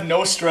 league, dude. have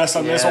no stress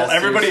on this. Yeah, While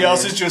everybody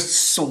seriously. else is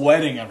just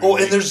sweating. Every Oh,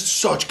 week. and there's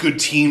such good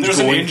teams There's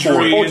an going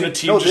injury. for And it. the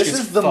team no, just this gets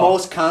is the fucked.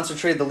 most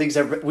concentrated the league's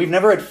ever. We've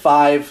never had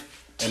 5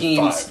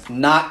 teams five.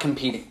 not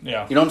competing.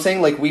 Yeah. You know what I'm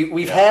saying?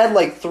 We've had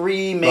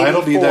 3, maybe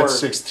That'll be 4. that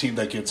 6th team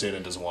that gets in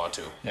and doesn't want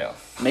to. Yeah,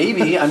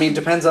 Maybe. I mean, it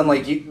depends on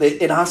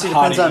it honestly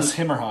depends Hottie, on it's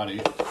him or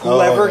Hottie.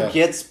 whoever yeah.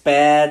 gets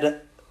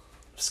bad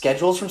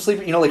schedules from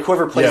sleeping.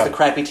 Whoever plays Yeah. the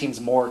crappy teams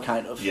more,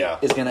 kind of, Yeah.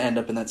 is going to end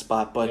up in that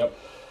spot. But Yep.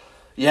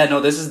 yeah, no,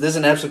 this is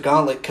an absolute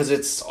gauntlet because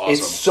it's awesome.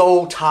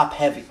 so top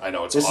heavy. I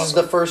know, it's this is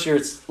awesome. the first year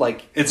it's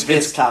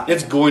It's top.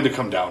 It's going to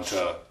come down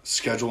to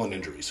schedule and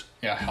injuries.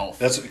 Yeah, health.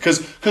 That's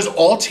because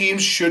all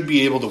teams should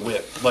be able to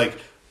win.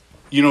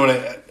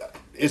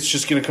 It's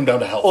just going to come down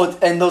to health. Oh,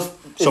 and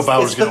So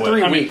Bauer's going to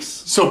win. 3 weeks.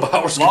 So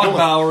Bauer's going Lock to win.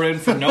 Bauer in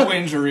for no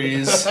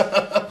injuries,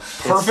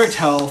 perfect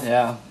health.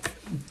 Yeah.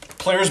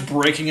 Players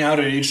breaking out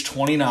at age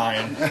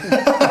 29.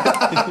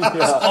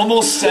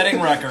 Almost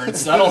setting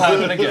records. That'll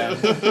happen again.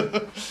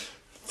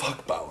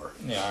 Fuck Bauer.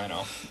 Yeah, I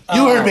know.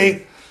 You heard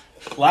me.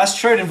 Last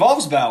trade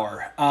involves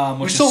Bauer, which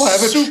We still is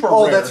have a super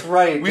Oh, rare. that's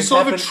right. We This still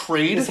have a happened-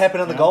 trade? This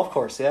happened on the golf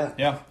course, yeah.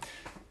 Yeah.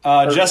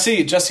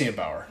 Jesse and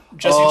Bauer.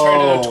 Jesse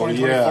traded a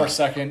 2024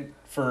 second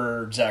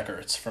for Zach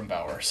Ertz from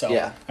Bauer. So,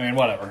 Yeah. I mean,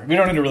 whatever. We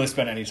don't need to really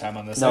spend any time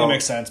on this. No, That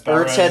makes sense.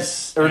 Bauer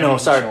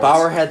Ertz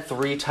Bauer had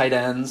 3 tight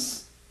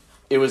ends.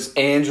 It was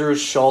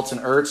Andrews, Schultz, and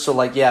Ertz. So,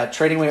 like, yeah,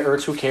 trading away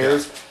Ertz, who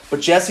cares?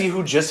 But Jesse,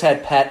 who just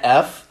had Pat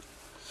F,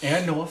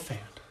 and Noah Fant.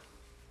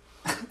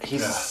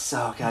 he's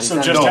so god. He's So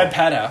not- just had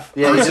Pat F.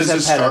 yeah, he Ertz just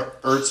is, had Pat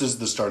F. Ertz is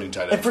the starting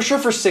tight And end. for sure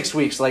for 6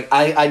 weeks. Like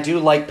I do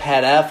like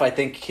Pat F. I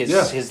think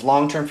his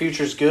long term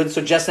future is good.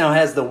 So Jess now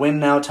has the win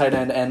now tight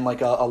end and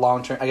like a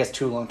long term, I guess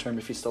 2 long term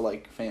if he's still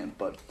like fan.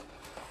 But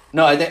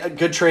no, I think a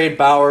good trade.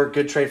 Bauer,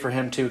 good trade for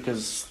him too.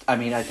 Because I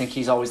mean, I think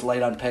he's always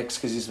late on picks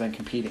because he's been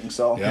competing.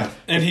 So Yeah.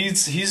 And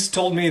he's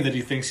told me that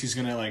he thinks he's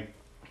going to, like,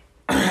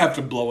 have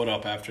to blow it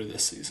up after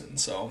this season.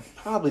 So,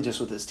 probably just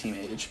with his team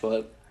age,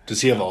 but Does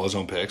he have all his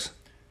own picks?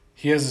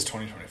 he has his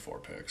 2024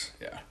 picks.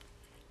 Yeah.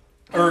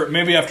 Or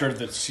maybe after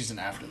the season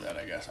after that,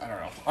 I guess. I don't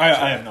know.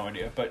 I have no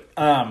idea. But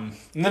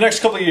in the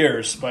next couple of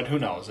years, but who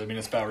knows? I mean,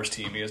 it's Bauer's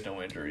team. He has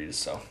no injuries,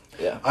 so.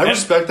 yeah. I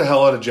respect the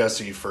hell out of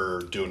Jesse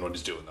for doing what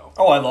he's doing, though.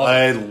 Oh, I love it.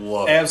 I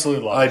love it.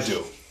 Absolutely love I it.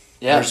 do.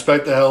 Yeah. I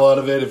respect the hell out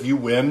of it. If you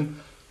win,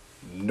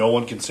 no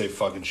one can say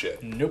fucking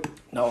shit. Nope.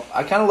 No,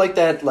 I kind of like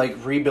that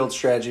like rebuild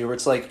strategy where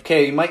it's like,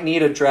 okay, you might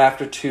need a draft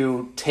or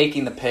two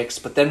taking the picks,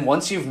 but then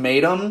once you've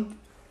made them,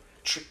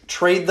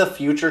 trade the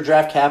future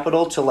draft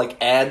capital to like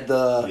add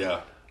the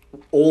Yeah.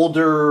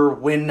 older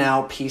win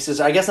now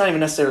pieces. I guess not even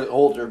necessarily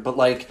older, but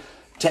like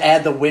to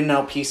add the win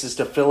now pieces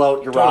to fill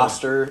out your Totally.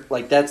 roster.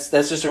 Like that's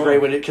just a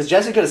great way to, because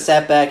Jesse could have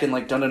sat back and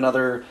like done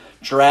another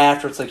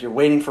draft where it's like you're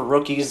waiting for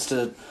rookies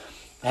to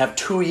have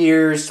 2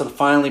 years to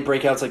finally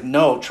break out. It's like,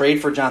 no,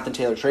 trade for Jonathan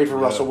Taylor, trade for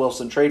Russell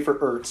Wilson, trade for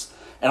Ertz,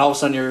 and all of a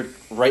sudden you're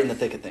right in the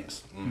thick of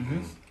things.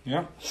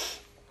 Yeah.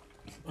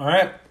 All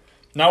right.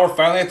 Now we're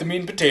finally at the meat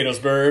and potatoes,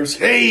 Burbs.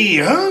 Hey,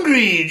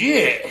 hungry,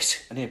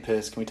 yes. I need a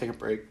piss. Can we take a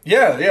break?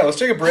 Yeah. Let's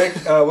take a break.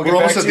 We'll We're get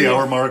almost back at to the you.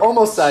 hour mark.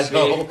 Almost side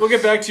So- B. We'll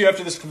get back to you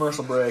after this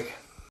commercial break.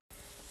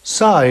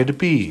 Side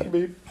B.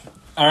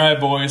 All right,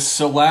 boys.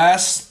 So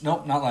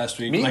not last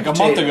week. Meat Like and a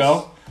month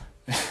potatoes.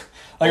 ago.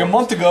 A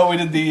month ago, we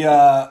did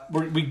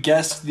we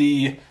guessed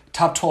the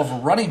top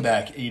 12 running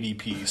back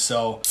ADP.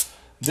 So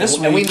this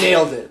week And we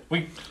nailed it.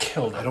 we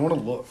killed I it. don't want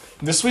to look.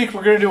 This week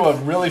we're gonna do a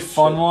really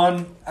fun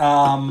one.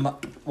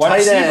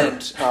 Wide Tight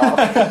receiver.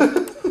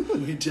 end.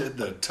 We did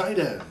the tight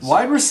ends.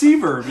 Wide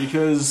receiver,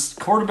 because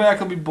quarterback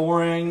will be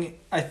boring,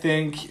 I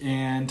think,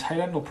 and tight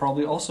end will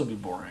probably also be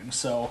boring.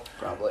 So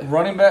Probably.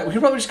 running back, we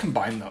could probably just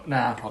combine them.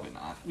 Nah, probably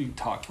not. We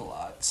talked a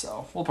lot,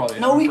 so we'll probably.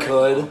 No, we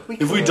could.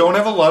 If we don't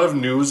have a lot of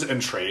news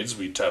and trades,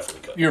 we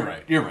definitely could. You're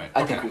right.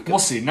 I Okay, think we could. we'll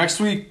see. Next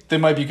week they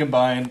might be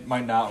combined,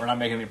 might not. We're not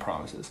making any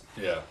promises.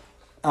 Yeah.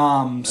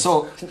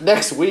 So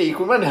Next week,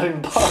 we might not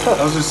even bother.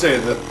 I was just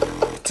saying,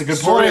 the it's a good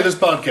story point. of this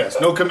podcast,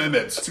 no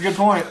commitments. It's a good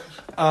point.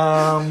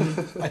 I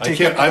I take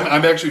can't.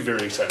 I'm actually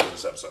very excited for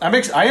this episode.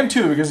 I am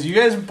too, because you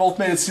guys both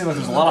made it seem like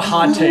there's a lot of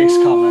hot takes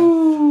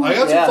coming. I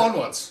got Yeah.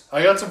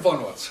 some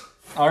fun ones.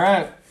 All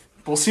right,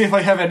 we'll see if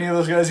I have any of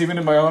those guys even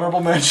in my honorable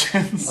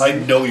mentions. I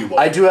know you will.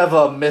 I do have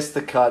a miss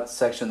the cut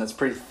section that's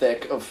pretty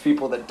thick of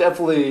people that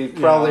definitely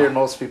probably Yeah. are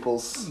most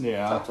people's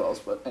Yeah. top 12s.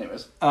 But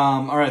anyways,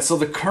 All right, so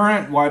the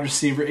current wide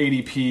receiver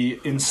ADP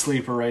in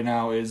Sleeper right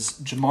now is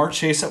Jamar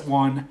Chase at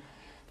 1,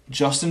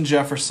 Justin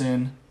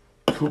Jefferson,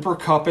 Cooper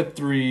Kupp at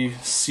 3,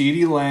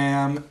 CeeDee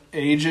Lamb,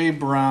 AJ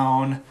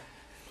Brown,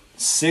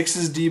 6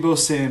 is Debo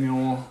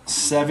Samuel,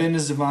 7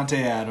 is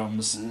Devontae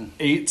Adams,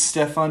 8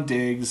 Stephon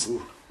Diggs,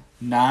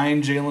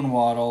 9 Jalen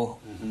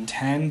Waddle,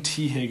 10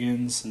 T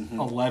Higgins,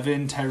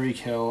 11 Tyreek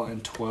Hill,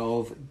 and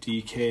 12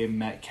 DK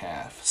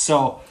Metcalf.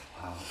 So,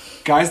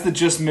 guys that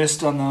just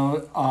missed on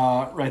the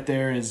right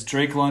there is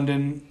Drake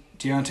London,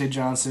 Deontay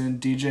Johnson,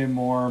 DJ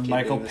Moore,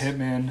 Michael Davis.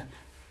 Pittman.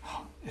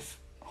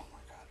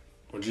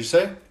 What'd you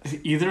say?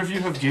 If either of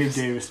you have Gabe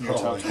Davis in your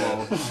top my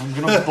God. 12, I'm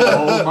gonna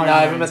blow my no, I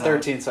have him brains at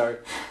 13. Sorry. out.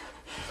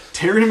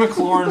 Terry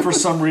McLaurin for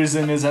some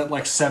reason is at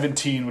like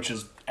 17, which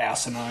is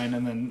asinine,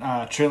 and then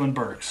Traylon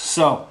Burks.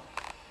 So,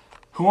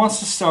 who wants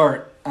to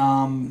start?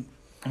 I mean,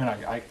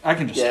 I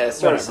can just Yeah,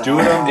 start us Do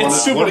it on It's one,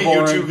 super one of you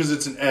boring. two because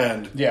it's an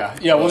end. Yeah.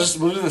 We'll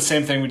do the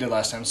same thing we did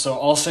last time. So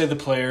I'll say the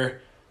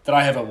player that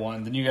I have at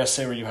 1, then you guys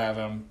say where you have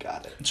him.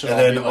 Got it. It should And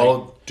all then be like-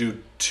 I'll do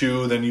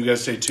 2, then you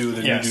guys say 2,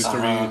 then Yes. you do 3.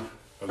 Uh-huh.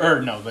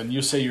 Or no, then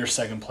you say your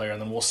second player, and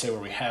then we'll say where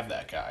we have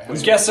that guy. I'm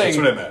guessing. That's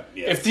what I meant.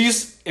 Yeah. If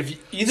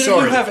either of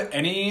Sorry. you have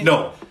any,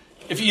 No.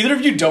 if either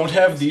of you don't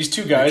have these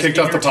two guys in kicked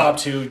off your the pod.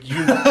 top 2, I will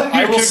kicked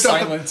off the-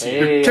 silence you.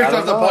 Hey, kicked I don't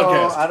off the know.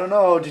 podcast. I don't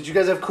know. Did you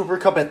guys have Cooper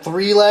Kupp at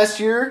 3 last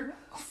year?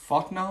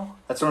 Fuck no.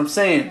 That's what I'm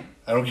saying.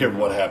 I don't care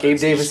what happens. Gabe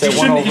Davis at He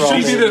one shouldn't, he overall.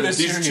 shouldn't be there this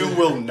These year. two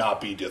will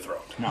not be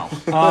dethroned. No.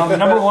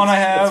 Number one, I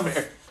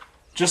have,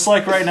 just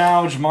like right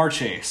now, Jamar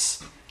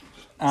Chase.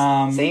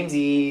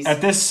 Samesies.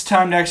 At this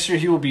time next year,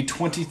 he will be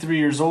 23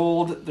 years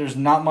old. There's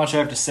not much I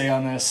have to say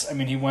on this. I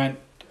mean, he went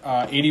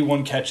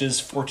 81 catches,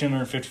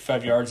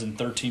 1,455 yards, and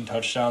 13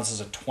 touchdowns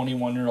as a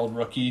 21-year-old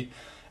rookie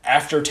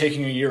after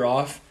taking a year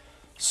off.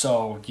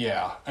 So,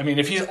 yeah. I mean,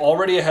 if he's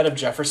already ahead of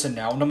Jefferson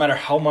now, no matter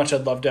how much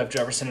I'd love to have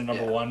Jefferson at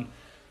number one,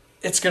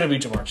 it's going to be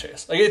Jamar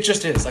Chase. Like, it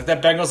just is. Like,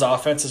 that Bengals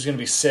offense is going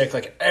to be sick.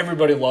 Like,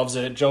 everybody loves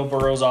it. Joe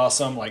Burrow's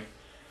awesome. Like,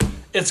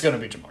 it's going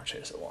to be Jamar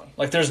Chase at one.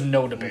 Like, there's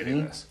no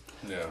debating this.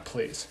 Yeah.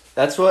 Please.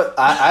 That's what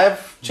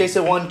I've Chase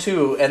at 1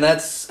 too, and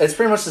it's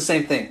pretty much the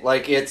same thing.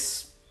 Like,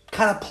 it's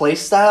kind of play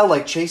style.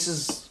 Like, Chase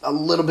is a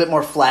little bit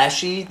more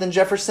flashy than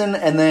Jefferson,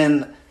 and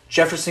then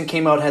Jefferson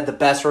came out, had the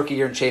best rookie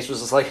year, and Chase was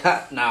just like,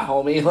 ha, nah,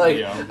 homie, like,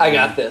 Yeah. I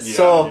got this. Yeah.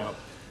 So Yeah.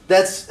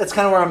 that's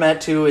kind of where I'm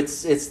at too.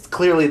 It's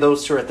clearly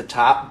those two are at the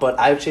top, but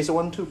I have Chase at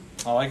 1 and 2.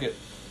 I like it.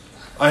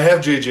 I have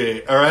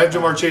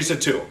Jamar Chase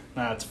at 2.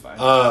 That's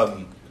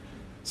fine.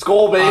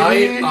 Skull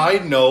baby. I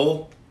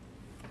know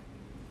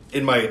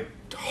in my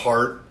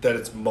heart that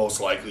it's most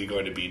likely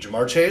going to be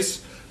Jamar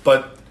Chase,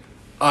 but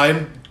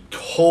I'm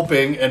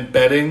hoping and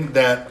betting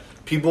that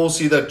people will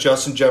see that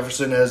Justin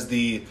Jefferson is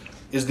the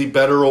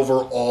better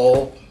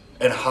overall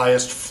and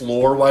highest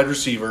floor wide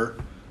receiver,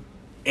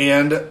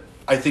 and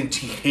I think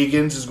T.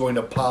 Higgins is going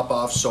to pop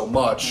off so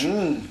much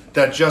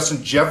that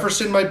Justin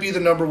Jefferson might be the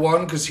number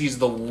one because he's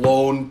the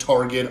lone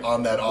target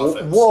on that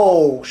offense.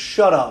 Whoa,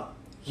 shut up.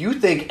 You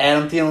think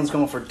Adam Thielen's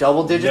going for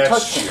double-digit Next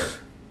touchdowns? year.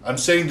 I'm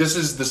saying this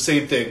is the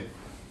same thing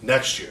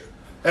next year.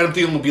 Adam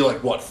Thielen will be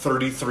like, what,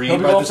 33 He'll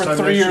be by going this for time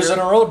 3 next years year? in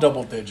a row,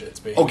 double digits,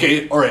 baby.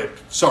 Okay, all right.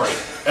 Sorry.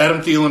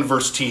 Adam Thielen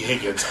versus T.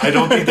 Higgins. I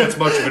don't think that's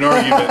much of an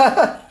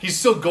argument. He's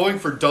still going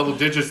for double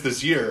digits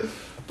this year.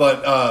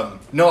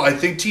 But, no, I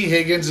think T.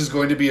 Higgins is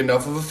going to be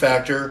enough of a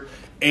factor,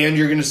 and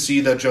you're going to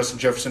see that Justin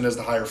Jefferson has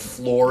the higher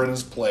floor in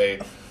his play.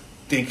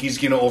 Think he's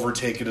going to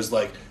overtake it as,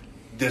 like,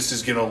 this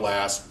is going to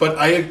last. But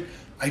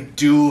I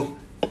do...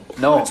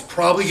 No. It's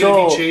probably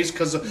going to be Chase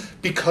because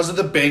of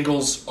the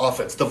Bengals'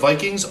 offense. The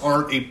Vikings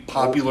aren't a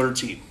popular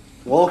team.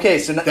 Well, okay,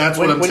 so That's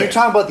what I'm when you're saying.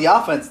 talking about the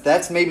offense,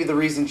 that's maybe the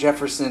reason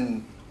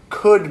Jefferson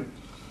could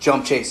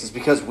jump Chase is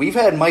because we've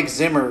had Mike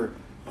Zimmer,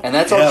 and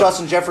that's all Yeah.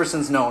 Justin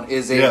Jefferson's known,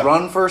 is a Yeah.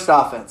 run-first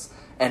offense.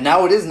 And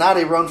now it is not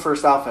a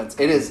run-first offense.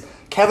 It is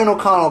Kevin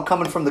O'Connell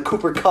coming from the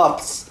Cooper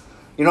Cups.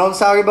 You know what I'm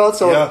talking about?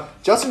 So Yeah.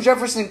 Justin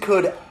Jefferson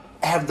could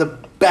have the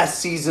best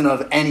season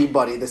of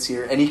anybody this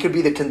year, and he could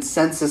be the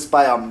consensus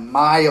by a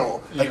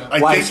mile. I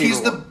wide think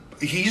receiver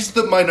he's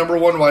my number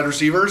one wide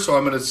receiver, so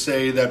I'm going to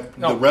say that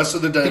the rest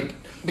of the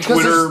because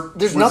Twitter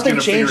there's was nothing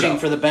gonna figure it changing out.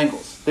 for the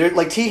Bengals. They're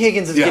like T.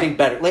 Higgins is Yeah. getting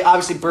better. Like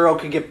obviously Burrow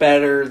could get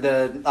better.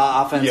 The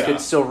offense Yeah.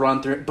 could still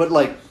run through, but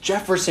like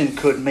Jefferson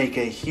could make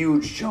a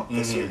huge jump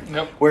this year.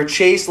 Yep. Where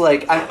Chase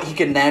he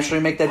could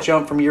naturally make that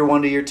jump from year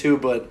 1 to year 2,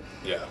 but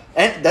Yeah.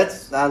 and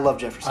I love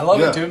Jefferson. I love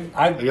Yeah. it, dude.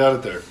 I got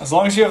it there. As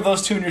long as you have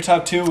those two in your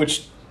top two,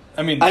 which,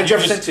 I mean... I have you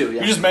Jefferson just- too, yeah.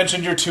 You just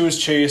mentioned your 2 is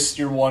Chase,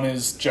 your 1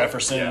 is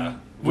Jefferson. Yeah.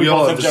 We We all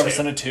both have have the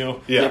Jefferson same. at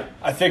 2. Yeah.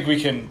 I think we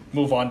can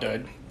move on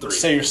to... 3.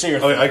 Say your 3.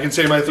 Okay, I can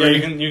say my Yeah, 3.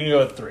 you can go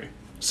with 3.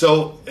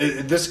 So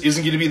this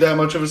isn't going to be that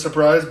much of a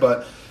surprise,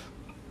 but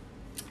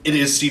it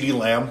is CeeDee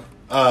Lamb.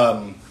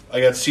 I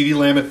got CeeDee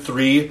Lamb at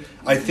 3.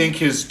 I think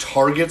his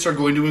targets are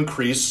going to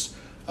increase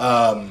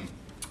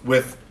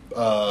with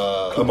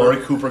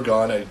Amari Cooper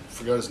gone. I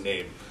forgot his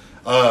name.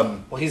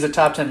 Well, he's a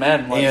top 10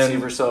 man wide And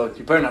receiver, so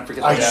you better not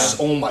forget I that. just,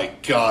 oh my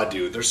god,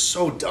 dude, they're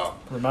so dumb.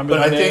 Remember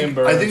but the name, I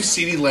Burrs. think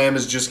CeeDee Lamb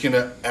is just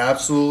gonna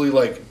absolutely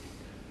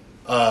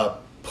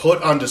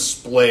put on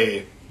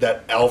display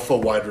that alpha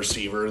wide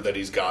receiver that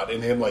he's got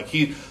in him.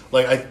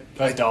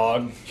 That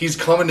dog. He's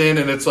coming in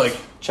and it's like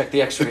Check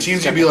the X-rays. the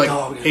team's Check gonna be the like,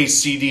 dog. hey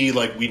CD,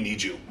 like we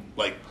need you.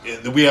 Like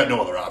we had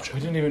no other We option.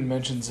 didn't even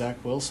mention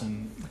Zach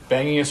Wilson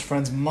banging his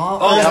friend's mom.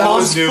 Oh, his that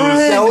mom's was news. friend.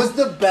 That was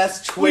the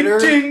best Twitter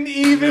We didn't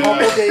even.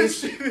 couple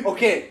days.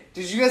 Okay,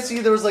 did you guys see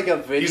there was like a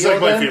video? He's like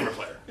my then? favorite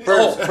player.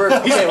 First,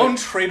 He's okay, wait.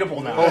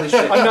 untradeable now. Holy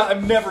shit.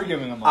 I'm never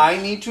giving him up. I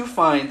need to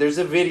find. There's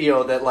a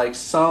video that like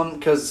some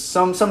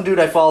dude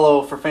I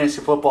follow for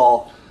fantasy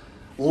football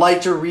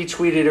liked or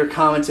retweeted or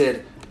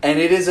commented, and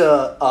it is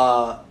a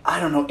I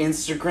don't know,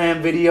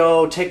 Instagram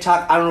video,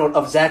 TikTok, I don't know,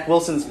 of Zach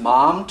Wilson's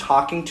mom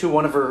talking to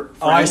one of her friends.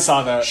 Oh, I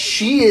saw that.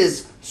 She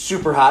is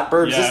super hot,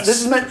 Burbs. Yes.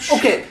 This is meant.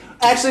 Okay,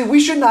 actually, we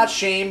should not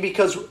shame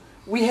because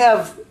we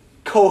have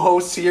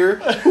co-hosts here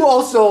who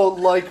also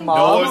like No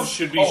moms. one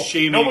should be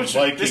shaming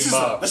liking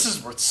moms. This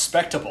is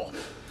respectable.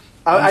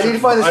 I need to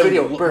find this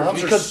video, Burbs, Moms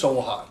are because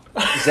so hot.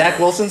 Zach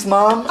Wilson's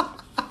mom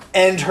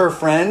and her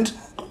friend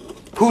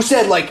who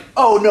said like,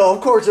 "Oh no,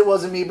 of course it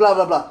wasn't me." Blah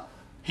blah blah.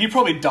 He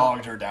probably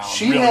dogged her down.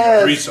 She really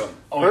has. Threesome.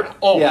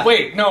 Oh, Yeah.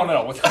 wait, no,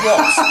 with who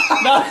else?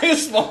 Not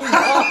his mom.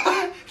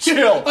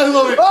 Chill. I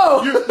love it.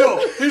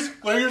 Oh. His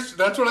Langers.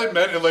 That's what I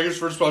meant. And Langers'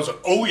 first response was,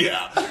 "Oh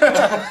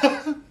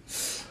yeah."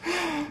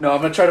 No,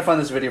 I'm gonna try to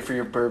find this video for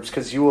your Burbs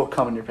because you will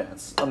come in your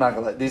pants. I'm not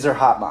gonna lie. These are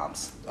hot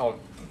moms. Oh,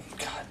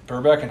 God.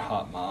 Burback and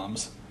Hot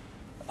Moms.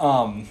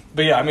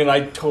 But yeah, I mean,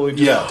 I totally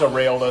just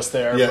derailed us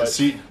there. Yeah, but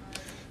see,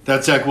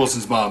 that's Zach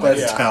Wilson's mom. I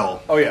can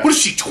tell. Oh, yeah. What is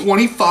she,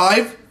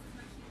 25?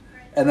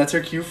 And that's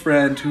her cute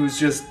friend who's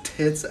just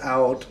tits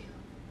out.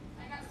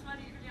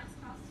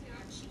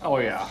 Oh,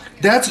 yeah.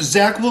 That's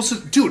Zach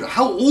Wilson. Dude,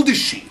 how old is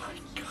she?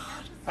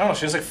 I don't know.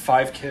 She has like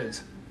 5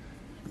 kids.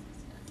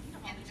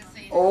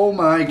 Oh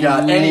my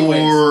god.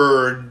 Anyways.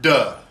 Lord.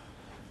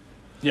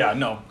 Yeah,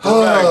 no.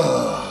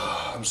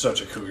 I'm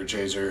such a cougar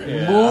chaser.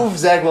 Yeah. Move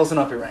Zach Wilson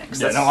up your ranks.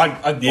 Yeah,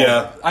 That's-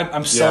 no,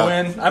 I'm so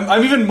in.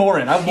 I'm even more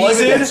in. I was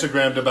He in.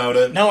 Instagrammed about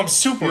it. Now I'm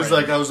super He was in.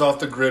 like, I was off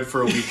the grid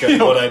for a weekend.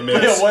 What I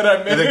missed. Yeah, what I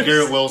And then missed.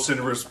 Garrett Wilson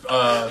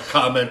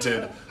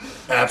commented,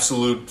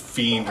 absolute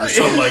fiend or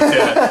something like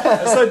that.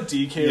 I saw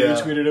DK Yeah.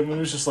 retweeted him and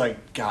was just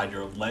like, God,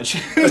 you're a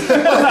legend.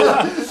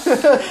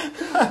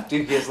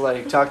 Dude is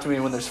like, talk to me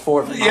when there's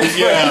 4 of them.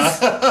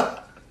 Yeah.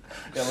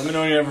 Yeah, let me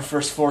know when you ever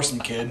first foursome,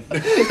 kid.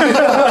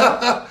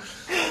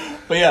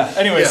 But yeah,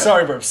 anyway, Yeah.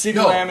 sorry, Burp. CeeDee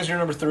No. Lamb is your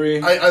number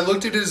 3. I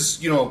looked at his,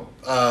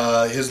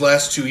 his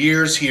last 2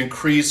 years. He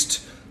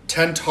increased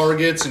 10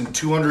 targets and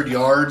 200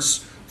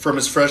 yards from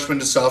his freshman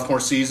to sophomore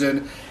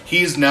season.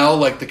 He's now,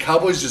 like, the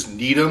Cowboys just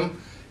need him.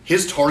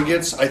 His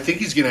targets, I think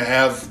he's going to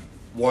have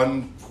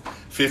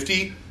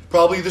 150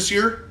 probably this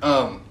year.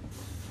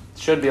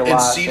 Should be a And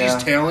lot.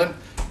 CeeDee's talent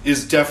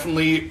is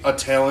definitely a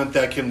talent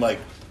that can, like,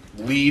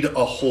 lead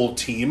a whole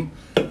team.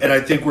 And I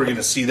think we're going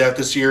to see that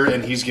this year,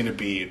 and he's going to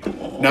be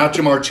not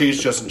Jamar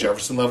Chase, Justin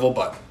Jefferson level,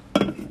 but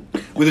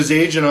with his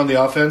age and on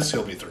the offense,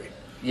 he'll be 3.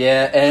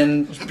 Yeah,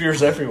 and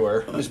Beers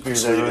everywhere. there's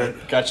beers everywhere.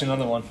 Got you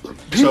another one.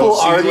 People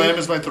So, CeeDee already, Lamb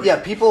is my 3. Yeah,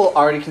 people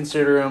already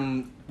consider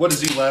him. What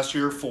is he last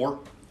year? 4?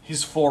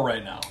 He's 4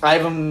 right now. I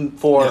have him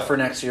 4 Yeah. for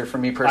next year for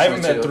me I personally. have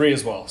him at too. 3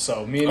 as well.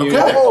 So me and you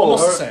Okay. are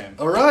almost the all same.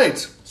 All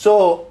right.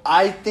 So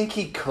I think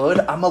he could.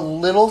 I'm a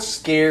little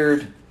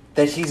scared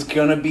that he's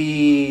gonna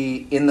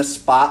be in the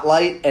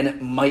spotlight and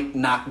it might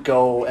not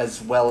go as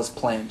well as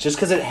planned, just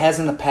because it has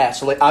in the past.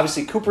 So like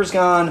obviously Cooper's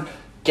gone,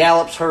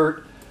 Gallup's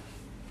hurt.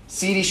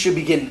 CeeDee should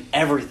be getting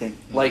everything.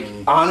 Like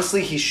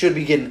honestly, he should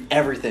be getting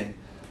everything.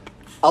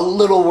 A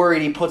little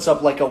worried he puts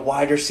up like a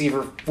wide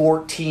receiver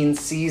 14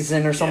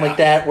 season or something like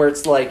that, where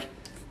it's like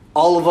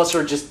all of us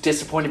are just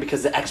disappointed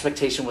because the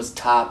expectation was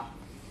top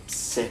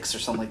 6 or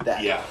something like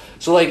that. Yeah.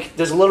 So like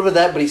there's a little bit of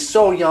that, but he's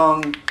so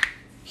young.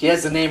 He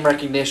has the name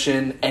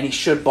recognition, and he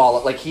should ball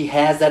it. Like he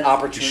has that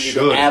opportunity He to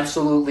should.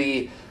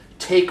 absolutely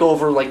take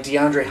over like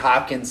DeAndre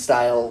Hopkins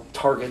style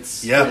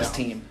targets Yeah. for his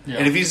team. Yeah.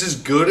 And if he's as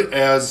good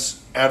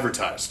as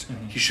advertised,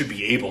 he should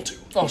be able to.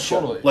 Oh,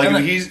 totally. Like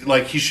And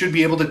he should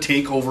be able to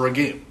take over a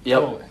game. Yep.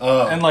 Totally.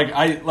 Oh. And like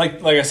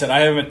I said,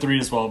 I have him at 3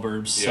 as well,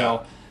 Burbs. Yeah.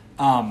 So,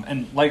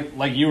 and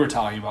like you were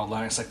talking about,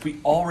 Lennox, like we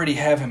already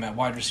have him at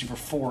wide receiver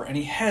 4, and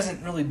he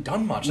hasn't really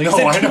done much. Like, No, he's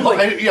had I two, know.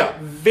 like, Yeah.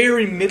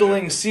 very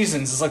middling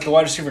seasons. It's like the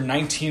wide receiver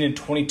 19 and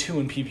 22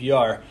 in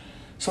PPR.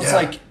 So it's Yeah.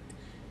 like,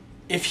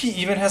 if he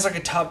even has like a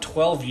top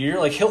 12 year,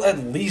 like he'll at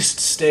least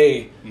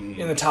stay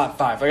in the top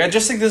 5. Like I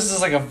just think this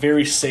is like a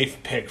very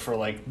safe pick for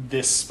like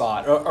this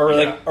spot or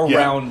like Yeah.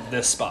 around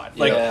this spot.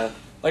 Like, Yeah.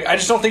 like I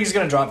just don't think he's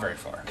gonna drop very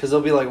far. Because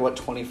they'll be like, what,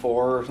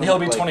 24 or something? He'll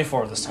be Like-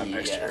 24 this time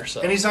next Yeah. year.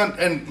 So. And he's on,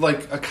 and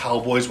like a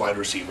Cowboys wide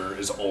receiver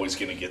is always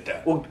going to get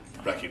that. Well,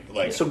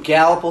 like So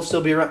Gallup will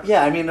still be around.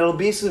 Yeah, I mean, it'll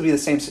basically be the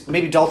same.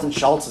 Maybe Dalton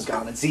Schultz is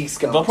gone and Zeke's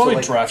gone. They'll probably so,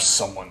 like, draft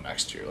someone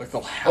next year. Like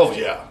they'll have oh to.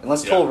 yeah,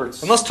 Unless yeah.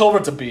 Tolbert's. Unless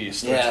Tolbert's a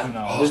beast. Which, Yeah. who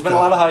knows? There's been a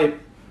lot of hype.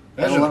 Imagine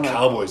Been a the lot of hype.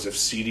 Cowboys if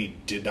CD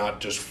did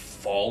not just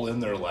fall in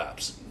their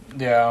laps.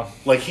 Yeah.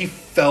 Like he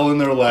fell in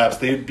their laps,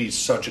 they'd be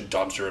such a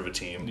dumpster of a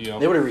team.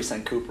 Yep. They would have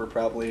re-signed Cooper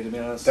probably, to be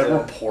honest. That Yeah.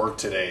 report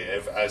today,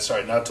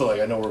 sorry, not to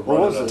like, I know we're What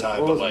running was out of it? time,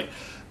 What but was like it?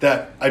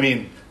 that. I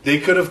mean,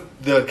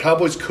 the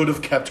Cowboys could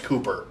have kept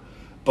Cooper,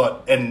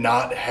 and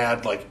not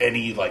had like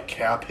any like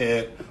cap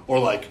hit or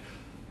like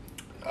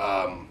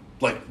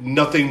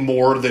nothing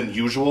more than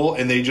usual,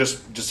 and they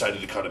just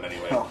decided to cut him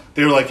anyway. Oh.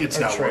 They were like, it's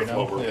Or not trade worth him,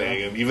 what we're yeah. paying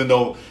him, even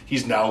though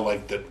he's now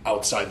like the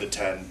outside the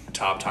 10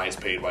 top highest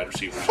paid wide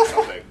receivers or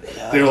something.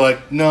 They were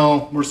like,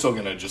 no, we're still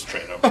gonna just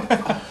trade him.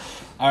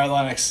 All right,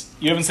 Lennox.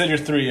 You haven't said your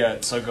 3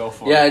 yet, so go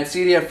for Yeah, I it. had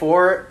CD at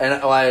 4, and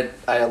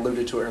I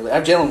alluded to it earlier. I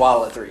have Jalen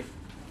Waddle at 3.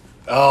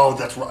 Oh,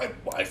 that's right.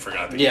 I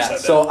forgot that you Yeah, said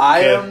so that.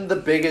 I Yeah. am the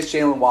biggest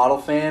Jalen Waddle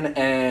fan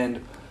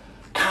and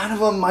kind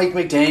of a Mike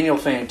McDaniel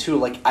fan too.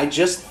 Like, I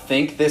just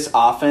think this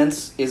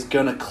offense is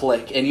gonna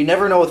click, and you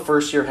never know with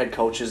first-year head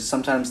coaches.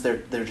 Sometimes they're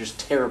just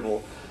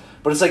terrible.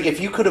 But it's like if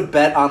you could have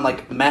bet on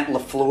like Matt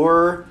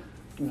LaFleur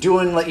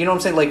doing like, you know what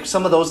I'm saying, like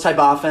some of those type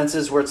of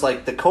offenses where it's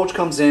like the coach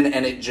comes in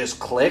and it just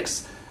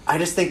clicks. I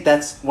just think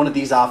that's one of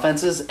these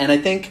offenses, and I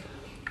think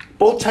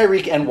both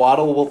Tyreek and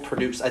Waddle will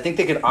produce. I think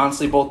they could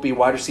honestly both be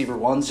wide receiver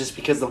 1s just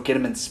because they'll get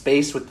them in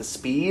space with the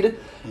speed.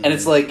 And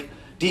it's like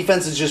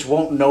defenses just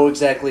won't know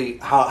exactly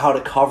how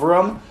to cover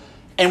them.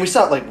 And we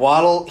saw it like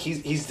Waddle,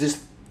 he's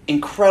this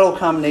incredible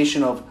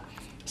combination of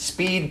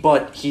speed,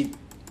 but he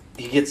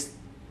gets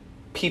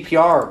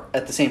PPR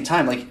at the same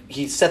time. Like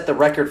he set the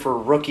record for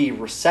rookie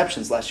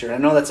receptions last year. I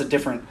know that's a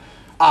different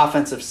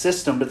offensive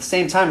system, but at the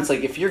same time, it's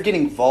like if you're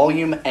getting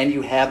volume and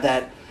you have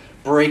that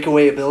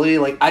breakaway ability.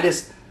 Like, I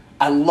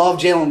love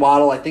Jalen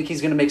Waddle. I think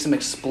he's going to make some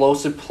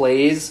explosive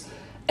plays,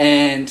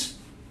 and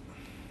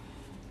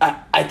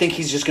I think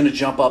he's just going to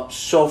jump up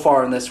so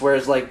far in this.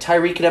 Whereas, like,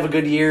 Tyreek could have a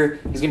good year.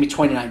 He's going to be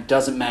 29.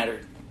 Doesn't matter.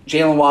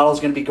 Jalen Waddle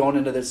is going to be going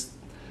into this.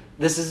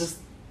 This is his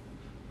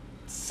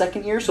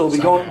second year, so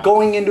he'll be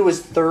going into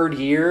his third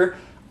year.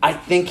 I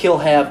think he'll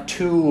have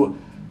 2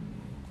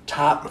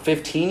 top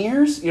 15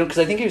 years. Because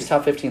I think he was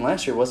top 15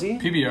 last year, was he?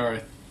 PBR,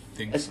 I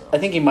think so. I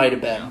think he might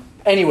have been. Yeah.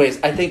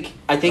 Anyways, I think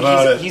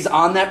he's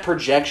on that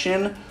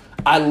projection.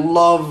 I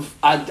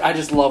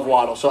just love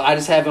Waddle, so I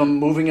just have him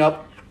moving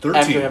up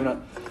 13. after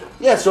having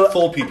so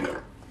Full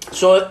PPR.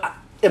 So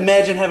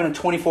imagine having a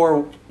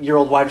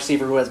 24-year-old wide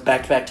receiver who has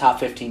back-to-back top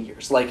 15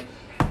 years. Like,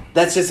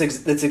 that's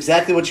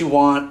exactly what you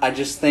want. I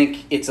just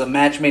think it's a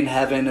match made in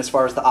heaven as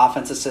far as the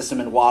offensive system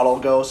and Waddle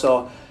go.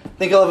 So I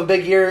think he'll have a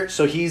big year.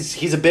 So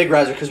he's a big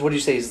riser because what do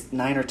you say? He's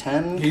 9 or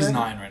 10? He's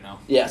 9 right now.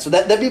 Yeah, so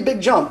that'd be a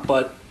big jump,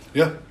 but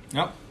Yeah.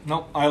 Yep.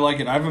 No, I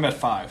like it. I have him at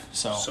 5.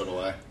 So So do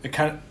I. it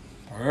kind of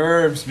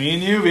herbs me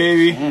and you,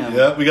 baby. damn.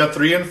 Yeah, we got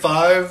 3 and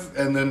 5,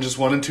 and then just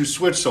 1 and 2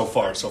 switch so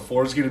far. So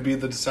 4 is going to be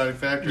the deciding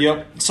factor.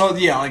 Yep. So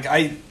yeah, like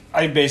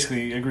I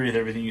basically agree with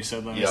everything you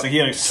said. Yep, Like he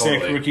had a sick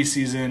totally. rookie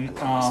season.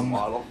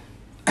 Waddle.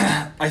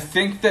 I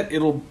think that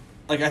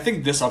I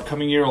think this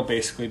upcoming year will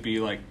basically be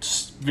like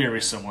just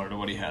very similar to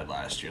what he had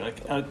last year.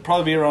 Like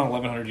probably be around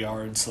 1,100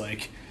 yards,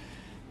 like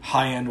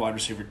high end wide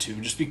receiver 2,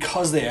 just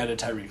because they added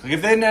Tyreek. Like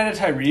if they hadn't added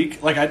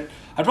Tyreek, like I'd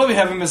probably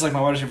have him as like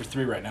my wide receiver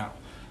 3 right now.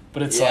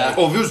 But it's Yeah. like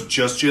Oh, if it was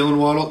just Jalen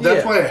Waddle,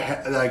 that's Yeah.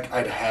 why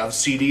I'd have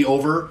CD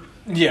over.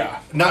 yeah,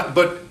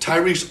 But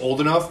Tyreek's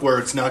old enough where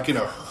it's not going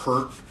to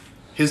hurt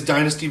his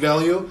dynasty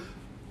value,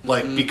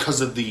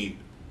 because of the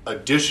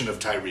addition of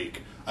Tyreek.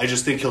 I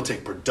just think he'll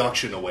take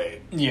production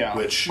away. yeah.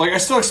 Which like I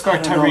still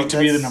expect I don't know, Tyreek to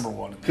be the that's- number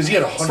 1. because he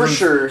had For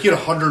sure. he had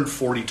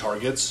 140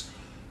 targets.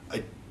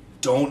 I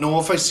don't know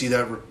if I see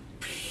that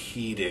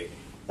repeating.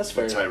 That's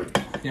fair.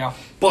 Tyreek, Yeah.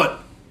 but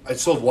I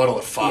still have Waddle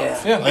at 5.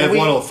 Yeah. I have And we-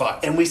 Waddle at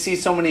 5. And we see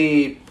so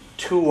many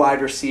 2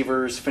 wide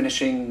receivers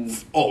finishing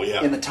Oh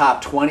yeah, in the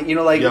top 20.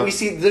 Yeah. We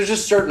see there's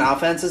just certain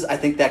offenses. I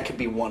think that could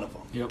be one of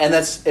them. Yep. And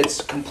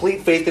it's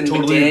complete faith in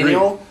Totally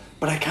McDaniel. agree.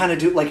 But I kind of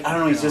do I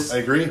don't know. He's just I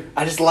agree.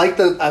 I just like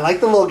the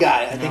little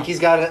guy. I think he's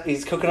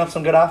cooking up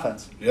some good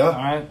offense. Yeah. All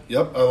right.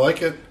 Yep, I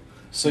like it.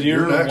 So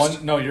you're You're next.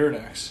 one. No, you're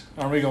next.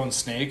 Are we going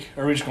snake?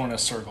 Or are we just going to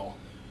circle?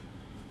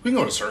 We can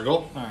go to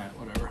circle. All right,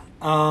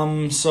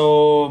 whatever.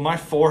 So my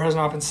 4 has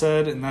not been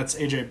said, and that's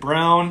AJ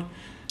Brown.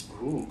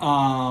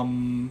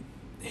 Ooh.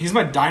 He's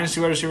my dynasty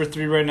wide receiver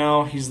 3 right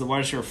now. He's the wide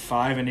receiver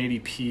 5 in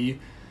ADP.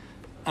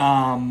 Wait,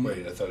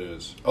 I thought it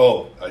was.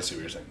 Oh, I see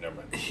what you're saying. Never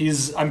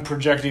mind. I'm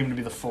projecting him to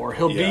be the 4.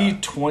 He'll Yeah. be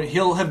 20.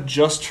 He'll have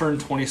just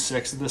turned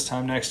 26 at this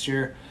time next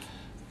year.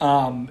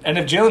 And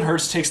if Jalen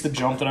Hurts takes the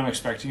jump that I'm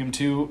expecting him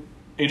to,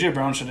 AJ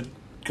Brown should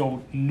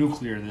go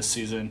nuclear this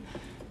season,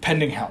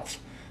 pending health.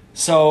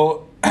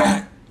 So,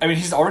 I mean,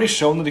 he's already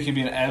shown that he can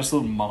be an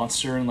absolute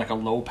monster in like a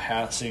low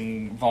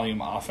passing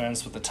volume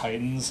offense with the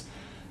Titans.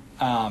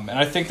 And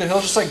I think that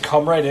he'll just like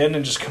come right in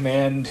and just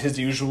command his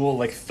usual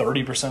like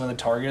 30% of the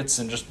targets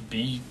and just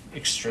be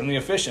extremely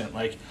efficient.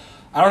 Like,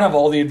 I don't have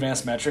all the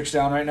advanced metrics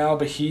down right now,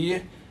 but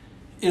he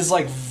is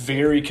like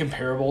very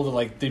comparable to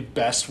like the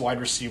best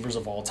wide receivers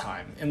of all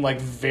time and like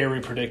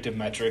very predictive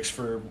metrics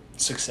for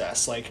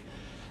success. Like,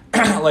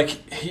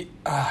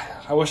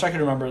 I wish I could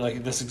remember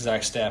like this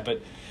exact stat,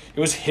 but it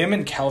was him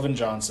and Calvin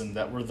Johnson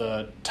that were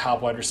the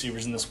top wide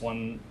receivers in this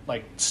one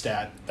like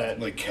stat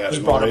that Like was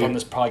brought up category? on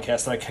this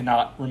podcast that I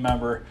cannot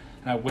remember,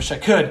 and I wish I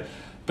could.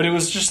 But it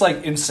was just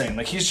like insane.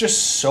 Like he's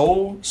just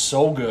so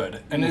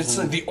good, and it's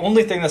like the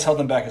only thing that's held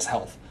him back is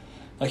health.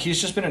 Like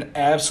he's just been an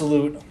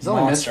absolute He's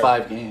only missed monster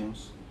 5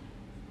 games.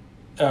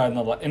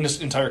 in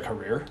his entire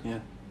career. Yeah.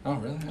 Oh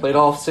really? Played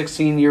all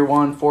 16 year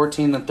 1,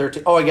 14, then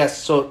 13. Oh, I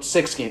guess so.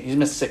 6 games. He's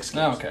missed 6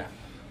 games. Oh, okay.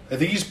 I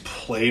think he's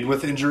played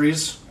with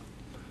injuries.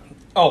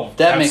 Oh,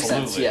 That absolutely. makes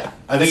sense. Yeah.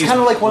 I think It's he's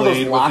kind of like one of those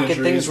played with Lockett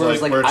injuries, things where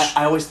it's like, like where it's-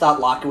 I always thought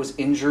Lockett was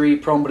injury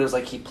prone, but it was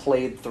like he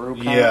played through.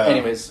 Kind Yeah. Of.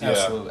 Anyways. Yeah.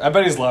 Absolutely. I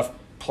bet he's left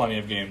plenty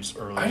of games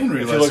early. I didn't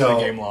if you realize look at how-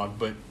 the game log,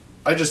 but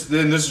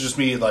Then this is just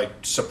me like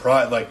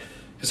surprised. Like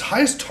his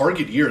highest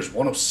target year is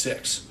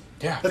 106.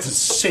 yeah, That's 'cause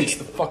insane. It's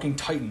the fucking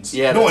Titans.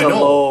 Yeah, No, that's I a know.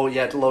 low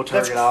That's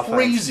target offense.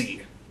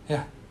 crazy.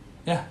 Yeah.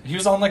 Yeah. He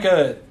was on like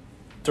a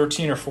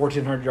 13 or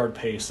 1400 yard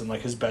pace in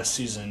like his best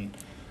season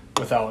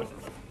without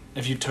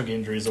if you took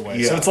injuries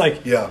away. So Yeah. it's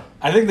like Yeah.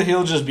 I think that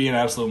he'll just be an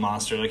absolute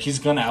monster. Like he's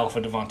gonna alpha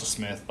Devonta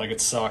Smith. Like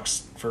it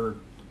sucks for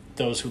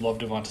those who love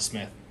Devonta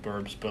Smith,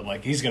 Burbs, but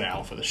like he's gonna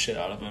alpha the shit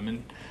out of him,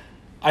 and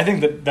I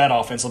think that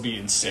offense will be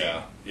insane.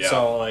 Yeah. Yeah.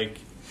 So like,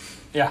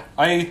 yeah,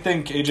 I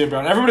think AJ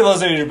Brown. Everybody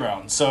loves AJ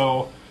Brown,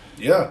 so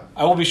Yeah.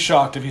 I will be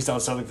shocked if he's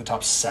outside like the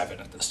top 7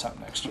 at this time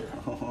next year.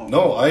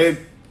 No,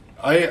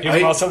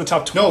 Even outside the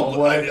top 12.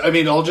 No, I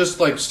mean, I'll just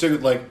like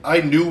stick. Like, I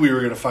knew we were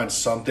going to find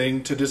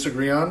something to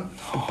disagree on.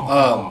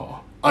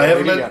 I have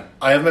him where do you at.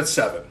 I have him at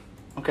 7.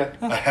 Okay.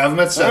 I have him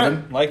at 7.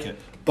 Alright, like it.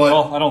 But-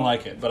 well, I don't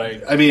like it, but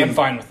I mean- I'm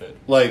fine with it.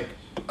 Like,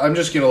 I'm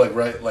just gonna like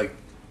write like.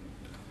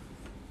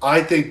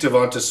 I think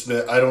Devonta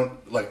Smith.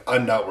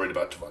 I'm not worried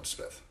about Devonta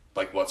Smith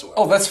whatsoever.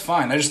 Oh, that's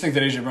fine. I just think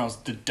that A.J. Brown's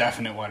the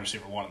definite wide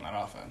receiver 1 in that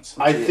offense.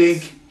 I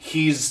think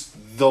he's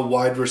the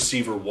wide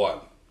receiver 1,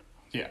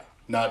 Yeah.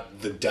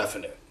 not the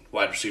definite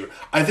wide receiver.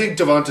 I think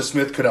Devonta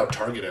Smith could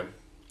out-target him.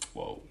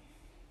 Whoa.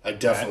 I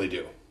definitely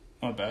do.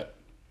 Want to bet?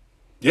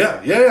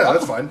 Yeah,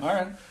 that's fine. All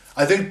right.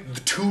 I think the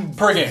two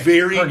Per game.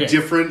 very Per game.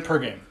 different Per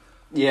game.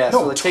 Yeah. no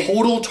so like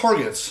total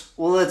targets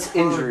well, it's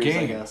injuries, I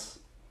game. guess.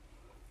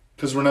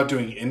 because we're not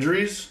doing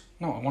injuries.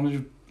 No, I want to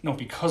do... No,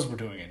 because we're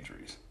doing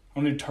injuries. I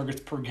want to do targets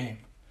per game.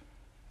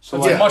 So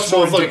Like, Yeah, much so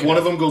more if like indicative. one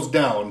of them goes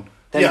down,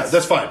 That's-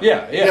 that's fine.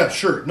 Yeah.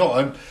 sure.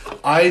 No,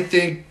 I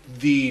think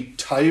the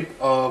type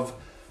of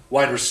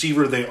wide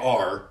receiver they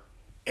are,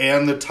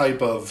 and the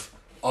type of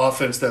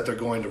offense that they're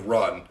going to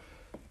run,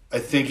 I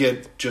think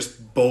it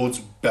just bodes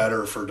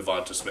better for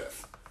Devonta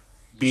Smith,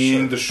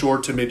 being the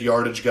short to mid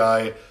yardage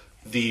guy,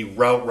 the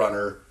route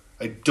runner.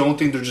 I don't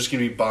think they're just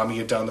going to be bombing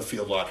it down the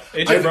field a lot.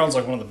 A.J. Brown's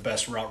like one of the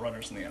best route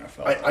runners in the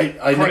NFL. I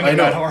According to Matt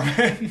know.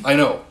 Harmon. I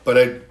know, but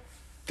I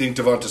think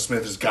Devonta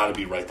Smith has got to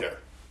be right there.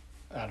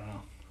 I don't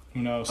know.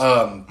 Who knows?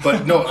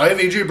 But no, I have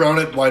A.J. Brown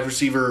at wide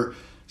receiver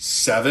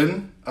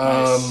 7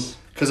 Nice.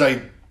 because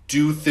I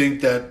do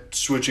think that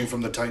switching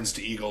from the Titans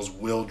to Eagles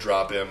will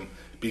drop him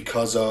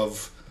because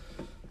of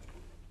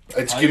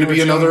it's going to be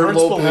you're a another Hurts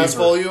low pass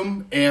believer.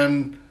 volume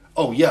and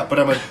but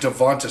I'm a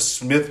Devonta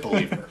Smith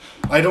believer.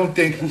 I don't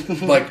think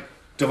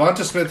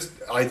Devonta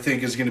Smith I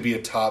think is going to be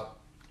a top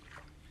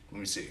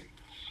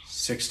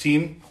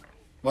 16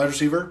 wide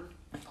receiver.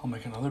 I'll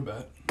make another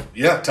bet.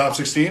 Yeah, top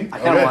 16. I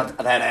kind of want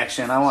that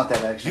action. I want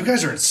that action. You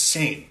guys are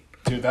insane.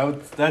 Dude,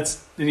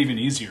 that's an even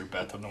easier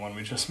bet than the one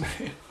we just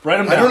made. Write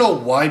him I down. don't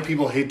know why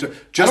people hate to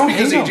just don't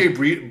because hate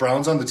AJ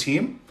Brown's on the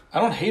team. I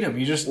don't hate him.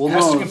 He just Well,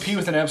 has to no. compete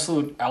with an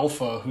absolute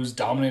alpha who's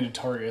dominated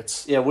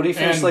targets. Yeah, what did he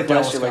finish And like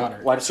last Dallas year? Like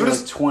Goedert. wide receiver,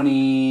 does- like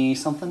 20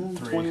 something,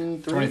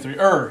 23.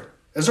 23.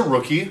 As a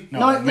rookie, No,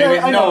 No, maybe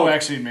yeah, I know.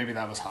 actually maybe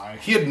that was high.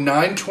 he had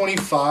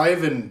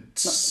 925 and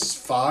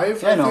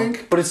 5. Yeah, I I know,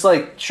 think. but it's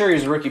like sure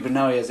he's a rookie, but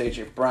now he has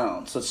AJ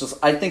Brown, so it's just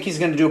I think he's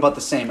going to do about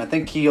the same. I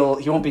think he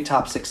won't be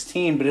top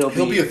 16, but He'll be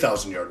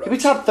 1,000-yard he'll be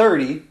rush. top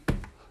 30.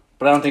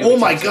 But I don't think. Oh he'll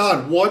be my top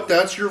God! What?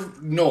 That's your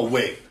no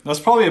way. That's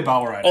probably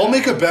about right. I'll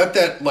make a bet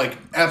that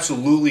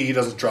absolutely he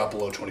doesn't drop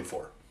below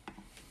 24.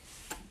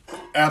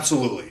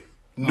 Absolutely,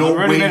 no we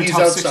already way made a he's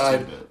top outside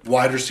 16 bet.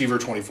 wide receiver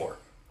 24.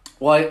 16.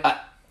 Well,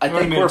 I already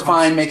think made a we're top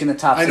fine 16. making the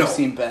top I know,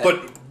 16 bet.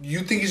 but you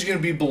think he's going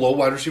to be below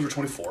wide receiver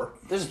 24?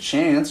 There's a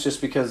chance just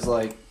because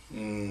like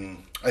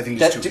I think he's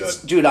that too good.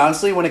 dude.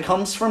 Honestly, when it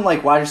comes from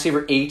like wide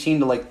receiver 18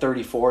 to like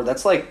 34,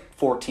 that's like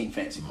 14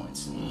 fantasy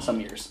points some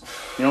years.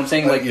 You know what I'm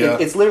saying? Like yeah.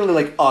 it's literally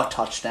like a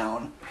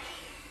touchdown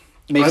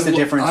makes the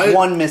difference.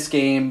 One missed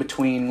game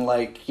between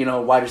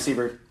wide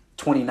receiver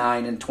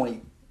 29 and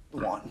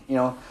 21.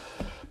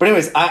 But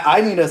anyways,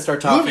 I need to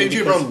start You have talking. AJ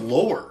because Brown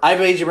lower. I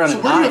have AJ Brown So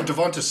at where do you 9. have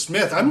Devonta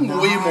Smith? I'm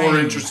way more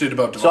interested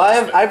about Devonta So I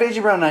Smith. have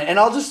AJ Brown 9, and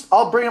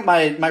I'll bring up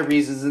my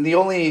reasons, and the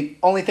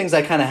only things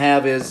I kind of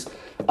have is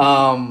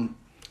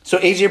so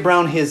AJ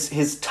Brown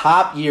his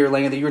top year,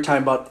 like that you were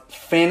talking about,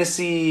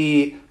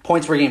 fantasy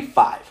points per game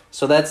 5.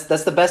 So that's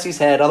the best he's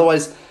had.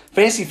 Otherwise,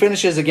 fantasy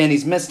finishes again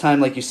he's missed time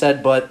like you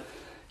said, but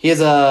he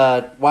has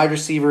a wide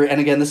receiver,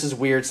 and again this is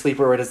weird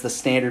sleeper where it is the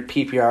standard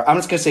PPR. I'm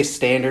just gonna say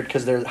standard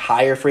because they're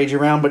higher for AJ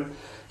Brown, but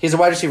he's a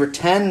wide receiver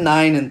 10,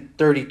 9, and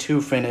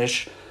 32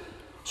 finish.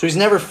 So he's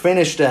never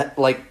finished at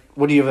what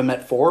do you have him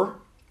at 4?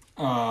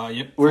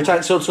 Yep. We were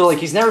talking so like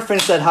he's never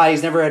finished that high.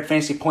 He's never had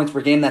fantasy points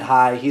per game that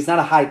high. He's not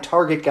a high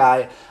target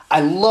guy. I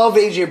love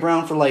AJ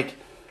Brown for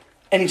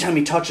anytime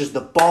he touches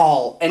the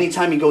ball,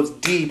 anytime he goes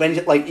deep,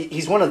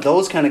 he's one of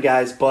those kind of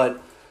guys. But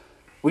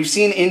we've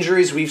seen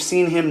injuries. We've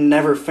seen him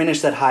never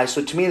finish that high.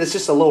 So to me, that's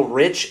just a little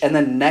rich. And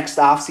then next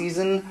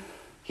offseason,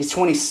 he's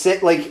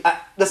 26.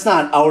 That's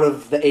not out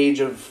of the age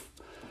of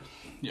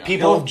Yeah,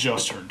 people- he'll have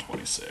just turned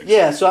 26.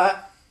 yeah. So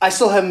I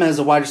still have him as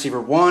a wide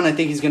receiver 1. I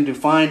think he's going to do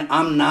fine.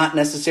 I'm not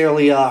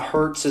necessarily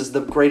Hurts is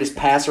the greatest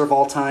passer of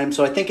all time.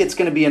 So I think it's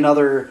going to be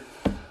another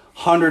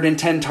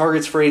 110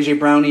 targets for AJ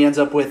Brown. He ends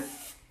up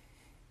with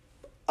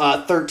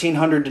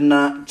 1,300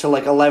 to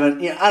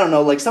 11. I don't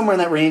know, somewhere in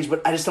that range.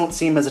 But I just don't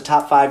see him as a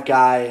top 5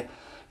 guy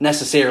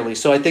necessarily.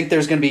 So I think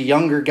there's going to be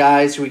younger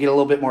guys who we get a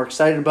little bit more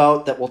excited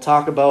about that we'll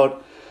talk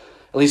about,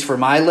 at least for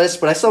my list.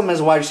 But I still have him as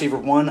a wide receiver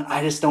 1.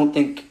 I just don't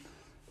think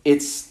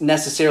it's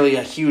necessarily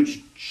a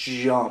huge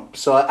jump.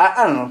 So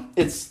I don't know.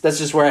 That's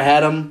just where I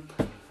had him.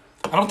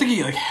 I don't think he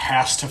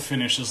has to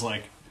finish as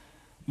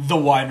the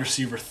wide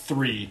receiver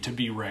 3 to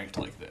be ranked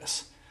like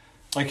this.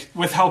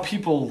 With how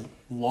people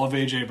love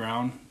AJ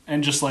Brown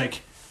and just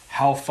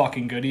how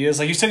fucking good he is.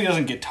 You said he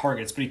doesn't get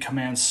targets, but he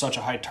commands such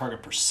a high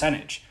target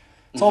percentage.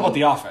 It's all about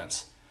the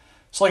offense.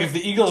 So if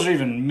the Eagles are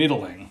even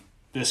middling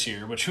this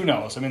year, which who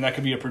knows? I mean, that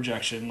could be a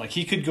projection.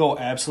 He could go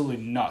absolutely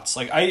nuts.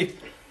 I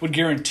would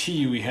guarantee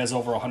you he has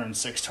over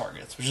 106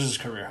 targets, which is his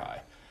career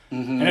high.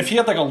 And if he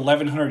had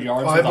 1,100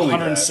 yards I with believe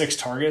 106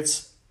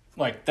 targets,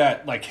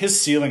 his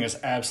ceiling is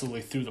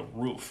absolutely through the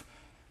roof.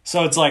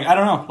 So it's I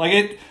don't know.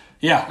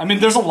 Yeah, I mean,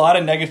 there's a lot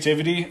of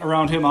negativity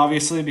around him,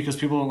 obviously, because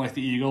people don't like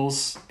the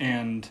Eagles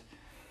and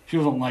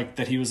people don't like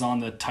that he was on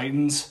the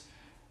Titans.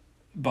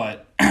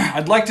 But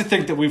I'd like to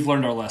think that we've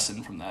learned our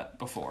lesson from that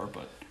before.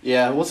 But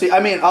yeah, we'll see. I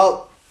mean,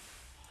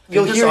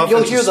 you'll this hear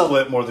offense the is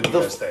split more than you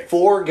the guys think.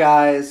 4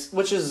 guys,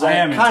 which is I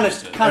am kind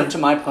interested. of to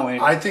my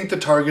point. I think the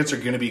targets are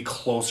going to be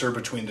closer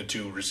between the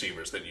 2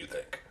 receivers than you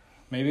think.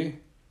 maybe.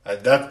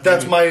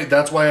 That's why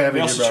I have We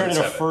AJ also Brown traded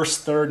at a 7.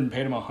 first, third, and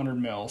paid him $100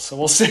 million, so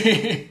we'll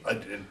see.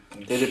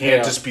 You Did it pay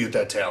can't off? dispute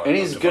that talent. And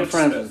he's of good Devonta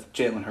friends Smith. with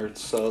Jalen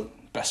Hurts, so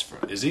Best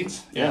friend. Is he?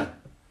 yeah.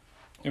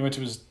 He went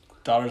to his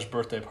daughter's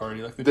birthday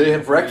party. Like They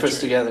have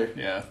breakfast together.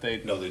 Yeah,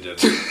 they No, they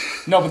didn't.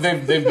 no, but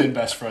they've been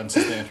best friends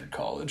since they entered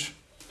college.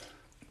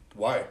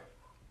 Why?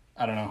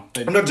 I don't know.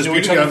 They I'm not knew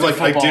disputing each other it. I'm through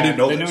like, I football. didn't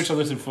know They this. knew each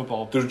other through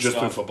football. They're just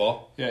stuff. in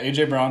football. Yeah,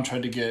 AJ Brown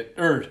tried to get,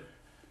 or it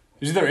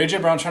was either AJ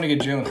Brown trying to get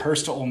Jalen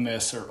Hurts to Ole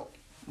Miss or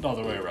the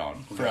other way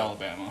around for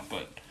Alabama.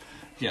 But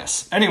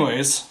yes.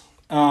 Anyways,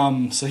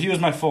 so he was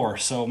my 4.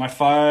 So my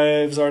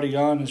 5's already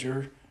gone.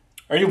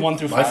 Are you 1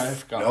 through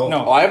 5? Gone.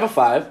 no. Oh, I have a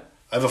 5.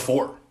 I have a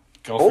 4.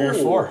 Go for your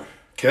Oh. 4.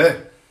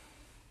 Okay.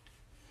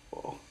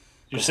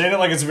 You're saying it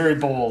like it's very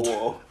bold.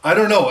 Whoa. I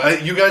don't know.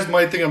 You guys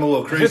might think I'm a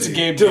little If it's crazy.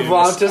 Gabe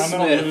Devonta Davis, I'm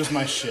gonna Smith. lose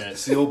my shit.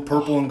 It's the old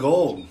purple and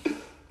gold.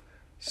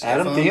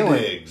 Adam Stephon Thielen.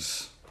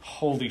 Diggs.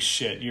 Holy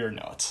shit, you're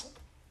nuts.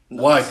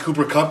 Why?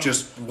 Cooper Kupp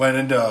just went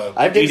into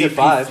I have Diggs at ADP.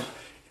 5.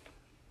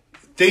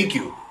 Thank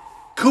you.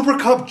 Cooper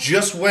Kupp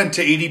just went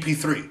to ADP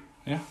 3.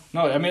 Yeah.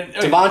 No, I mean,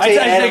 Devontae I take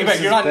it Adams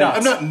back. You're not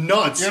has been- nuts. I'm not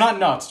nuts. You're not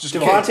nuts. Just go.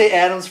 Devontae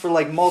Adams for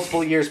like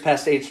multiple years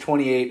past age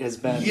 28 has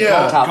been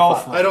Yeah, top go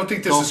 5. for it. I don't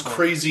think this Go is for it.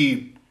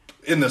 crazy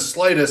in the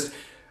slightest.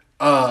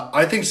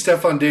 I think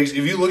Stephon Diggs,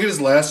 if you look at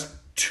his last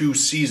 2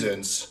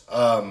 seasons,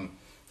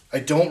 I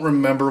don't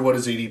remember what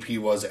his ADP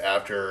was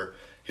after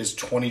his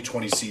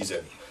 2020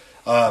 season.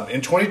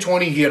 In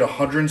 2020, he had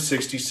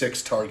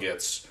 166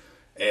 targets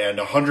and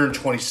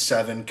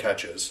 127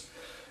 catches.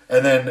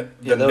 And then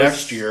the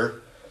next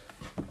year,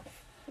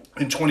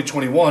 in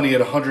 2021, he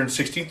had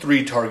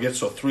 163 targets,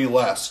 so 3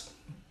 less,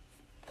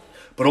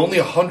 but only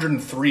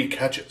 103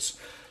 catches.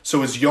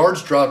 So his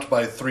yards dropped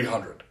by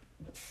 300.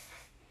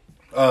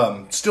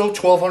 Still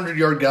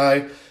 1,200-yard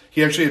guy.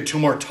 He actually had 2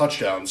 more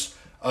touchdowns.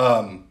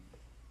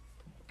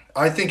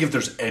 I think if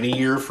there's any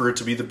year for it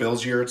to be the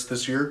Bills' year, it's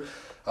this year.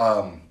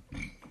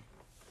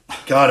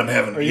 God, I'm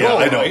having... you Yeah, all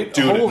I know. right?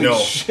 Dude, Holy no.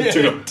 shit.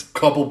 Took a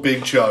couple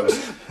big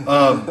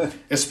chugs.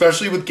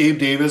 Especially with Gabe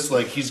Davis.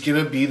 Like, he's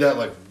going to be that,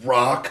 like,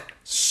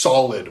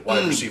 rock-solid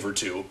wide receiver,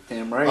 too.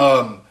 Damn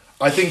right.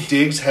 I think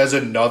Diggs has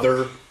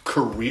another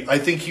career. I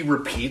think he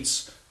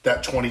repeats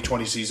that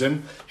 2020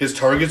 season. His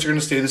targets are going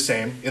to stay the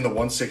same in the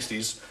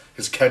 160s.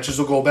 His catches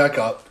will go back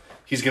up.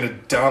 He's going to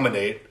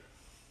dominate.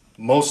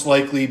 Most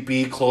likely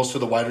be close to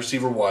the wide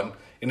receiver 1.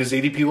 And his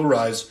ADP will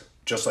rise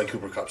just like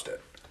Cooper Kupp's did.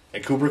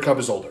 And Cooper Kupp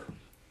is older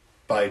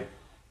by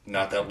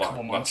not that long.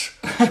 Couple months.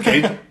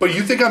 Okay? But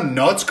you think I'm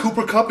nuts?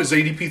 Cooper Kupp is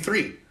ADP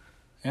 3.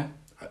 Yeah.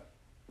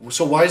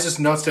 So why is this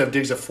nuts to have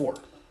Diggs at 4?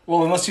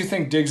 Well, unless you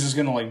think Diggs is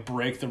going to like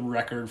break the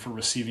record for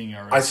receiving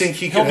yards, I think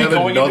he He'll can be have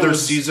going into another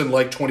his- season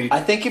like 20.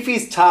 I think if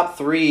he's top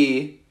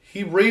 3,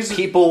 He raises.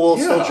 people will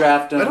still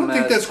draft him. I don't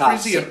think as that's top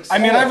crazy. 6. I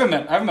mean, I have him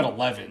at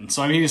 11,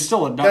 so I mean he's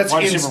still a That's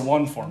wide ins- receiver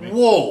 1 for me.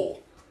 Whoa,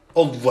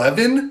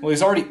 11? Well,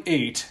 he's already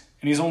 8,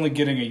 and he's only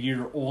getting a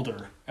year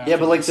older. Yeah,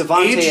 but like after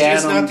Devontae Age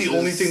Adams is not the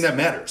only is thing that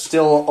matters.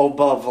 still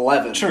above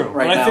 11. this. True,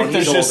 right but now. I think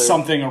there's He's just older.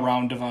 something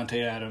around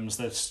Devontae Adams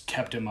that's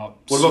kept him up.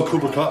 What about super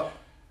Cooper high. Kupp?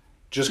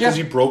 Just because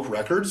Yeah. he broke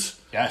records?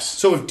 Yes.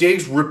 So if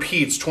Diggs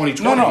repeats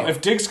 2020, No.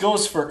 If Diggs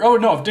goes for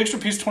if Diggs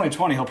repeats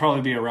 2020, he'll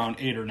probably be around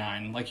 8 or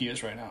 9, like he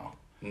is right now.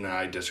 nah,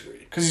 I disagree.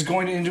 Because he's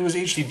going into his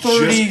age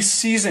 30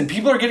 season.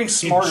 People are getting He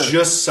smarter.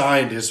 just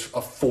signed his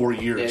a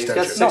 4-year Yeah, he's got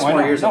extension. 6 I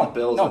more know. years no, on the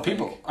Bills. No, I think.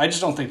 people. I just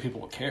don't think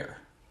people will care.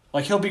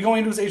 Like he'll be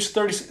going to his age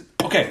 30.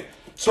 Okay,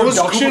 So is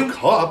Cooper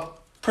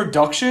Kupp.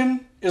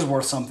 production is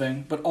worth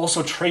something, but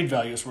also trade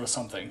value is worth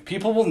something.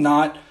 People will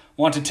not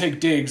want to take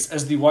Diggs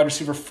as the wide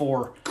receiver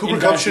 4. Cooper in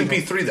Kupp fantasy shouldn't be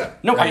league. 3 then.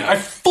 No, Right now. I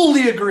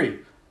fully agree.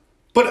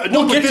 But no,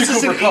 We'll but get this to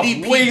is an Cooper Kupp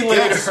ADP way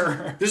guess.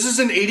 later. This is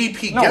an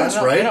ADP No, guess,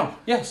 no, right? No,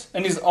 yes,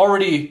 and he's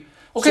already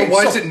okay. So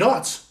why is it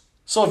nuts?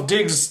 So if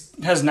Diggs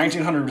has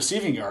 1,900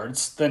 receiving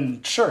yards,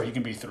 then sure, he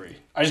can be 3.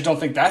 I just don't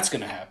think that's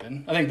going to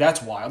happen. I think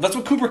that's wild. That's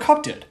what Cooper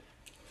Kupp did.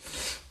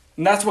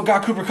 And that's what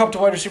got Cooper Kupp to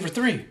wide receiver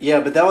 3. Yeah,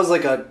 but that was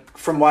like a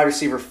from wide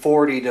receiver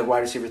 40 to wide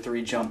receiver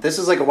 3 jump. This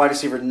is like a wide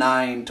receiver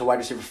 9 to wide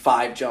receiver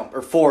 5 jump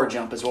or 4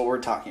 jump is what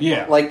we're talking Yeah.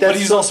 about. Like that's but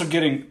he's so- also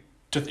getting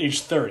to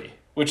age 30,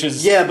 which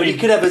is Yeah, but a he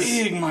could have his-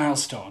 big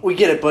milestone. we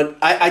get it, but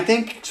I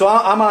think so.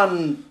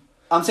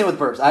 I'm saying with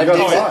Burbs. I got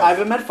have five. I have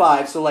him at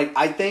 5. So like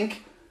I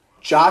think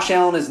Josh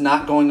Allen is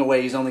not going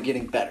away. He's only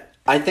getting better.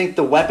 I think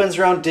the weapons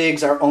around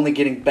Diggs are only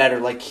getting better.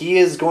 Like he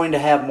is going to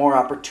have more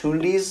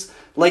opportunities.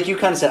 Like you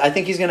kind of said, I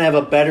think he's going to have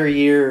a better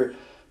year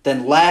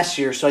than last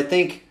year. So I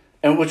think,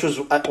 and which was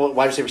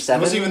wide receiver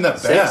 7. It wasn't even that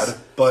 6? bad,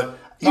 but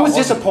He was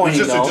disappointing.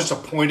 it was though. just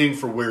disappointing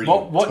for where you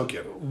What took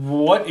him.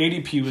 what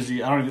ADP was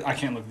he? I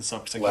can't look this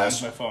up because I can't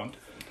Last- use my phone.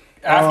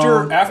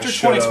 After I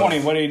 2020,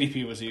 should've. what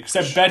ADP was he? Because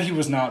I bet he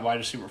was not wide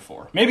receiver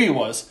 4. Maybe he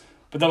was,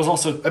 but that was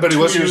also I bet he 2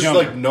 was. He years was younger.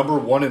 like number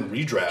 1 in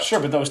redraft. Sure,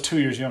 but that was 2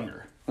 years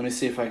younger. Let me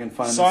see if I can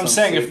find. So this I'm on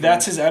saying if Sleeper.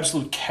 that's his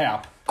absolute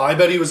cap, I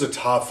bet he was a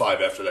top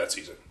 5 after that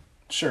season.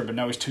 sure, but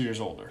now he's 2 years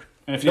older.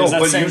 And if he No, has that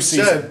but same you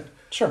season, said-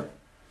 sure.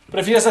 But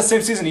if he has that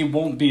same season, he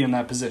won't be in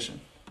that position.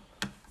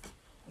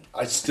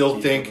 I still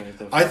think.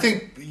 I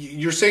think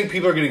you're saying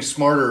people are getting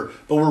smarter,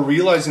 but we're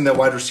realizing that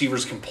wide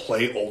receivers can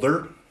play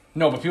older.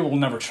 No, but people will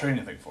never trade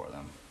anything for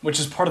them, which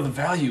is part of the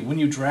value when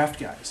you draft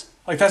guys.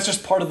 Like that's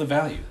just part of the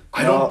value.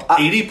 I No, don't.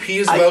 ADP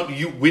is about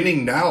you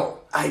winning now.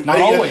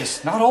 Not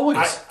always. Not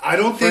always. I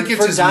don't think For-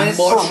 it's for as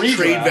dynasty- much for redraft.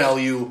 trade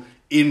value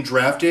in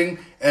drafting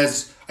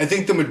as I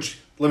think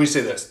let me say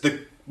this: the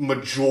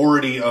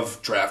majority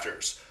of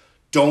drafters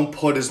don't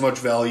put as much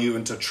value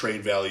into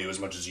trade value as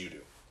much as you do.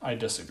 I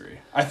disagree.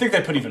 I think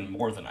they put even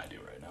more than I do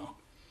right now.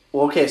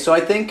 Well, okay, so I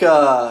think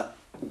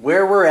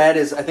where we're at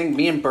is I think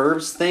me and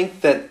Burbs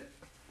think that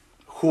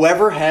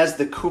whoever has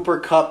the Cooper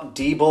Kupp,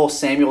 Debo,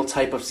 Samuel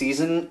type of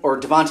season, or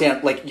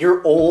Devontae, like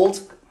you're old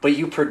but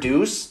you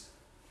produce,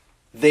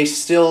 they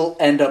still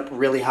end up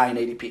really high in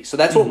ADP. So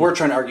that's what we're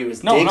trying to argue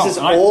is No, Diggs no, is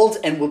I- old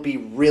and will be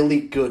really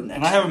good next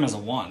And I year. have him as a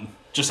 1,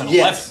 just at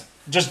Yes. 11.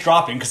 Just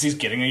dropping because he's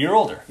getting a year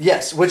older.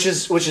 Yes, which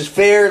is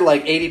fair.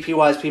 Like ADP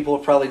wise, people will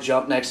probably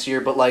jump next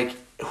year, but like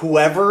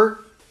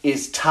whoever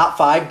is top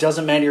 5,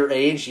 doesn't matter your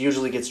age,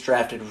 usually gets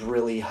drafted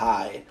really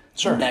high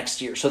Sure.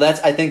 next year. So that's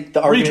I think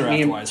the argument. me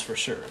Redraft and- wise, for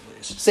sure, at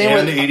least. Same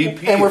And with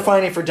ADP. and we're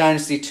finding for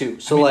dynasty too.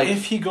 So I mean, like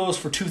if he goes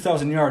for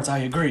 2,000 yards, I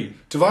agree.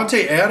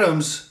 Devontae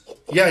Adams,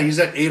 yeah, he's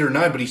at 8 or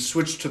 9, but he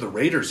switched to the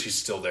Raiders. He's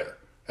still there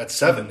at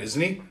 7,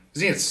 isn't he?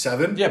 Is he at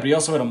 7? Yeah, but he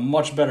also had a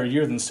much better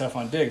year than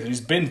Stephon Diggs, and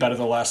he's been better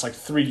the last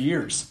 3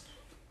 years.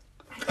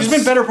 He's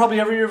been better probably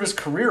every year of his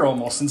career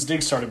almost since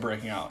Diggs started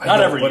breaking out. I Not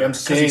know, every but year. I'm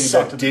 'cause he saying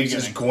sucked that at the Diggs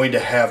is beginning. going to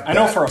have. I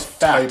know that for a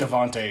fact type-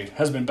 Devontae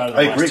has been better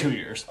I the agree. last 2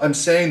 years. I'm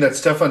saying that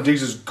Stephon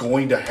Diggs is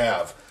going to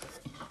have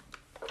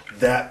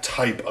that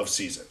type of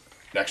season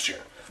next year,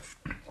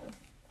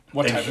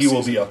 What and type he of will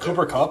season? be up there.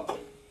 Cooper Kupp?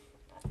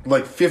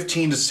 like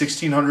 15 to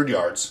 1,600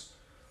 yards.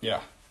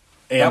 Yeah.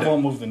 And That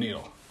won't move the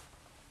needle.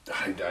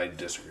 I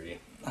disagree.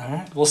 All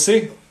right. We'll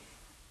see.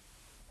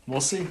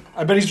 We'll see.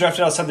 I bet he's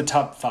drafted outside the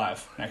top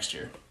 5 next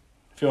year.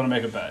 If you want to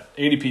make a bet.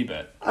 ADP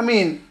bet. I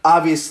mean,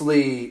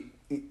 obviously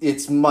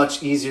it's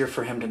much easier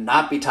for him to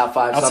not be top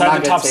 5. So I'm Outside not the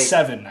gonna top take,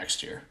 7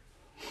 next year.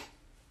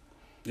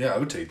 Yeah, I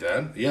would take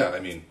that. Yeah, I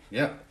mean,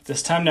 yeah,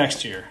 This time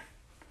next year.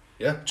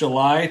 yeah.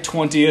 July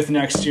 20th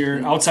next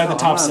year. Outside the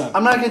top 7.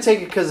 I'm not going to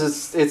take it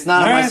because it's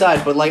not on All my right.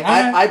 side. But like All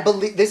right. I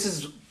believe this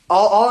is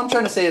all I'm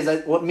trying to say is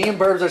that what me and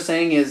Burbs are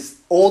saying is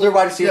older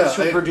wide receivers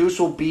Yeah, who produce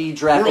will be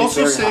drafted. We're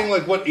also very saying high.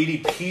 like what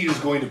ADP is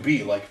going to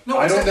be. Like No,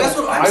 I don't that's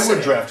know. what I'm I saying.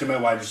 would draft him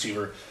at wide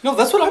receiver. No,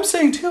 that's what I'm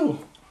saying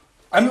too.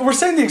 I mean, we're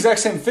saying the exact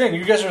same thing.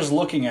 You guys are just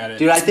looking at it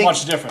Dude, I think-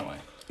 much differently.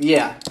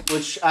 Yeah,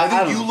 which I I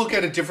think don't you know. look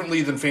at it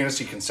differently than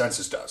fantasy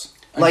consensus does.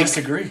 I Like-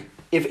 disagree.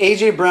 If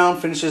AJ Brown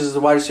finishes as a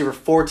wide receiver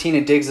 14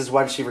 and Diggs as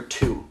wide receiver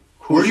 2, Where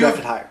who's do you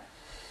drafted have- higher?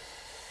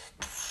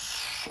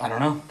 I don't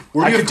know.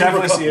 Where do I you could have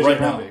Cooper definitely see Kupp AJ right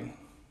Brown now? being.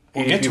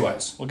 We'll get to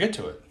ADP-wise. it. We'll get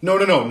to it.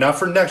 No, not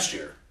for next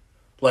year.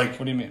 Like,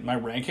 What do you mean? My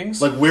rankings?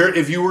 like where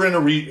if you were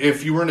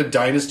in a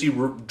dynasty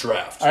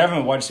draft. I have him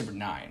at wide receiver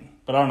 9,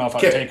 but I don't know if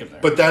I'd take him there.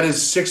 but that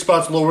is 6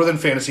 spots lower than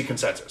fantasy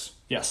consensus.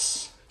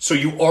 yes. So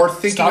you are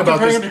thinking Stop about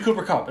comparing this. him to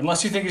Cooper Kupp,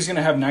 unless you think he's going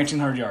to have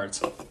 1,900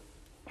 yards.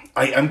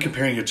 I am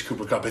comparing it to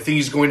Cooper Kupp. I think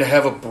he's going to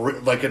have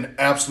an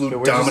absolute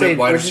Where'd you dominant say,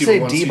 wide where'd you receiver say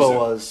one Debo season.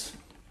 was?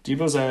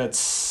 Debo's at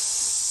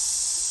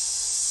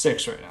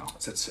 6 right now.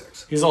 It's at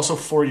 6. He's also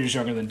 4 years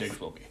younger than Diggs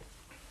will be.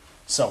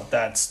 So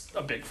that's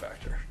a big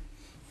factor.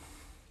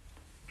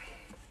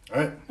 All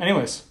right.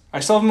 Anyways, I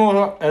still have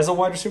him as a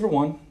wide receiver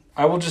 1.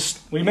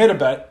 We made a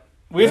bet.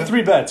 We have Yeah.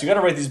 3 bets. You got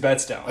to write these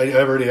bets down. I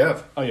already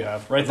have. Oh, you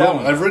have? Write that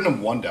one. I've written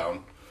them one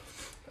down.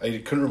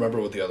 I couldn't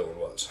remember what the other one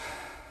was.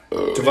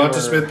 Devonta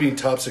were- Smith being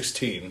top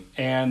 16.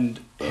 And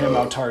him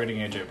out targeting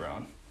AJ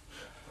Brown.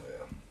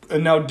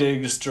 And now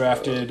Diggs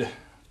drafted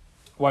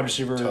wide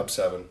receiver. Top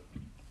 7.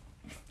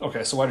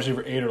 Okay, so wide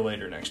receiver 8 or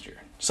later next year.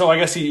 So I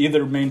guess he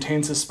either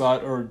maintains his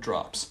spot or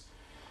drops.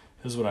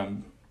 Is what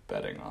I'm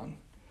betting on.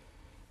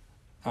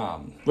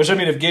 Which, I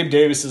mean, if Gabe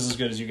Davis is as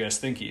good as you guys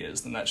think he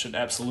is, then that should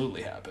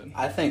absolutely happen.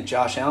 I think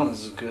Josh Allen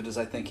is as good as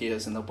I think he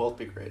is, and they'll both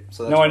be great.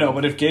 So that's No, I know,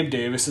 but if Gabe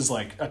Davis is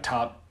like a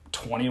top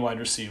 20 wide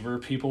receiver,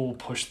 people will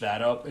push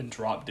that up and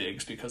drop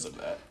Diggs because of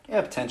that. yeah,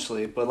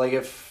 potentially. But like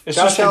if It's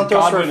Josh just Allen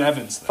throws for Godwin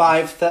Evans thing.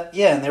 5,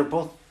 yeah, and they're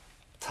both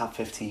top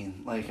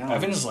 15. Like I don't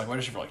Evans know. is like wide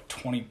receiver like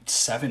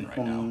 27 right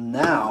now.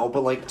 Now,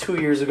 but like 2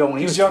 years ago when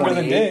he He's was younger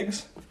 28. than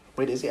Diggs.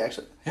 Wait, is he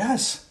actually?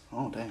 Yes.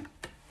 Oh dang.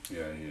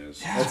 Yeah, he is.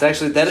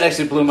 That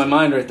actually blew my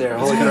mind right there.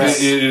 Holy crap.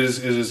 It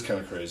is kind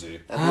of crazy.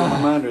 That blew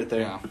my mind right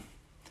there. Yeah.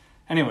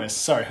 Anyways,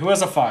 sorry. Who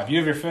has a 5? You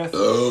have your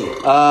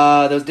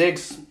 5th? Those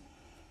Diggs.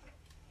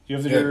 You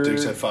have Yeah, your...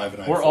 Diggs had 5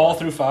 and I had We're 4. all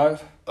through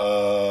 5?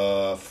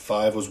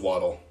 5 was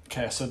Waddle.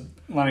 Okay, so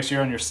Lennox,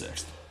 you're on your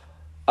 6th.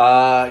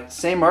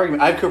 Same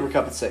argument. I have Cooper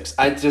Kupp at 6.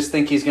 I just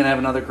think he's going to have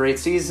another great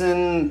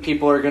season.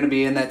 People are going to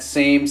be in that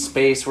same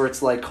space where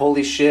it's like,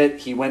 holy shit,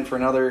 he went for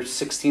another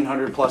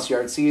 1,600-plus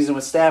yard season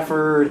with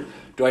Stafford.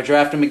 Do I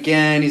draft him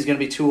again? He's going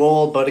to be too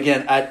old. But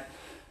again,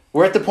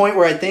 we're at the point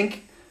where I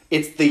think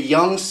it's the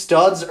young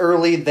studs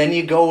early, then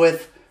you go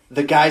with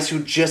the guys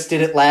who just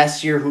did it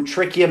last year who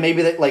trick you.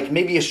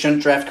 Maybe you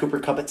shouldn't draft Cooper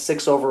Kupp at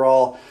 6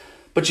 overall,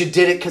 but you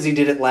did it because he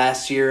did it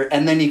last year.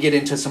 And then you get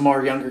into some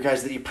more younger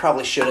guys that you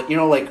probably shouldn't.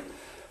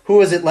 Who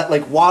is it?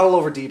 Like Waddle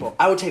over Debo.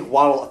 I would take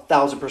Waddle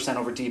 1,000%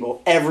 over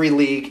Debo every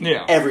league,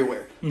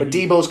 everywhere. Mm-hmm. But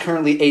Debo's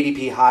currently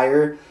ADP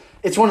higher.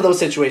 It's one of those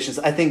situations.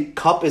 I think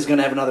Kupp is going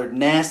to have another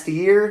nasty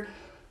year.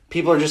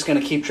 People are just going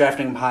to keep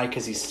drafting him high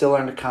because he's still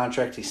under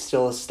contract. He's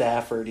still a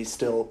Stafford. He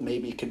still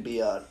maybe could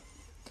be a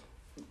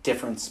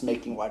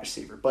difference-making wide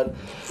receiver. But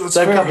that's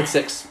so I have Kupp at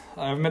 6.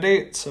 I have him at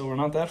 8, so we're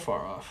not that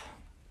far off.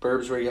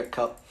 Burbs, where you got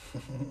Kupp?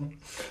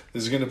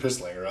 This is going to piss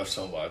Langer off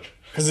so much.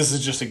 Because this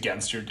is just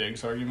against your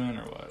Diggs argument,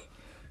 or what?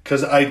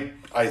 Because I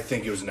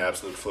think it was an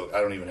absolute fluke.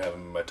 I don't even have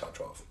him in my top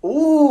 12.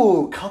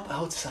 Ooh, Kupp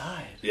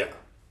outside. Yeah.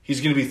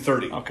 He's going to be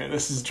 30. Okay,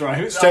 this is dry.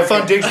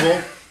 Stephon Diggs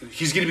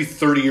he's going to be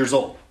 30 years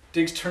old.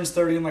 Diggs turns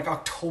 30 in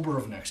October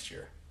of next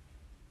year.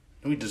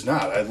 No, he does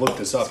not. I looked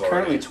this up already.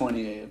 Currently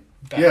 28.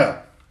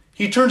 Yeah.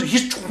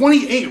 He's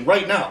 28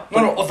 right now.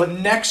 No, of the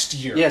next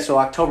year. Yeah, so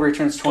October he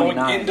turns 29.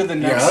 Going into the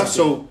next year.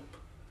 So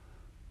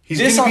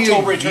this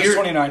October he turns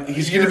 29.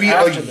 He's going to be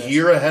a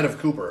year ahead of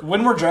Cooper.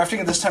 When we're drafting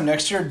at this time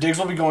next year, Diggs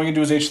will be going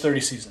into his age 30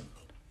 season.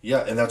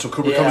 Yeah, and that's what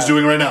Cooper Kupp is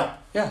doing right now.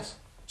 Yes.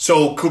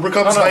 So Cooper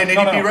Kupp is high in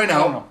ADP right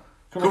now. No.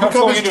 Cooper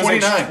Kupp is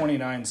 29.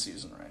 29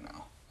 season right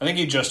now. I think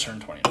he just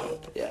turned 29.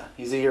 Yeah,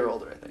 he's a year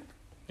older, I think.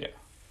 Yeah.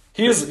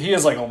 He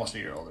is almost a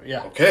year older.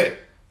 Yeah. Okay.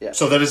 Yeah.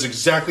 So that is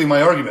exactly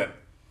my argument.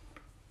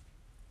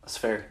 That's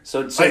fair.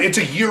 So it's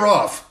a year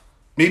off.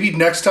 Maybe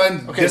next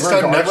time,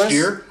 next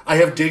year, I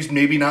have Diggs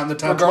maybe not in the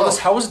top 12.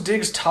 How is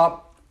Diggs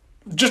top?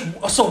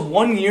 So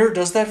 1 year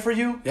does that for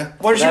you? Yeah.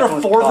 Why is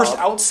your 4 versus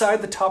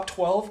outside the top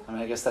 12? I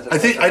mean, I guess that. I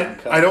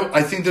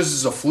think this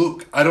is a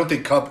fluke. I don't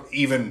think Kupp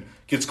even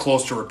gets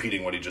close to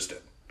repeating what he just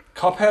did.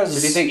 Kupp has.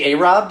 Do you think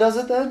A-Rob does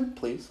it then?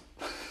 Please.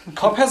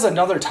 Kupp has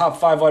another top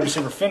 5 wide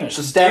receiver finish.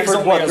 So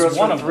Stafford throws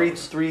for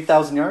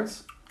 3,000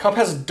 yards. Kupp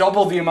has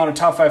double the amount of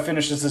top 5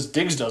 finishes as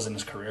Diggs does in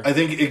his career. I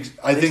think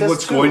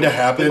what's going to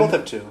happen. They both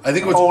have 2. I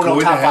think what's going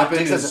to happen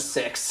Diggs has a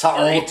 6.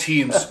 Sorry, all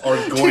teams are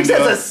going Diggs to.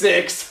 has a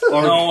 6.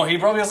 No, he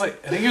probably has I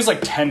think he was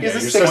 10 He has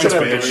games. a 6 and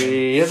a 3.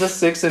 He has a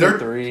 6 and a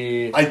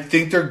 3. I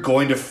think they're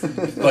going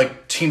to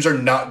teams are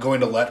not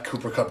going to let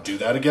Cooper Kupp do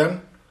that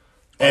again.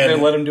 And they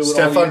let him do it all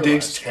Stephon year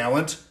Diggs' last.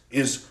 talent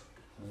is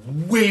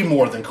way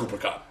more than Cooper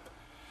Kupp.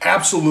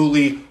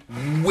 Absolutely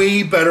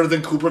way better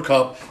than Cooper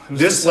Kupp.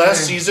 This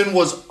last season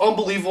was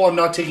unbelievable. I'm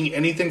not taking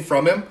anything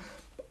from him.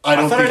 I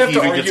don't think he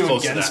even gets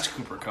close to that.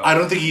 Cooper Kupp. I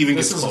don't think he even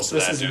gets close to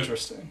that. This is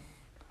interesting.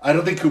 I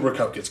don't think Cooper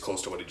Kupp gets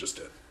close to what he just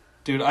did.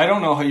 Dude, I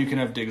don't know how you can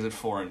have Diggs at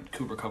 4 and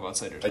Cooper Kupp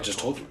outside your top I just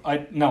told you. I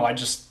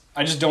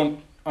just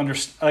don't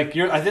understand.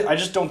 I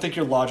just don't think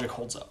your logic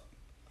holds up.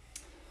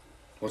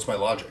 What's my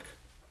logic?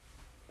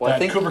 Well,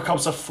 that Cooper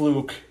Kupp's a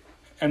fluke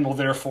and will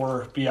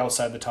therefore be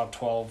outside the top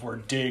 12, where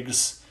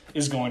Diggs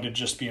is going to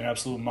just be an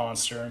absolute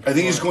monster. I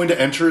think he's going to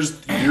enter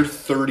his year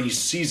 30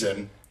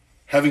 season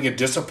having a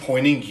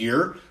disappointing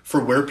year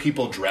for where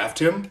people draft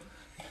him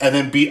and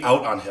then be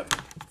out on him.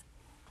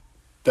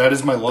 That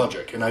is my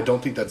logic, and I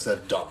don't think that's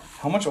that dumb.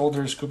 How much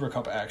older is Cooper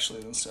Kupp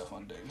actually than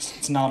Stephon Diggs?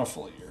 It's not a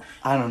full year.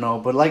 I don't know,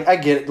 but I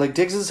get it.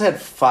 Diggs has had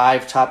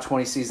 5 top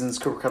 20 seasons.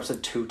 Cooper Kupp's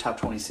had 2 top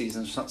 20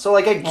 seasons or something. So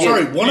I get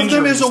Sorry, one of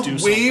them is a way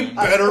something.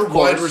 better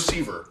wide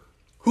receiver.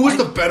 Who is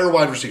the better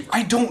wide receiver?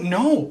 I don't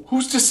know.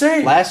 Who's to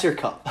say? last year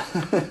Kupp.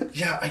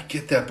 Yeah, I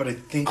get that, but I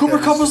think Cooper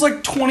Kupp was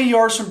 20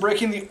 yards from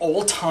breaking the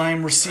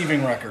all-time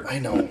receiving record. I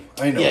know.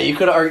 Yeah, you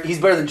could argue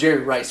he's better than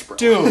Jerry Rice, bro.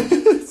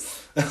 Dude.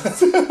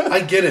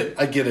 I get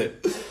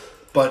it.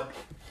 But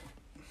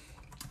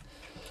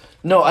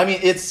no, I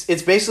mean it's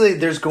basically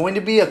there's going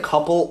to be a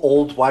couple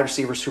old wide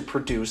receivers who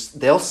produce.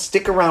 They'll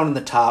stick around in the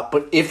top,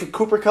 but if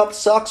Cooper Kupp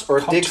sucks or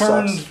if Kupp Diggs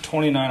turned sucks,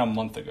 29 a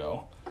month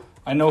ago.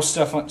 I know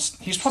Stephon.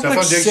 He's probably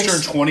Stephon Diggs 6.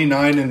 turned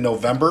 29 in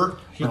November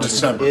or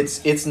December.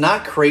 it's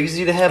not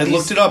crazy to have I these,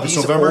 looked it up. It's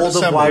these November, old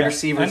December. wide Yeah,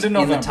 receivers end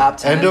of in the top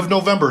 10. End of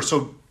November,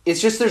 so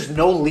It's just there's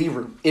no leave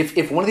room.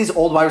 If one of these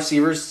old wide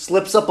receivers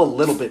slips up a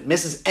little bit,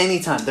 misses any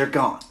time, they're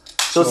gone.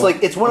 So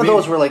it's one of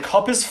those where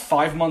Kupp is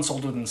 5 months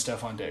older than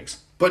Stephon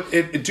Diggs. But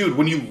dude,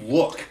 when you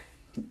look,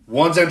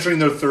 one's entering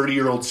their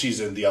 30-year-old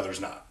season, the other's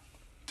not.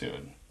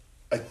 Dude.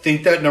 I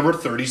think that number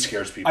 30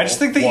 scares people. I just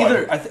think they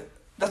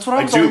that's what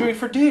I was do. arguing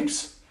for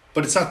Diggs.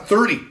 But it's not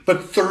 30.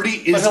 But 30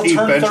 is But he'll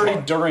a turn benchmark.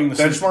 30 during the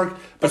benchmark. season.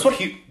 That's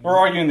what we're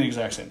arguing the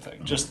exact same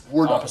thing, just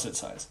We're not. opposite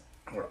sides.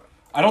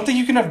 I don't think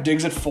you can have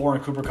Diggs at 4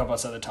 and Cooper Kupp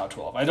outside the top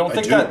 12. I don't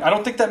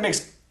think that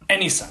makes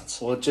any sense.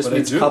 well, it just But I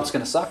means do. Kupp's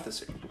going to suck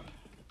this year.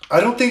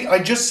 I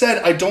just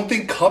said I don't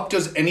think Kupp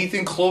does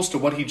anything close to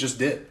what he just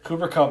did.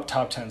 Cooper Kupp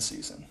top 10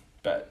 season.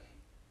 Bet.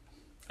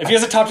 If he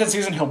has a top 10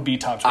 season, he'll be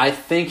top 10. I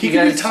think He you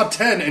can guys be top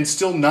 10 and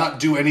still not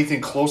do anything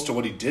close to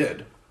what he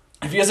did.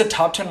 If he has a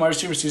top 10 wide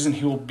receiver season,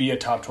 he will be a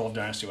top 12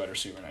 dynasty wide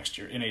receiver next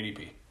year in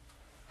ADP.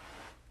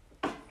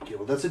 Okay,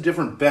 well, that's a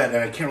different bet,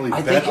 and I can't really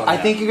bet on that. I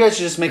think you guys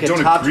should just make a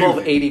top 12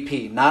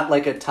 ADP, not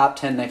like a top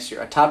 10 next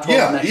year. A top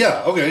 12 next year.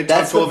 Yeah, okay.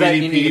 That's top 12 the bet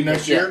you need ADP to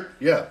next make, year?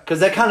 Yeah. Because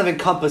that kind of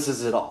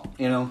encompasses it all,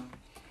 you know?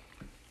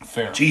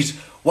 Fair. Jeez.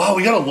 Wow,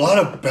 we got a lot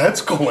of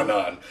bets going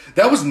on.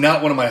 That was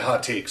not one of my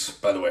hot takes,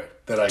 by the way.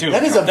 Dude,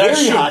 that is a very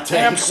should hot take.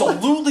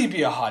 absolutely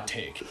be a hot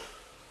take.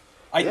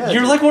 You're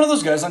dude. like one of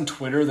those guys on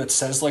Twitter that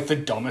says like the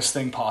dumbest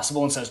thing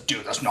possible and says,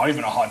 "Dude, that's not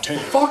even a hot take."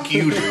 Fuck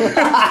you, dude.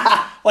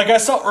 Like I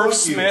saw Irv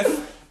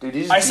Smith.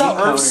 Dude, I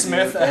saw Irv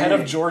Smith ahead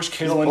of George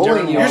Kittle and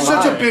bullying Darren you. You're Waller.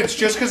 such a bitch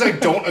just because I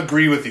don't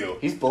agree with you.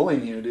 He's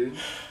bullying you, dude.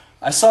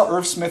 I saw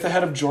Irv Smith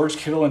ahead of George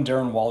Kittle and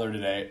Darren Waller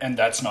today, and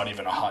that's not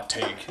even a hot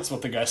take. That's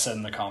what the guy said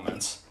in the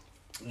comments.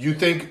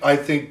 I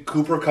think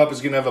Cooper Kupp is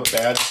going to have a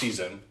bad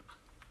season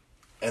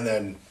and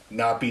then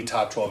not be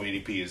top 12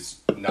 ADP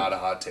is not a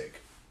hot take.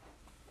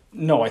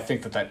 No, I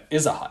think that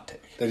is a hot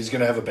take. That he's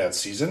going to have a bad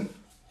season?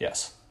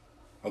 Yes.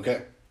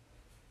 Okay.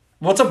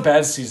 What's a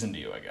bad season to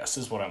you, I guess,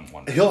 is what I'm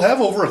wondering. He'll have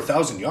over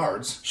 1,000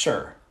 yards.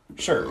 Sure.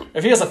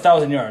 If he has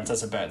 1,000 yards,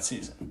 that's a bad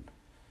season.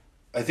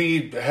 I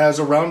think he has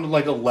around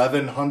like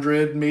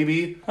 1,100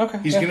 maybe. Okay.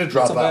 He's going to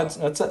drop out.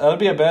 That'll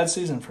be a bad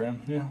season for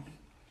him, yeah.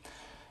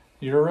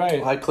 You're right.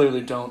 Well, I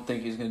clearly don't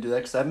think he's going to do that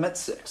because I've met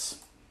 6.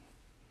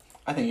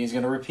 I think he's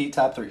going to repeat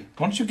top 3. Why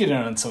don't you get in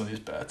on some of these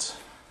bets?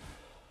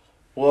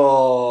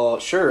 Well,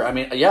 sure. I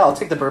mean, yeah, I'll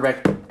take the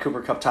Burbank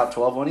Cooper Cup top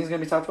 12 when he's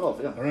going to be top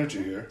 12, yeah. All right,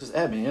 you here. Just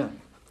add me, yeah.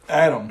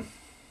 Adam.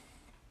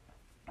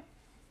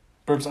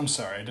 Burbs, I'm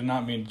sorry. I did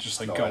not mean to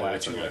just No, go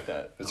it's at you okay. like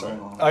that. It's all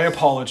right. I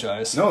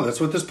apologize. No, that's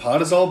what this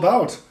pod is all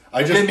about.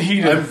 getting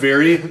heated.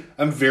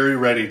 I'm very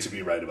ready to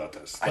be right about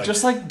this. I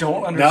just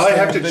don't understand now I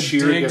have to the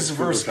cheer Diggs against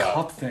Cooper versus Kupp.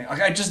 Cup thing. Like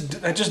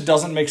that just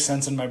doesn't make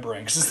sense in my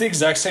brain because it's the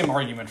exact same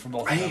argument for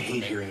both. I of them hate for me.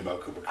 hearing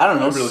about Cooper Kupp. I don't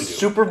know. I really do.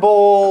 Super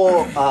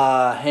Bowl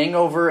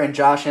hangover and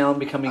Josh Allen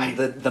becoming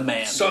the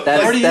man. So-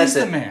 that's Already that's is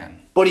it. the man.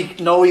 But he's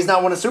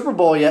not won a Super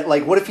Bowl yet.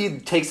 Like, what if he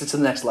takes it to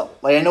the next level?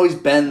 Like, I know he's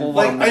been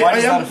Like Why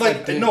does that I am affect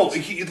like Diggs? no,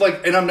 he,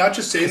 like, and I'm not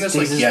just saying this.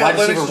 Like, Diggs is yeah, wide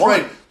Lennox receiver is one.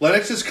 right.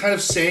 Lennox is kind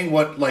of saying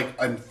what like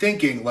I'm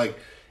thinking. Like,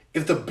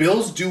 if the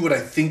Bills do what I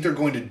think they're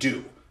going to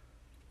do,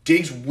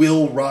 Diggs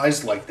will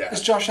rise like that.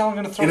 Is Josh Allen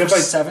going to throw And for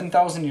if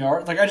 7,000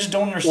 yards? Like I just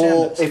don't understand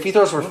Well, this. if he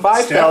throws for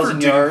 5,000 Stafford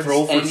didn't yards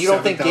throw for and you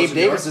don't think 7,000 Gabe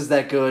Davis yards? is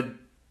that good,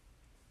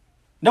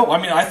 No,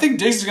 I mean I think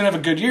Diggs is going to have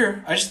a good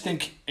year. I just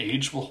think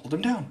age will hold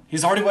him down.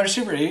 He's already wide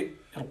receiver 8.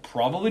 It'll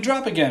probably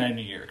drop again in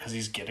a year because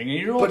he's getting a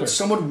year older. But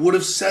someone would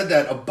have said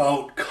that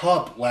about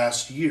Kupp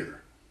last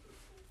year.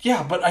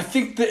 Yeah, but I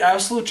think the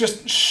absolute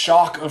just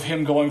shock of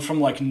him going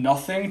from like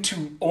nothing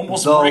to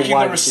almost The breaking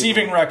wide the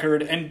receiving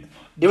record and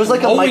it was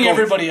like blowing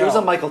everybody It was a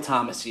out. Michael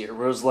Thomas year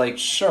where it was like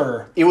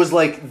Sure. it was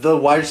like the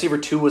wide receiver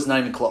 2 was not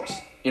even close.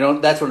 You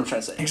know, that's what I'm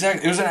trying to say.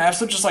 Exactly. It was an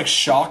absolute just like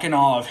shock and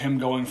awe of him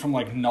going from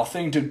like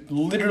nothing to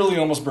literally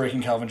almost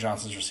breaking Calvin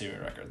Johnson's receiving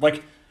record.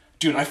 Like,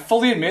 dude, I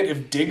fully admit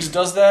if Diggs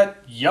does that,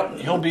 yep,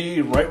 he'll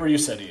be right where you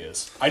said he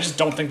is. I just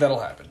don't think that'll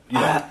happen.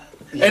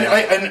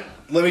 And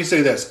let me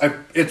say this: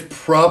 it's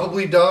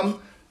probably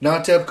dumb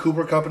not to have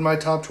Cooper Kupp in my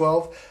top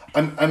 12.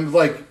 I'm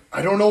like,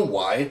 I don't know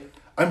why.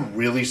 I'm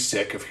really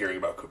sick of hearing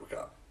about Cooper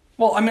Kupp.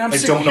 Well, I mean, I'm I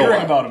sick of don't know hearing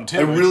why. about him too.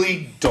 I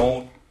really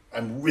don't.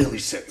 I'm really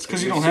sick.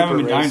 because you don't have him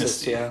in Super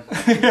racist,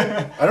 Dynasty.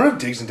 yeah. I don't have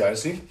Diggs in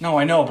Dynasty. No,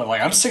 I know, but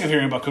like I'm sick of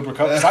hearing about Cooper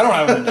Kupp because I don't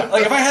have him. In,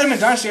 like if I had him in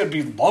Dynasty, I'd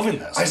be loving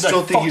this. I I'd be still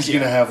like, think fuck he's yeah.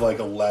 going to have like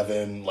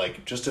 11,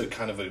 like just a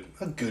kind of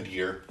a good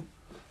year.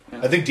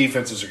 I think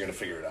defenses are going to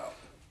figure it out.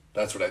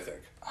 That's what I think.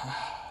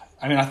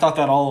 I mean, I thought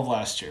that all of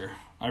last year.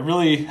 I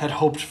really had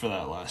hoped for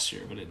that last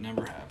year, but it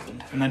never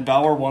happened. And then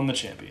Bauer won the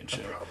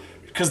championship Probably gonna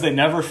be- because they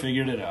never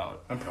figured it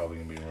out. I'm probably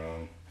going to be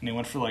wrong. And he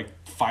went for like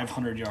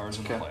 500 yards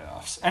in the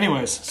playoffs.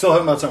 Anyways, Still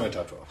have him outside my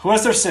top 12. who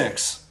has their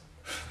 6?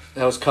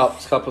 That was Cup.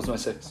 Cup was my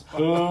 6.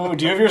 Who?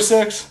 Do you have your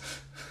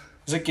 6?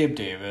 Is it Gabe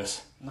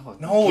Davis?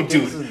 No,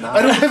 dude.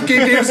 I don't have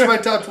Gabe Davis in my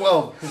top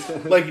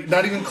 12. Like,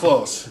 not even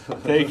close.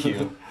 Thank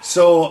you.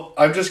 So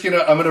I'm just gonna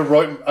I'm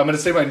gonna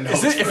say my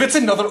notes. If it's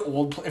another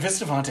old, if it's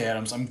Devontae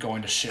Adams, I'm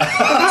going to shit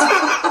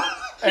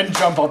and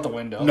jump out the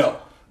window. No.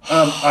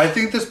 I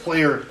think this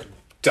player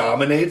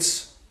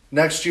dominates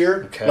next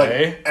year. Okay.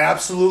 Like,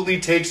 absolutely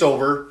takes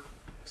over,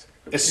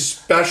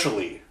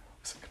 especially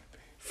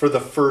for the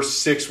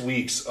first 6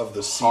 weeks of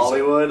the season.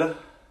 Hollywood.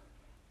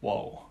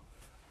 Whoa.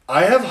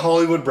 I have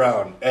Hollywood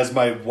Brown as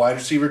my wide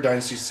receiver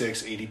Dynasty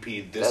 6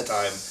 ADP this That's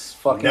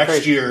time. fucking Next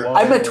crazy. year,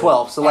 I'm at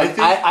 12, so like I think-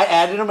 I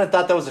added him and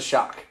thought that was a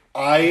shock.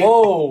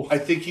 Whoa. I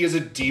think he is a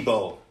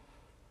Debo.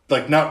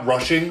 Like, not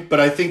rushing, but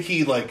I think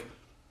he, like,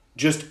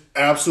 just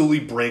absolutely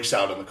breaks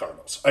out in the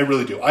Cardinals. I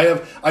really do.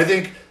 I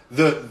think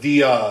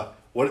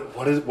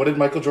what did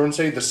Michael Jordan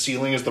say? The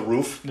ceiling is the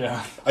roof.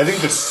 Yeah. I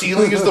think the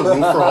ceiling is the roof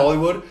for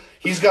Hollywood.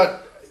 He's going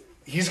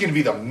to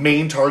be the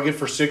main target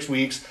for 6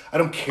 weeks. I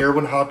don't care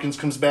when Hopkins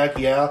comes back.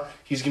 Yeah,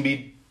 he's going to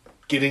be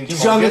getting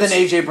He's targets,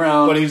 younger than AJ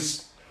Brown,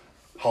 but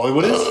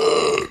Hollywood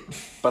is?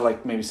 by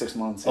like maybe 6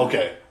 months. yeah.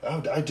 Okay.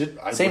 I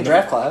Same wouldn't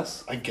draft have-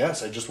 class. I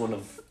guess. I just wouldn't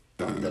have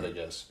that, I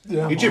guess.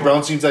 Yeah, A.J.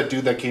 Brown seems that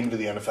dude that came to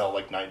the NFL at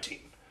like 19.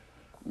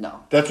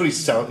 No. That's what he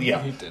sounds.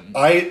 Yeah, He didn't.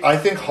 I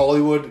think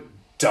Hollywood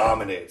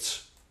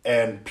dominates,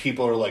 and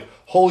people are like,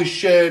 "Holy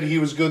shit, he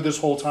was good this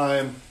whole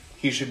time.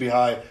 He should be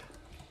high."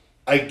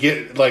 I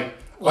get like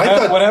What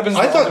happens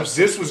I to thought others?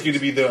 this was going to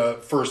be the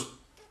first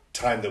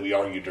time that we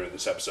argued during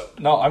this episode.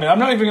 No, I mean, I'm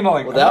not even gonna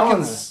like. Well, that I'm not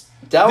one's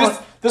that gonna,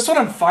 one. this one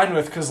I'm fine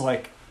with because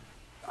like.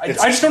 I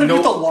It's just don't agree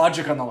with no- the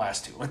logic on the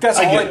last two. Like that's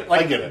I all. get it.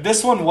 Like I get it.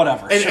 This one,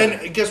 whatever. And, sure.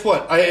 and guess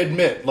what? I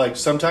admit, like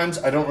sometimes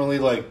I don't really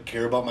like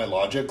care about my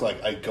logic.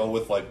 Like I go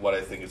with like what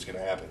I think is going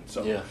to happen.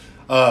 So Yeah.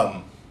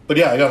 But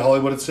yeah, I got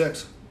Hollywood at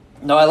 6.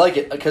 No, I like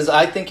it because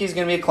I think he's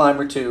going to be a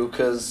climber too.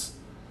 Because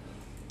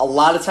a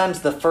lot of times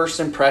the first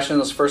impression,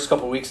 those first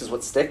couple weeks, is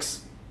what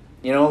sticks.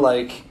 You know,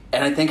 like,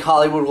 and I think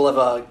Hollywood will have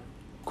a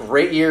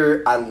great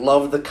year. I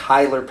love the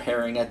Kyler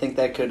pairing. I think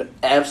that could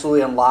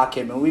absolutely unlock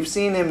him, and we've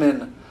seen him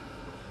in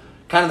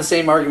kind of the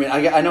same argument.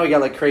 I know he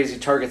got like crazy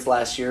targets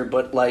last year,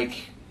 but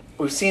like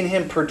we've seen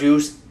him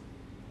produce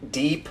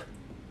deep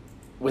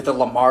with a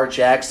Lamar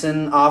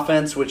Jackson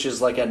offense, which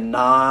is like a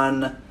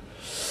non.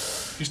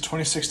 He's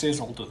 26 days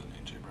older than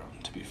AJ Brown.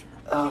 To be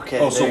fair. Okay.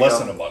 Oh, so there you less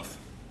go. than a month.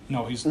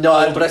 No, he's No,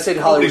 older. but I said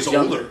Hollywood's he's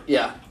younger. older.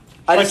 Yeah.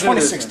 I like just knew there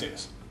was 26 gonna-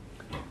 days.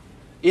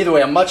 Either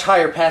way, a much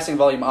higher passing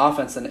volume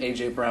offense than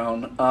AJ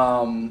Brown.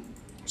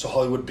 So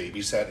Hollywood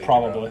babysat A.J.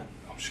 Probably. Brown.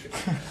 I'm just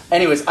kidding.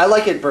 Anyways, I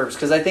like it, Burbs,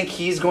 because I think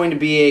he's going to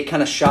be a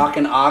kind of shock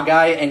and awe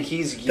guy, and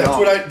he's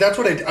young. That's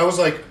what I was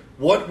like.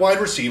 What wide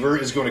receiver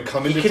is going to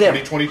come into He could have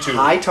 2022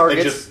 high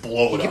targets. and just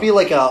blow it He up? could be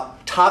like a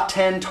top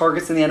 10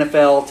 targets in the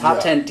NFL, top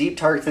Yeah. 10 deep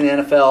targets in the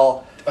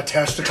NFL,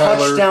 attached to Kyler.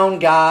 touchdown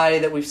guy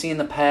that we've seen in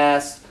the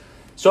past.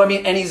 So I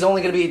mean, and he's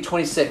only going to be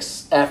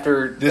 26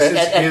 after This is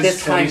at his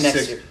this time 26.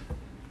 next year.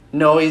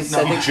 No, he's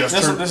No, I think just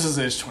this, turned- this is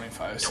age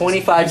 25.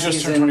 25 He just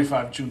season. turned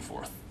 25 June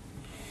 4th.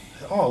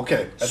 Oh, okay. I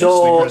think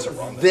so. Sleepers are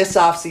wrong there. This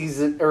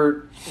offseason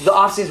or the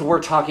offseason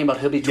we're talking about,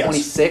 he'll be Yes.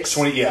 26.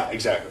 20. Yeah,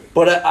 exactly.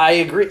 But I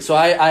agree. So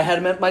I had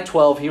him at my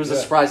 12. He was a Yeah.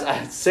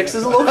 surprise. 6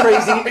 is a little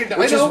crazy, I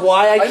which is know.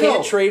 why I I can't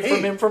know. trade from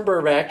Hey. him from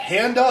Burbank.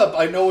 Hand up.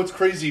 I know it's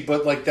crazy,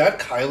 but like that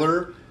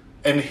Kyler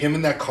and him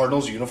in that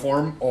Cardinals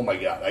uniform. Oh my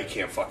god, I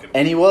can't fucking.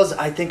 And he was,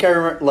 I think I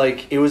remember,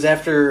 like, it was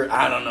after,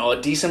 I don't know,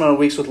 a decent amount of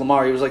weeks with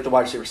Lamar. He was like the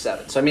wide receiver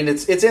 7. So, I mean,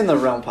 it's in the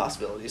realm of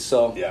possibilities.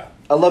 So, Yeah.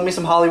 I love me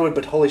some Hollywood,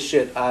 but holy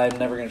shit, I'm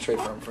never going to trade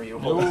for him for you.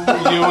 No,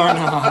 you are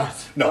not.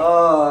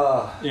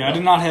 No. Yeah, I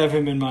did not have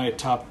him in my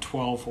top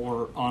 12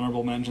 or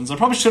honorable mentions. I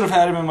probably should have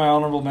had him in my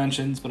honorable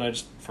mentions, but I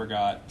just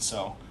forgot.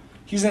 So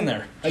he's in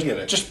there. I get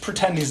it. Just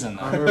pretend he's in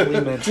there. Honorably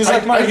mentioned. He's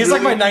like my I he's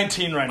like my really-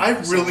 19 right now.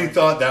 I so really like-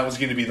 thought that was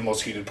going to be the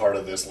most heated part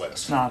of this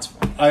list. No, it's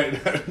fine. I,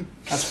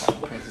 That's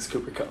fine. Francis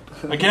Cooper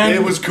Cup. Again,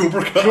 it was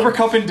Cooper Cup. Cooper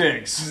Cup and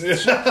Diggs.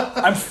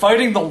 I'm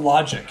fighting the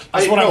logic.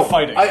 That's what no, I'm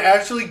fighting. I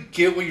actually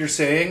get what you're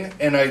saying,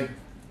 and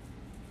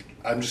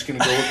I'm just going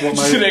to go with what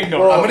Just gonna my.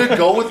 ignore I'm it. going to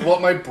go with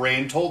what my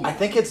brain told me. I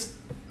think it's.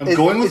 I'm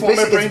going with what my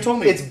basically- brain told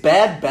me. It's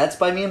bad bets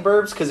by me and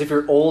Burbs, because if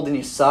you're old and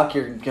you suck,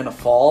 you're going to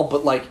fall.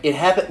 But, like, it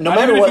happened. No Not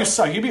matter even what. if you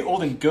suck, you'd be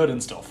old and good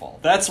and still fall.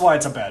 That's why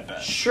it's a bad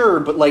bet. Sure,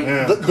 but like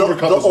Yeah, the Cooper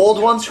Kupp the was-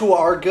 old ones who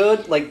are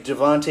good, like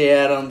Devontae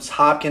Adams,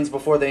 Hopkins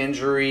before the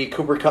injury,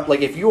 Cooper Cup. Like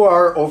if you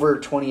are over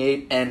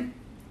 28 and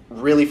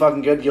really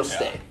fucking good, you'll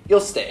stay. You'll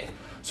stay.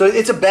 So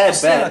it's a bad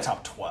Stay in the bet.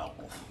 top 12.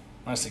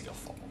 I just think he'll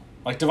fall.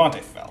 Like Devontae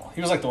fell.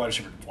 He was like the wide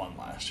receiver 1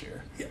 last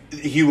year.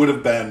 He would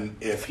have been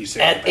if he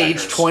stayed on At the age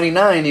Packers.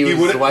 29, he was He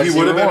would the wide have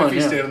receiver been one. if he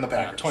yeah. stayed on the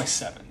Yeah, Packers.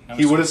 27. Now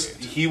He he's would have.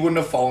 28. He wouldn't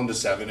have fallen to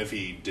 7 if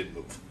he did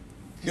move.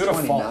 He would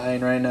have fallen.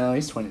 29 right now.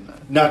 He's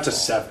 29. Not to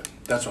 7.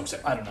 That's what I'm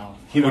saying. I don't know.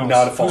 He Who would knows?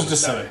 not have fallen Who's to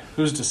to say? 7.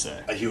 Who's to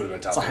say? He would have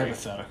been top It's a 3.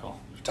 hypothetical.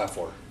 Top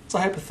 4. It's a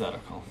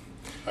hypothetical.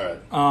 All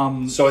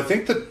right. So I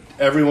think that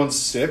everyone's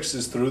 6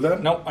 is through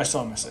then. Nope, I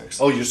still have my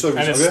 6. Oh, you still have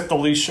And your it's okay? the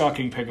least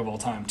shocking pick of all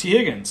time. T.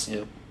 Higgins.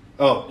 Yep.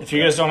 Oh, If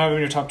you guys don't have him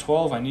in your top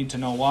 12, I need to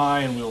know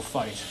why, and we'll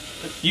fight.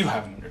 But you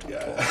have him in your top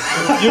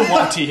yeah. 12. You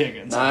want T.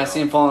 Higgins. Nah, I see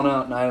him falling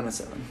out. 9 and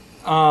 7.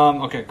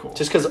 Okay, cool.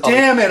 Just because.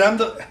 Damn it! I'm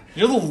the.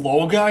 You're the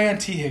low guy on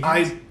T.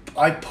 Higgins?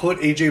 I put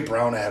AJ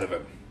Brown ahead of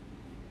him.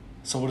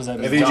 So what does that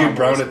I have mean? AJ dumb.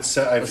 Brown at. I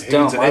have It's Higgins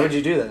dumb. at Why 8. would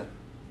you do that?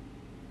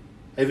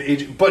 I have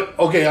AJ, but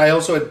okay. I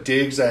also had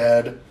Diggs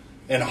ahead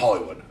and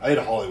Hollywood. I had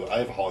Hollywood. I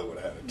have Hollywood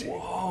ahead of T.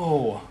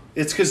 Whoa.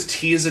 It's because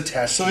T is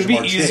attached. So to it'd be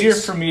Jamar easier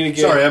Chase. for me to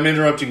get- Sorry, I'm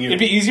interrupting you. It'd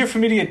be easier for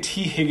me to get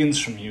T. Higgins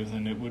from you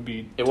than it would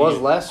be It to was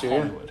get last year, yeah.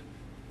 Hollywood.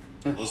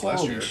 It was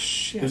last Holy year.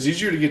 shit. It was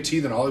easier to get T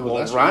than Hollywood Well,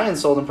 last year. Ryan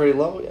sold him pretty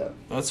low, yeah.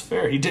 That's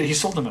fair. He did. He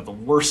sold him at the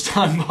worst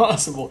time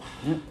possible.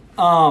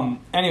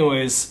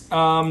 Anyways,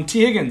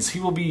 T. Higgins. He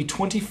will be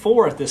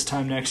 24 at this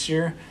time next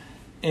year,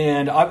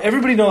 and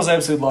everybody knows I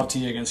absolutely love T.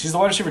 Higgins. He's the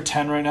wide receiver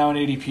 10 right now in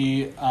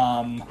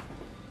ADP.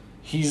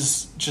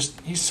 He's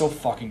so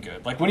fucking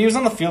good. Like when he was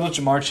on the field with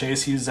Jamar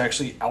Chase, he was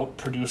actually out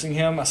producing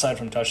him aside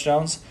from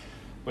touchdowns,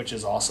 which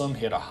is awesome.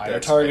 He had a higher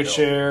That's target ideal.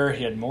 share.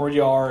 He had more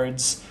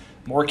yards,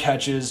 more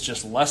catches,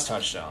 just less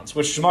touchdowns.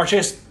 Which Jamar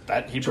Chase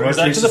he Jamar brings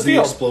that Chase to the is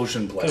field.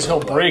 explosion player. Because he'll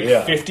break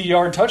Yeah.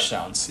 50-yard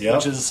touchdowns, Yep.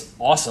 which is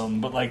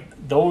awesome. But, like,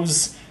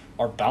 those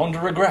are bound to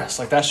regress.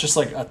 Like, that's just,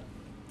 like, a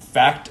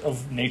fact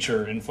of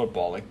nature in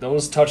football. Like,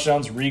 those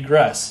touchdowns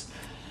regress.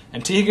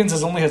 And T. Higgins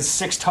has only had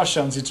 6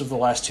 touchdowns each of the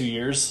last 2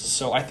 years,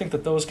 so I think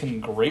that those can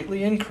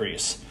greatly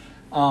increase.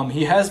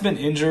 He has been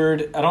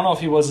injured. I don't know if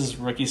he was his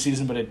rookie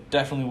season, but it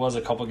definitely was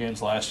a couple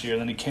games last year.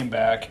 Then he came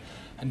back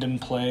and didn't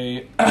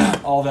play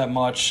all that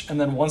much. And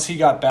then once he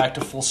got back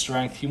to full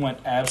strength, he went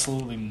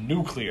absolutely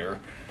nuclear.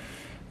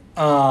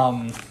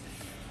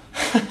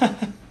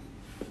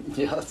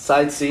 Yeah,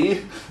 side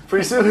C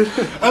pretty soon.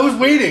 I was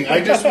waiting.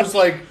 I just was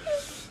like,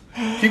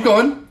 keep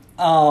going.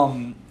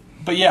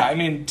 But yeah, I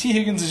mean, T.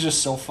 Higgins is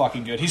just so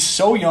fucking good. He's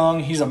so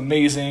young. He's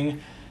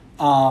amazing.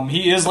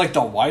 He is like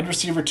the wide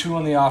receiver 2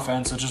 on the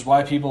offense, which is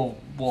why people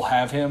will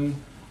have him,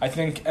 I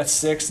think, at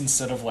 6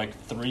 instead of like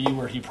 3,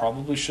 where he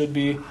probably should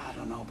be. I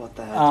don't know about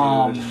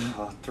that,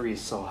 dude. 3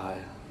 is so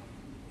high.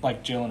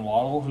 Like Jalen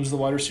Waddle, who's the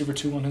wide receiver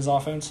 2 on his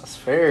offense. That's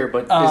fair,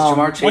 but is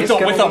Jamar Chase going to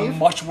leave? With a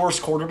much worse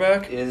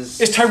quarterback? Is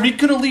Tyreek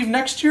going to leave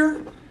next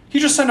year? He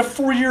just signed a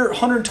 4-year,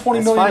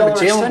 $120 million but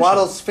extension. Jalen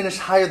Waddle's finished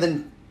higher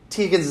than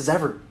T. Higgins has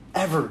ever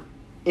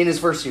in his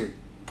first year.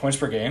 Points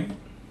per game?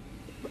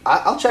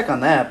 I'll check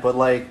on that, but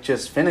like,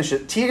 just finish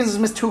it. T. Higgins has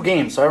missed 2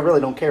 games, so I really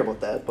don't care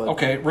about that. But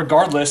okay,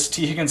 regardless,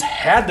 T. Higgins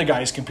had the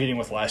guys competing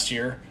with last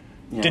year.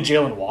 Yeah. Did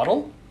Jalen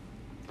Waddle?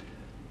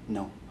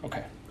 No.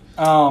 Okay.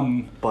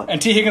 But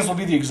and T. Higgins will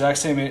be the exact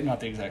same age, not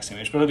the exact same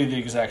age, but it'll be the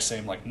exact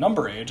same like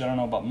number age. I don't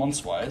know about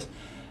months wise.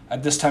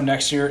 At this time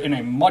next year, in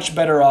a much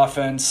better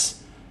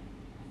offense.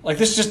 Like,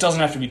 this just doesn't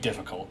have to be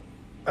difficult.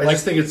 I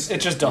just think it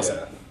just doesn't.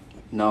 Yeah.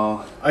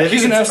 No,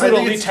 he's an absolute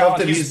elite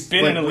talent. He's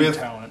been an elite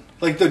talent.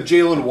 Like the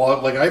Jalen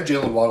Waddle, like I have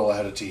Jalen Waddle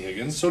ahead of T.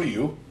 Higgins. So do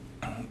you?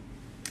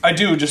 I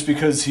do, just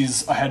because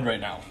he's ahead right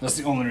now. That's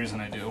the only reason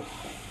I do.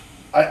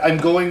 I'm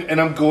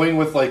going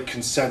with like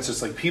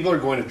consensus. Like, people are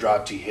going to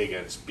drop T.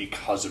 Higgins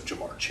because of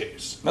Jamar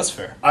Chase. That's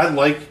fair. I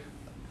like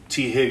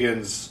T.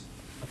 Higgins.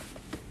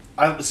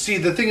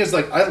 The thing is,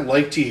 like, I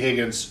like T.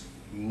 Higgins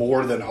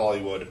more than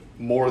Hollywood,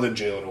 more than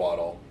Jalen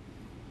Waddle,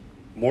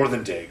 more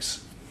than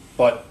Diggs.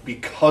 But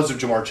because of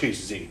Jamar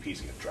Chase, his ADP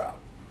is going to drop.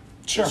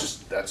 Sure.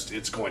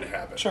 It's going to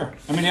happen. Sure.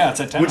 I mean, yeah, it's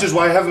at 10. Which is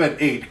why I have him at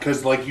 8,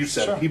 because like you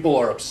said, people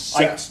are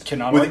obsessed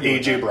with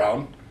A.J.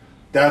 Brown.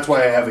 That's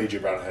why I have A.J.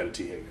 Brown ahead of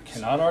T. Higgins.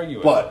 Cannot argue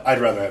with But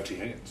I'd rather have T.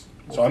 Higgins.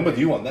 So I'm with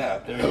you on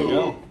that. There you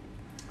go.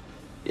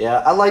 Yeah,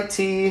 I like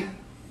T.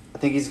 I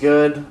think he's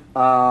good.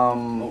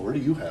 Where do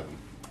you have him?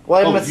 Well,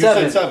 I have him at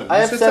 7. Said 7. I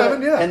have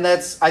 7, yeah. And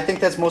I think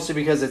that's mostly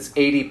because it's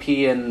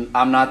ADP and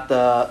I'm not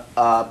the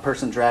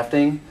person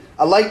drafting.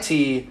 I like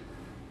T.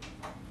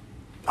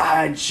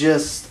 I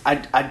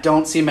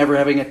don't see him ever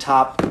having a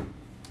top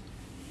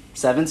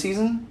 7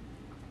 season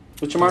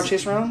with Jamar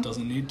Chase around.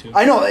 Doesn't need to.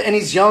 I know, and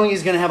he's young.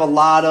 He's going to have a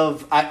lot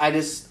of. I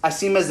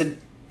see him as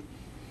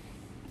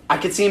I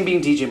could see him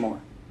being DJ Moore,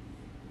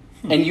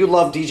 and you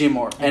love DJ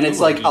Moore, and it's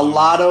like a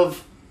lot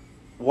of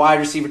wide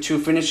receiver 2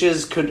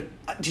 finishes.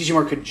 DJ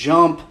Moore could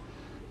jump.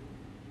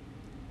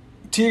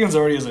 T. Higgins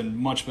already is a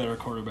much better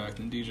quarterback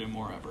than DJ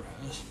Moore ever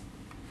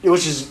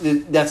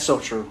has. That's so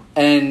true,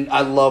 and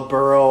I love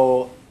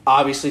Burrow.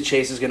 Obviously,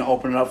 Chase is going to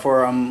open it up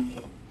for him.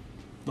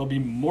 They'll be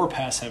more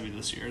pass heavy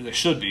this year. They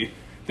should be.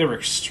 They were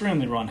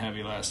extremely run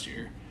heavy last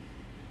year.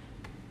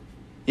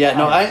 Yeah,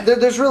 no,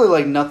 there's really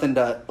like nothing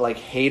to like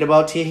hate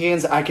about T.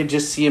 Higgins. I could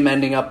just see him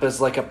ending up as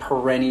like a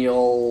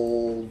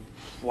perennial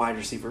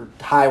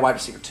high wide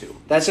receiver 2.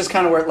 That's just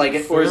kind of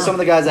where some of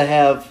the guys I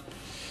have,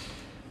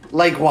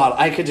 like Waddle,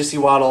 I could just see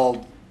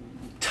Waddle,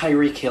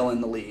 Tyreek Hill in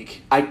the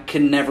league. I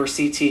can never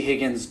see T.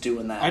 Higgins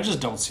doing that. I just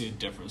don't see a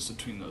difference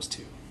between those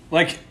two.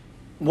 Like,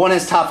 one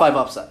is top 5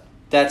 upside.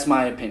 That's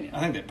my opinion.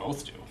 I think they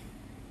both do.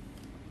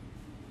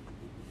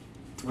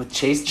 With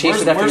Chase would have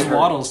to get hurt. Where's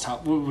Waddle's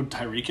top? Would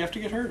Tyreek have to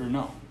get hurt or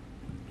no?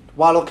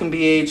 Waddle can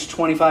be age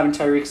 25 and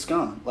Tyreek's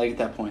gone. Like at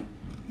that point.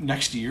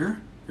 Next year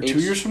or 2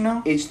 years from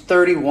now? Age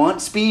 31.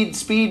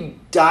 Speed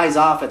dies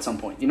off at some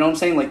point. You know what I'm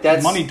saying? Like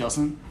that's money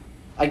doesn't.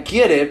 I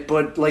get it,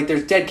 but like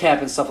there's dead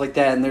cap and stuff like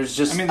that, and there's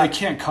just. I mean, they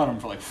can't cut him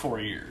for like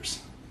 4 years.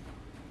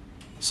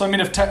 So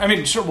I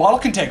mean, sure, Waddle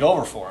can take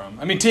over for him.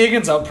 I mean, T.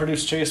 Higgins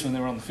outproduced Chase when they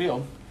were on the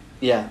field.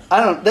 Yeah, I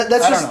don't. That's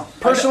just don't know.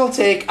 Personal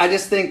take. I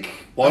just think.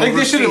 I think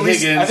they should at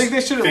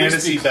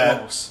least be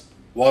close.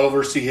 Waddle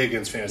versus T.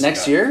 Higgins fantasy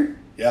next year.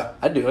 Yeah,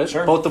 I'd do it.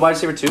 Sure. Both the wide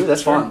receiver 2.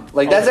 That's fun.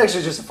 Like that's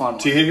actually just a fun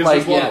one. T. Higgins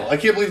versus Waddle. I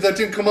can't believe that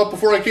didn't come up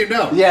before I came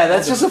down. Yeah,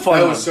 that's just a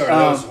fun one. Sorry,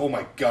 oh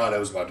my god, I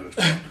was about to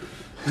explain.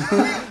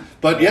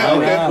 But yeah,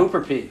 okay.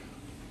 Pooper Pete.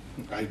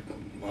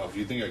 If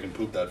you think I can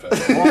poop that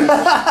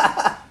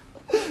fast.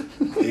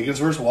 Higgins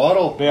versus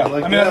Waddle. Yeah,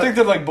 I think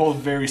they're like both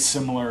very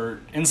similar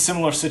in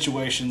similar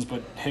situations,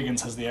 but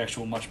Higgins has the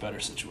actual much better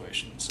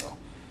situation. So,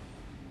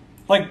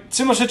 like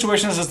similar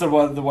situations as the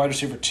wide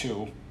receiver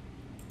 2,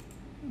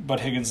 but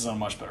Higgins is on a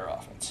much better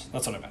offense.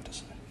 That's what I meant to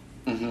say.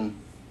 Mm-hmm.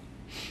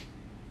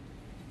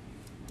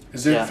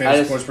 Is it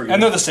fantasy points per game?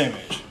 And they're the same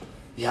age.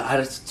 Yeah,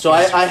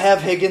 I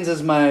have Higgins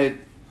as my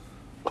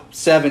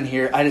 7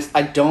 here.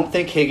 I don't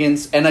think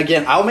Higgins, and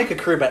again, I'll make a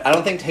career bet. I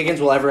don't think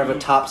Higgins will ever have a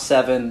top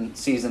 7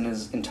 season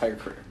his entire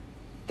career.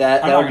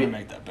 I'm not going to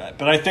make that bet,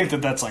 but I think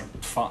that's like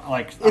fun.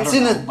 Like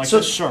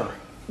it's sure.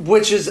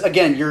 Which is,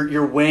 again,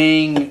 you're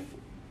weighing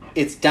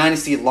its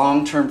dynasty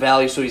long-term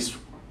value, so he's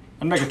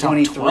I'd make a top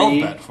 23.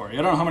 12 bet for you.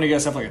 I don't know how many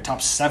guys have like a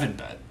top 7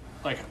 bet.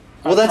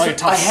 Well, that's like a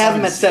top I have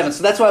him at 7, seed.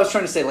 so that's what I was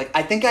trying to say. Like,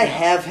 I think I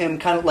have him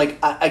kind of like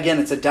again,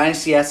 it's a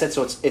dynasty asset,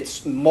 so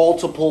it's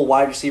multiple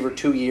wide receiver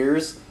 2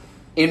 years.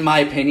 In my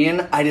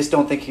opinion, I just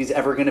don't think he's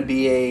ever going to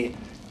be a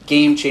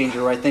game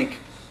changer. I think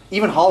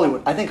even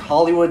Hollywood. I think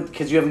Hollywood,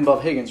 because you have him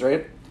above Higgins,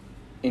 right?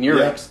 In your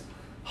ranks,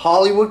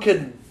 Hollywood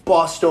could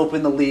bust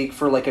open the league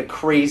for like a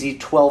crazy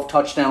 12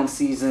 touchdown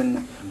season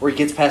where he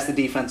gets past the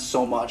defense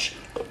so much.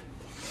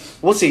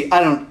 We'll see.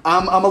 I'm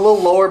a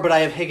little lower, but I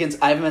have Higgins.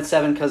 I have him at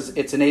 7 because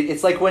it's an 8.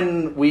 It's like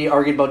when we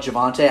argued about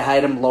Javonte. I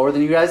had him lower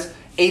than you guys.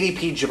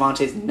 ADP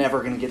Javonte's never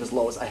going to get as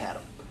low as I had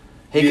him.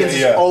 Higgins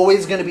is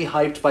always going to be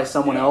hyped by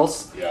someone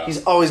else. Yeah.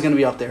 He's always going to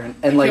be up there. And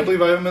I like, can't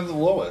believe I have him at the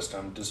lowest.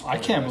 I'm disappointed.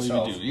 I can't believe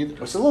myself. you do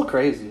either. it's a little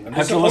crazy. I'm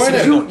After disappointed.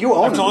 listening, You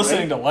own after him, listening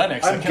right? to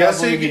Lennox, I I'm cannot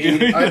believe you do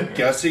guessing. either. I'm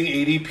guessing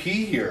ADP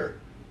here.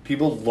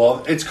 People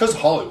love. It's because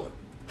Hollywood.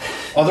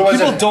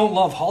 Otherwise, People don't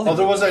love Hollywood.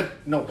 Otherwise,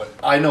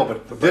 I know,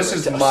 but this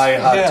is my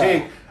hot Yeah.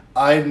 take.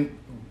 I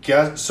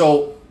guess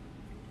so.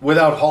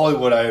 Without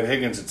Hollywood, I have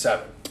Higgins at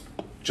 7,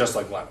 just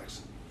like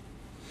Lennox.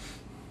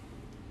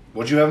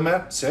 What'd you have him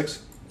at?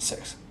 6?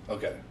 6.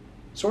 Okay,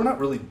 so we're not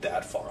really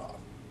that far off.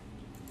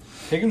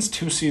 Higgins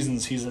 2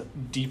 seasons, he's a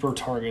deeper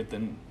target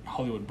than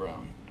Hollywood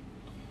Brown.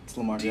 It's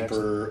Lamar Jackson.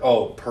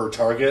 Deeper, per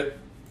target.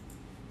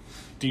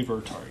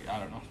 Deeper target. I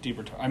don't know.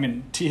 Deeper target. I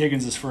mean, T.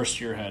 Higgins'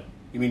 first year had.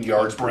 You mean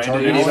yards per Brandon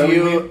target? And Is that if what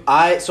you mean?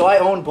 I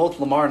own both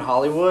Lamar and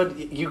Hollywood.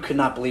 You could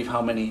not believe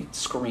how many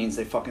screens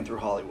they fucking threw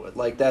Hollywood.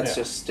 Like that's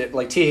Yeah. just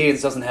like T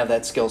Higgins doesn't have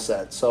that skill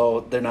set,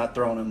 so they're not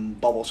throwing him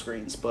bubble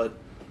screens. But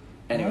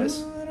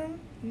anyways, I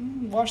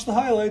don't watch the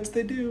highlights.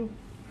 They do,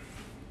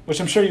 which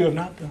I'm sure you have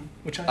not done.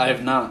 Which I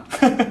have not.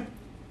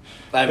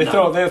 They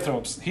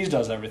throw. He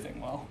does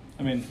everything well.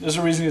 I mean, there's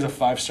a reason he's a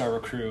 5-star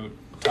recruit,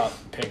 top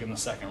pick in the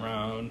 2nd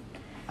round.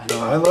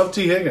 I love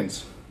T.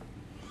 Higgins.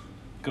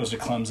 Goes to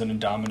Clemson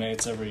and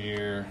dominates every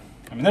year.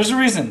 I mean, there's a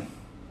reason.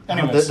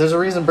 Anyways, There's a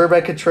reason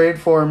Burbank could trade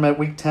for him at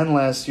week 10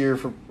 last year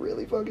for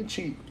really fucking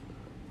cheap.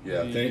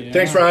 Yeah.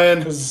 Thanks, Ryan.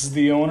 Because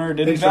the owner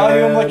didn't Thanks, value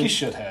him Ryan. like he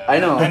should have. I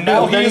know. And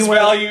now Well, then he is he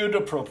went- valued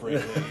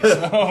appropriately.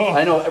 So.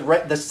 I know.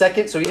 Right, the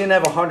second, so he didn't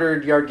have a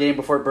 100-yard game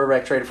before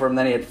Burbank traded for him.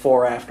 Then he had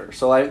 4 after.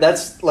 So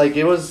that's like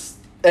it was.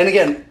 And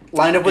again,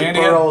 lined up with And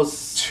he had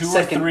Burrow's 2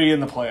 second. or 3 in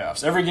the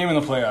playoffs. Every game in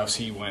the playoffs,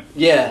 he went.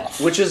 Yeah, off.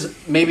 which is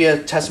maybe a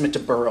testament to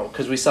Burrow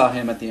because we saw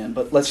him at the end.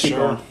 But let's keep Sure.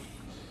 going.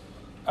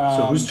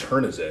 So whose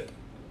turn is it?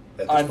 At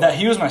this point? That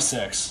he was my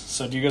 6.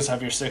 So do you guys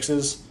have your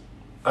 6s?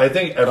 I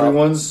think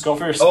everyone's. Go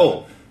for your 7.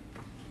 Oh,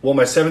 well,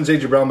 my 7's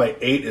A.J. Brown. My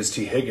 8 is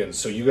T. Higgins.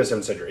 So you guys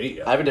haven't said your 8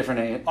 yet. I have a different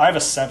 8. I have a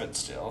 7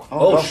 still.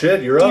 Oh, well,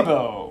 shit, you're up.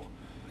 Debo.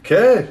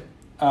 Okay.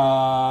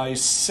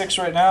 He's 6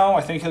 right now.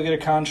 I think he'll get a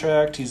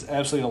contract. He's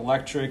absolutely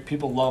electric.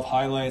 People love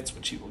highlights,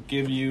 which he will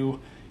give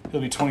you.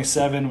 He'll be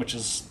 27, which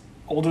is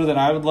older than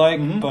I would like,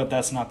 but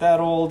that's not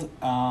that old.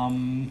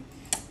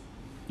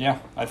 Yeah,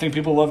 I think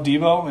people love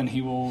Debo, and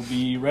he will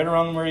be right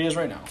around where he is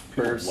right now.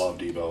 People Burst. love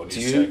Debo. And Do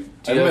he's you-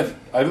 sick. do you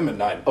I have him at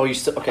 9. Oh, you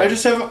still okay?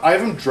 I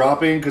have him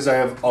dropping because I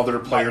have other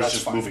players that's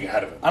just fine. moving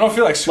ahead of him. I don't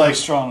feel like super Like-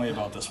 strongly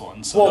about this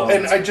one. So Well,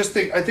 and I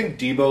think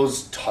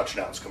Debo's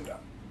touchdowns come down.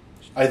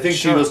 I think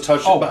Sure. Debo's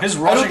touchdowns. Oh, but his I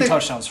don't rushing think-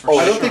 touchdowns for I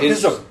sure. don't think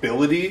His- his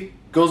ability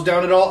goes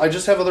down at all. I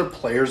just have other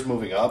players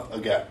moving up.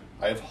 Again,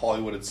 I have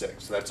Hollywood at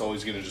 6. That's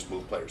always going to just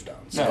move players down.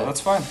 So. No, that's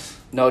fine.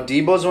 No,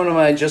 Debo's one of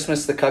my just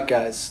missed the cut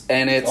guys,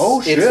 and it's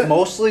Oh, shit. it's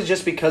mostly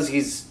just because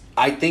he's.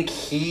 I think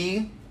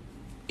he,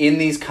 in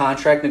these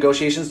contract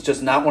negotiations,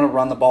 does not want to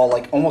run the ball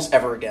like almost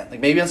ever again. Like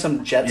maybe on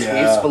some jet Yeah.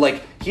 sweeps, but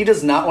like he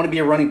does not want to be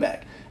a running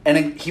back.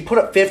 And he put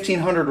up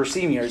 1,500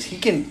 receiving yards. He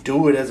can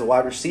do it as a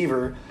wide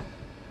receiver.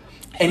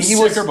 And he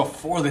was sicker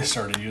before they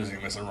started using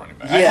him as a running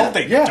back. Yeah, I hope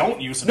they Yeah. don't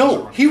use him as a No,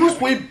 running he back.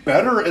 was way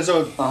better as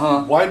a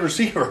wide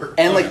receiver.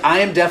 And like I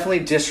am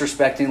definitely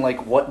disrespecting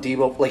like what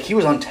Debo like he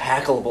was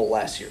untackleable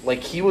last year.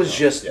 Like he was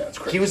just yeah, it's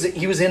crazy.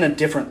 he was in a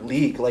different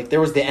league. Like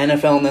there was the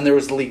NFL and then there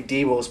was the league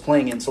Debo was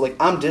playing in. So like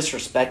I'm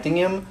disrespecting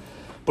him.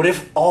 But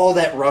if all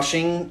that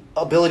rushing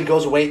ability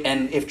goes away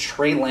and if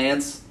Trey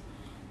Lance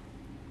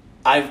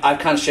I've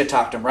kind of shit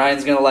talked him.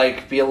 Ryan's gonna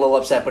like be a little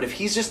upset, but if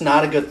he's just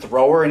not a good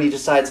thrower and he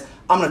decides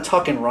I'm gonna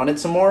tuck and run it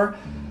some more,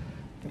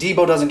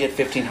 Debo doesn't get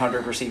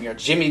 1,500 receiving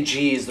yards. Jimmy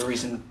G is the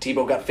reason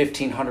Debo got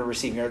 1,500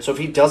 receiving yards. So if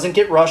he doesn't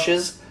get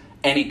rushes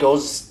and he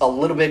goes a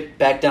little bit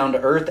back down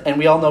to earth, and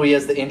we all know he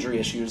has the injury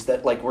issues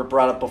that like were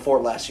brought up before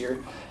last year.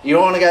 You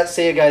don't want to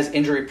say a guy's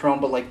injury prone,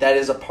 but like that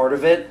is a part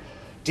of it.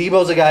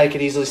 Debo's a guy I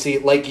could easily see,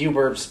 like you,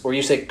 Burbs, where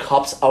you say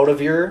cups out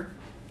of your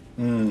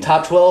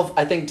top 12.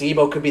 I think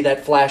Debo could be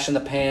that flash in the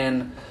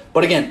pan.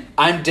 But again,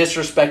 I'm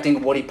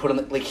disrespecting what he put on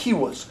the like he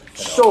was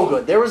so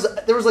good. There was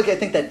like I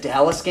think that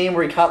Dallas game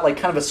where he caught like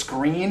kind of a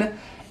screen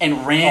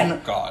and ran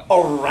Oh, God.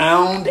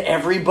 around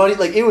everybody.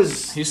 Like it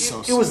was He's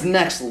so it was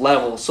next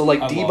level. So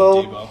like I Debo,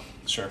 love Debo.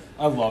 Sure.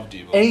 I love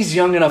Debo. and he's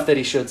young enough that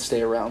he should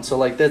stay around. So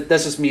like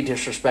that's just me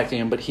disrespecting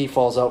him, but he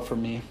falls out for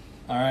me.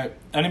 All right.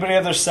 Anybody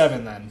have their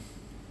 7 then?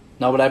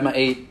 No, but I have my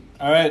 8.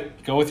 All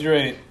right, go with your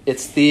 8.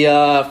 It's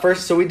the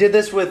first. So we did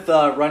this with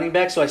running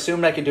back, so I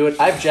assumed I could do it.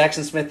 I have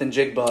Jackson Smith and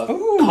Jigba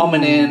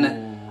coming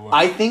in.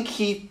 I think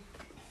he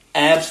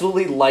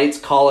absolutely lights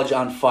college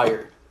on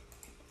fire.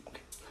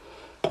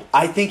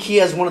 I think he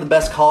has one of the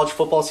best college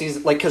football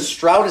seasons. Like, because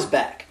Stroud is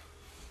back.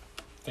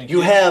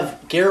 You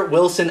have Garrett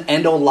Wilson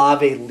and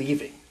Olave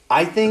leaving.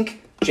 I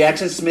think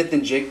Jackson Smith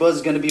and Jigba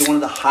is going to be one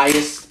of the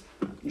highest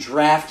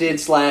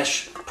drafted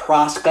 /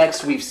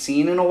 prospects we've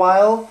seen in a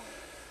while.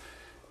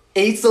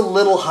 8's a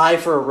little high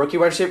for a rookie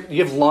wide receiver.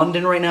 You have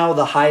London right now,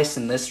 the highest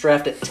in this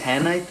draft at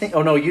 10, I think.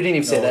 Oh, no, you didn't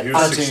even say that. He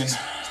was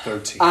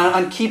 13.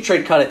 On Keep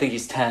Trade Cut, I think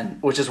he's 10,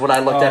 which is what I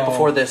looked at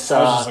before this.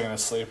 I was just looking at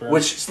Sleeper.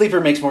 Which Sleeper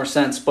makes more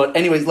sense. But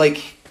anyways,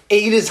 like,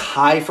 8 is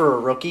high for a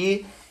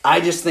rookie. I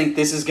just think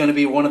this is going to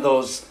be one of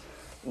those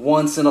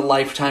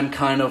once-in-a-lifetime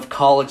kind of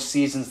college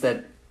seasons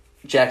that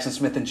Jackson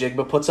Smith and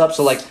Jigba puts up.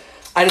 So, like,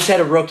 I just had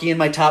a rookie in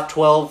my top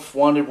 12,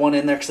 wanted one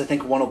in there because I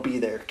think one will be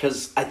there.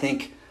 Because I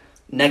think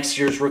next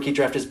year's rookie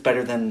draft is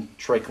better than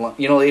Drake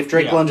London. You know, if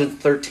Drake London's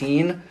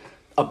 13,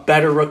 a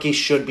better rookie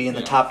should be in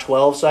the top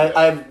 12. So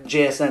I have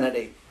JSN at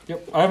 8.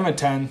 Yep, I have him at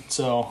 10,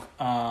 so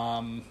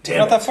not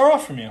that far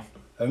off from you.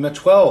 I'm at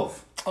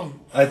 12. Oh.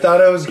 I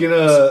thought I was going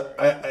to...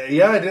 I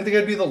didn't think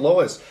I'd be the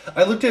lowest.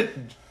 I looked at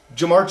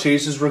Jamar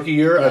Chase's rookie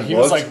year. He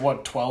was like,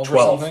 what, 12 or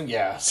something?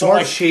 Yeah. So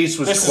Jamar Chase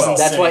was 12.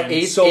 That's why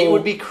 8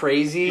 would be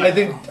crazy. I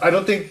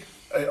don't think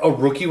a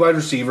rookie wide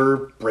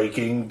receiver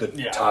breaking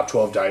the top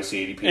 12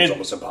 dynasty ADP is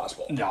almost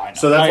impossible. No, I know.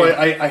 So that's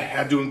why I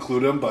had to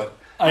include him, but...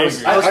 I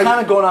was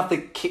kind of going off the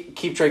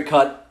Keep Trade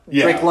Cut.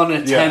 Drake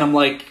London at 10, I'm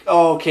like,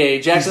 oh, okay,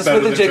 Jackson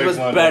Smith and Jigba was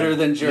better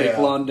than Drake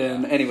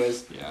London.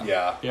 Anyways.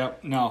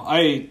 Yep. No,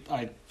 I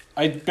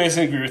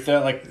basically agree with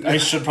that. Like, I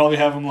should probably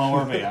have him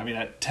lower, but I mean,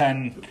 at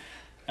 10...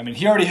 I mean,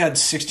 he already had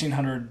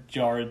 1,600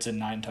 yards and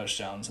 9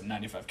 touchdowns and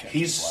 95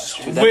 catches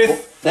last year.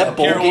 That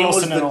bowl game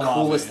was the Olave,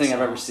 coolest thing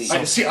I've ever seen.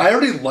 I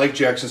already like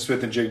Jackson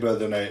Smith and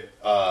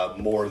Jigba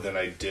more than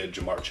I did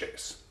Jamar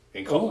Chase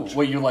in college.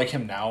 Wait, you like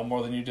him now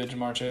more than you did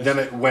Jamar Chase?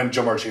 When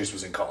Jamar Chase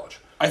was in college.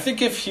 I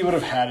think if he would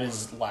have had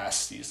his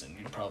last season,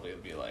 you'd probably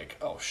be like,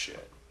 oh,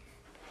 shit.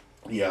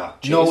 Yeah.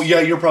 Chase. No,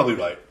 yeah, you're probably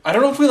right. I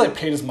don't know if we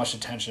paid as much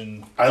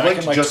attention. I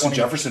liked Justin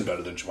Jefferson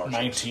better than Jamar Chase.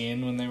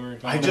 19 when they were...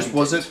 I just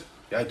wasn't...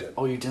 Yeah, I did.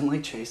 Oh, you didn't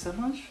like Chase that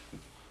much?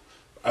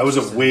 I was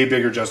a way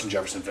bigger Justin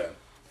Jefferson fan.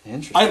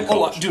 Interesting. I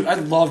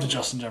loved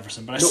Justin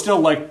Jefferson, but I still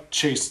like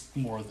Chase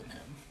more than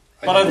him.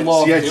 But I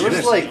loved it.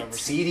 Was like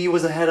CD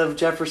was ahead of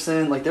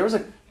Jefferson. Like there was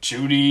a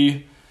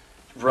Judy,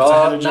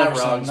 not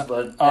Ruggs,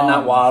 but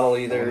not Waddle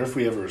either. I wonder if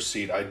we have a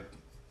receipt.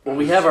 Well,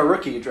 we have our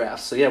rookie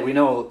draft, so yeah, we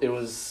know it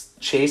was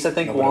Chase. I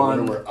think I won.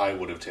 wonder where I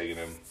would have taken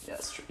him.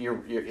 Yes, He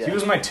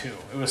was my 2.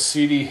 It was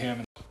CD,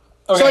 him.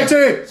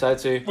 Okay. Side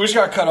two. We just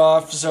got cut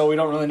off, so we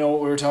don't really know what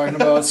we were talking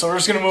about. So we're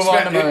just gonna move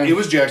on to 9. It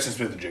was Jackson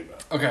Smith and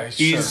Jigba. Okay,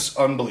 he's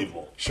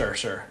unbelievable. Sure.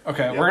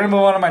 Okay, we're gonna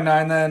move on to my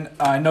 9 then.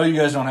 I know you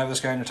guys don't have this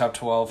guy in your top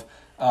 12.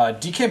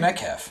 DK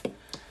Metcalf.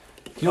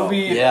 He'll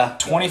be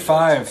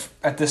 25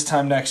 at this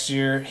time next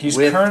year. He's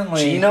with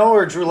currently Gino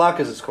or Drew Lock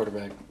as his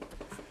quarterback.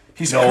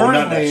 He's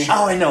currently.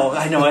 Oh, I know.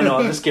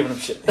 I'm just giving him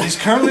shit. He's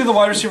currently the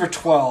wide receiver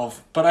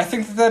 12, but I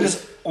think that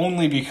is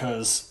only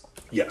because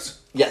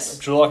yes,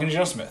 Drew Lock and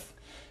Geno Smith.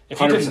 If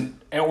he 100%.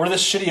 didn't, or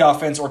this shitty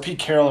offense, or Pete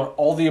Carroll, or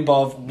all the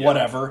above,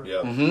 whatever. Yeah.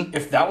 Mm-hmm.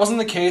 If that wasn't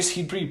the case,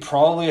 he'd be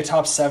probably a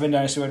top 7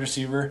 dynasty wide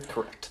receiver.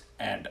 Correct.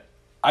 And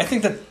I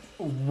think that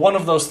one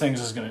of those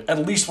things is going to,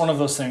 at least one of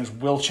those things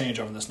will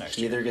change over this next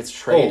year. He either gets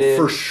traded.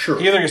 Oh, for sure.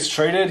 He either gets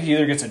traded, he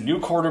either gets a new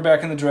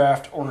quarterback in the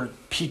draft, or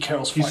Pete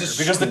Carroll's fired.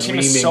 Because the team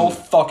is so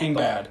fucking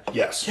bad.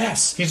 Yes.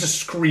 Yes. He's a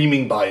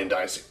screaming buy in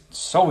dynasty.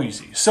 So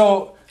easy.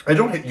 So.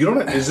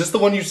 Is this the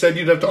one you said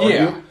you'd have to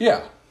argue?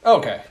 Yeah.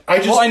 Okay. I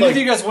knew that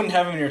you guys wouldn't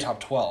have him in your top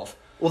 12.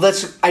 Well,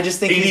 I just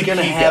think he's going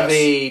to have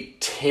a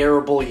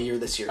terrible year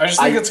this year. I just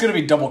think it's going to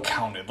be double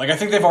counted. Like, I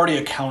think they've already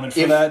accounted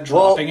for that,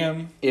 dropping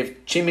him.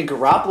 If Jimmy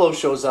Garoppolo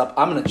shows up,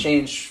 I'm going to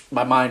change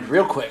my mind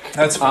real quick.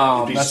 That's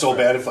it'd be so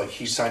bad if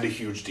he signed a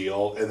huge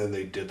deal and then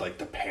they did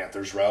the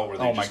Panthers route where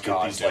they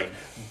get these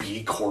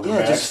B quarterbacks.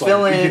 Yeah, just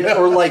fill in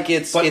or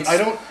it's. But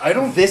I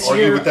don't this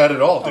argue year, with that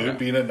at all, dude.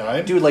 Being at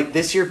 9, dude.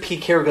 This year,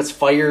 Pete Carroll gets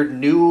fired.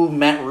 New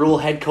Matt Rule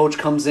head coach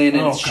comes in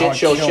and shit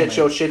show.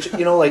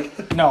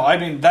 No, I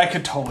mean that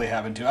could totally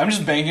happen too. I'm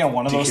just banking on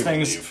one of those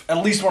things.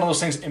 At least one of those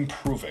things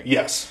improving.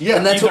 Yes. Yeah.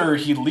 And that's either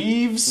he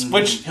leaves,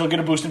 which he'll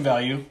get a boost in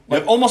value,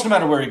 almost no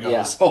matter where he goes.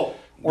 Yeah. Oh.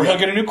 Or he'll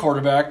get a new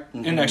quarterback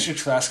in next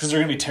year's class because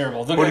they're going to be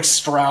terrible. They'll get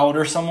Stroud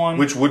or someone.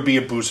 Which would be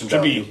a boost in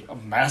value. Could be a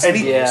massive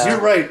boost.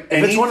 You're right.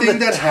 Anything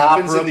that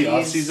happens in the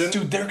offseason...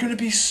 Dude, they're going to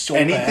be so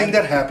Anything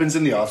bad. that happens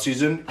in the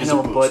offseason is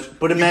a boost.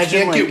 But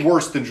imagine... You can't get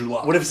worse than Drew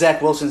Lock. What if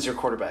Zach Wilson's your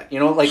quarterback?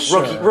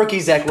 Rookie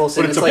Zach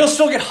Wilson. But he'll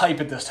still get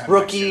hype at this time.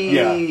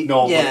 Rookie...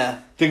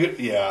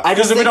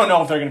 Because we don't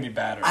know if they're going to be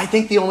bad or not. I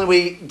think the only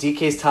way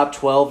DK's top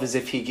 12 is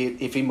if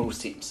he moves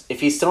teams.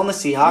 If he's still in the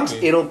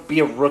Seahawks, it'll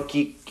be a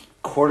rookie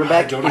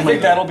quarterback. I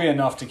think that'll be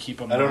enough to keep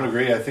him. I don't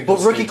agree. I think, but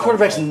rookie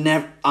quarterbacks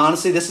never.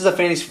 Honestly, this is a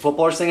fantasy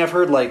footballers thing I've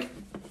heard.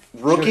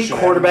 Rookie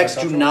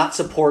quarterbacks do not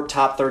support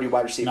top 30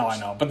 wide receivers. No, I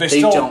know, but they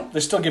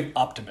still give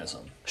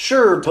optimism.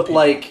 Sure, but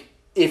like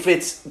if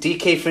it's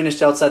DK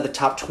finished outside the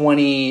top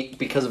 20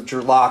 because of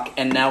Drew Lock,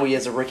 and now he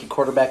has a rookie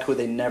quarterback who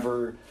they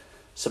never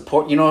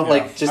support,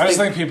 like just I just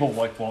think people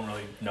won't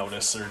really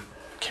notice or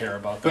care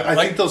about that. But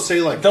I think they'll say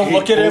they'll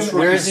look at him.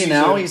 Where is he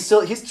now? He's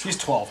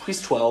 12.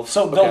 He's 12.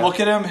 So they'll look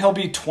at him. He'll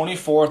be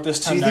 24 at this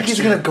time. Do you think he's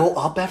going to go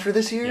up after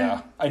this year?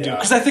 Yeah, I do,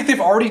 because I think they've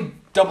already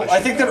I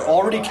think they're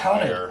already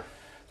counted. Higher.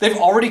 They've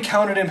already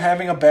counted him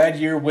having a bad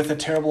year with a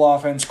terrible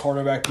offense,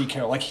 quarterback, Pete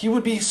Carroll. Like, he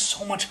would be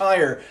so much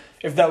higher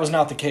if that was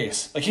not the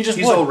case. Like, he's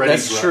would. Already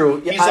That's dropped.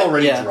 true. He's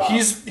already dropped.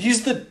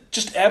 He's the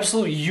just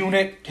absolute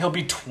unit. He'll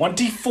be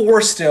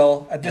 24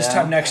 still at this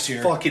time next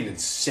year. Fucking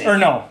insane. Or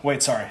no,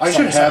 wait, sorry. I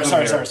should have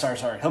him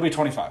Sorry. He'll be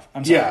 25.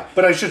 I'm sorry. Yeah,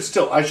 but I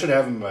should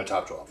have him in my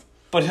top 12.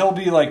 But he'll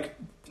be, like,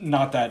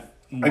 not that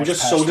much I'm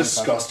just past so 25.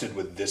 disgusted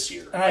with this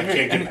year. I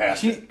can't get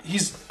past it.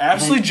 He's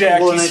absolutely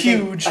jacked. He's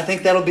huge. I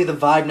think that'll be the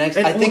vibe next.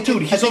 And, I think,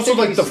 dude, he's also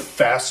like the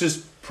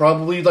fastest,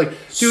 probably. Like,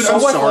 dude, so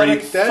I'm sorry.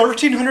 athletic,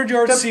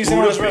 1,300-yard season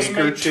on his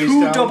resume,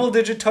 2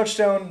 double-digit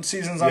touchdown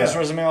seasons on his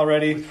resume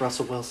already. With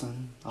Russell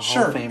Wilson,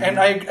 sure, Hall of Famer.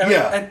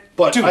 And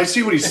but dude, I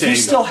see what he's saying. If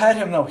you still had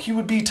him, though, he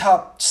would be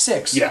top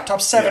 6,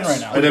 top 7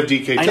 right now. I'd have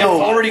DK. I know,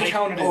 already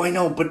counted it. Oh, I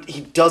know, but he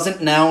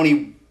doesn't now, and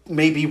he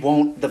maybe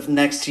won't the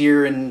next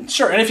year. And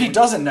sure, and if he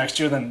doesn't next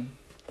year, then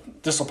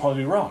this will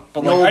probably be wrong.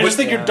 But I just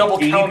think you're double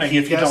counting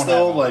if you don't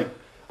have him. Like,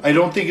 I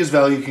don't think his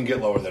value can get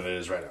lower than it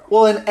is right now.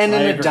 Well, and in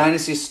a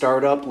dynasty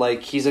startup,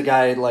 like, he's a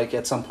guy, like,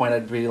 at some point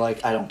I'd be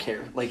like, I don't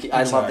care. Like,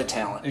 I love the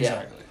talent.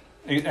 Exactly.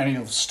 Yeah. And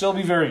he'll still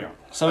be very young.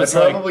 So I it's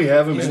probably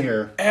have him in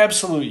here.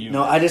 Absolute unit.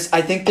 No, I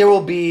think there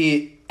will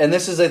be, and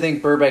this is, I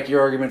think, Burback,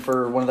 your argument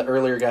for one of the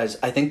earlier guys,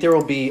 I think there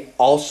will be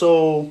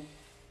also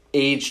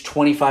age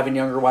 25 and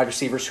younger wide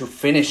receivers who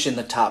finish in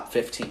the top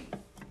 15.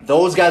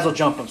 Those guys will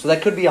jump him. So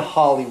that could be a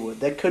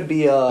Hollywood. That could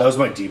be a... That was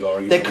my Debo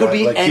argument. That could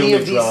be any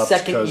of these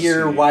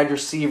second-year wide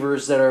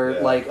receivers that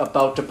are, like,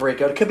 about to break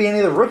out. It could be any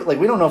of the rookies. Like,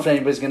 we don't know if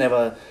anybody's going to have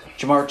a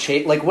Jamar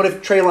Chase. Like, what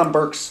if Treylon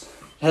Burks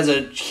has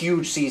a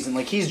huge season?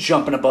 Like, he's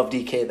jumping above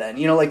DK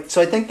then. So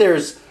I think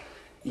there's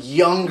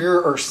younger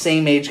or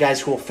same-age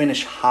guys who will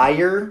finish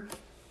higher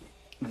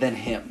than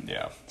him.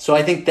 Yeah. So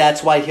I think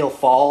that's why he'll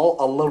fall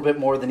a little bit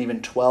more than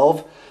even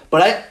 12.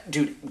 But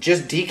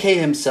just DK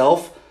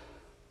himself...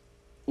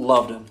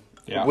 Loved him.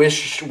 Yeah.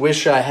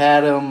 Wish I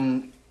had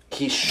him.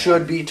 He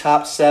should be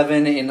top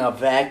 7 in a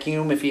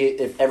vacuum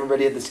if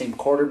everybody had the same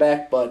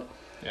quarterback. But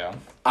yeah,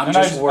 I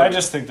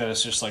just think that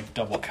it's just like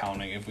double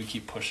counting if we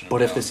keep pushing.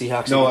 But if the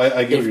Seahawks, no,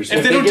 I get what you're saying.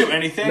 If they don't do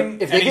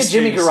anything, if they get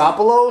Jimmy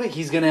Garoppolo,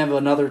 he's going to have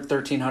another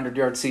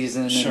 1,300-yard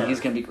season, and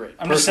he's going to be great.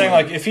 I'm just saying,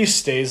 like, if he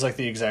stays like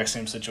the exact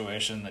same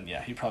situation, then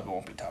yeah, he probably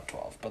won't be top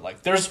 12. But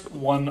like, there's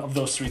one of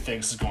those 3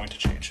 things is going to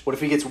change. What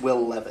if he gets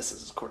Will Levis as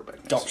his quarterback?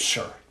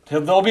 Sure.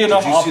 There'll be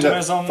enough optimism. Did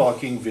you see that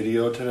fucking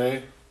video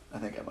today? I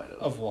think I might have.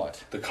 Of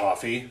what? The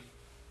coffee.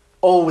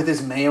 Oh, with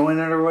his mayo in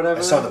it or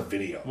whatever? I saw the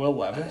video. Will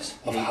Levis?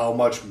 Of how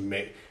much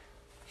mayo...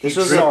 This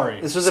was a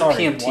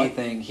PMT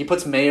thing. He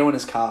puts mayo in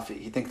his coffee.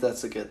 He thinks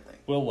that's a good thing.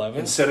 Will Levis?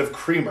 Instead of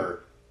creamer,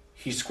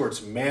 he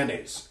squirts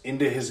mayonnaise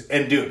into his...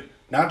 And dude,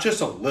 not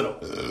just a little.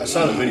 I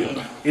saw the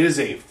video. It is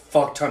a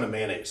fuck ton of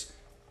mayonnaise.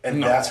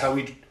 And that's how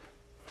he...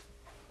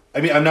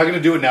 I mean, I'm not going to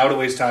do it now to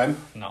waste time.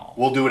 No.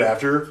 We'll do it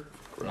after.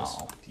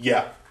 No.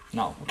 Yeah.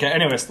 No. Okay,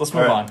 anyways, let's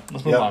move on.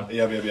 Let's move on.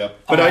 Yep.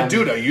 But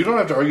you don't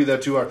have to argue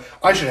that too hard.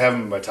 I should have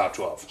him in my top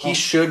 12. He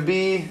should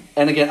be.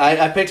 And again,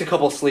 I picked a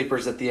couple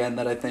sleepers at the end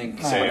that I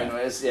think. So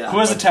anyways, yeah. Who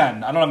has a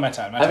 10? I don't have my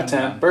 10. I have a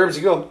 10. Burbs,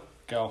 you go.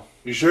 Go.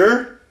 You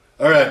sure?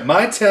 All right,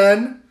 my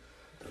 10.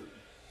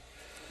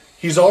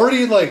 He's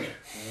already, like,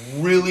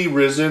 really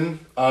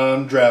risen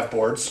on draft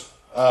boards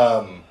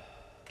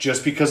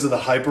just because of the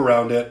hype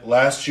around it.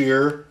 Last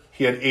year,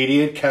 he had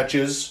 88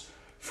 catches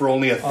for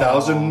only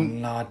 1,000. Oh,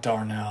 not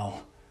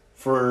Darnell.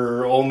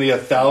 For only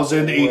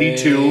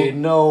 1,082.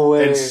 No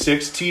way. And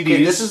 6 TDs.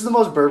 Okay, this is the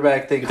most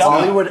Burback thing.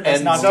 Hollywood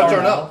and not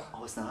Darnell.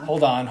 Oh, it's not?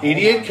 Hold on.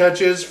 88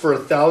 catches for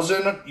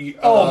 1,000.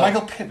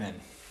 Michael Pittman.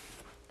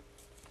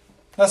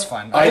 That's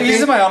fine.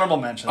 He's in my honorable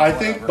mention. I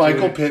think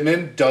Michael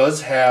Pittman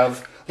does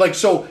have... Like,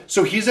 so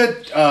he's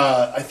at...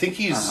 I think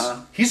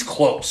he's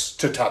close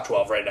to top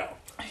 12 right now.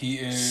 He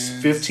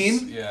is...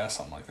 15? Yeah,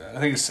 something like that. I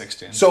think he's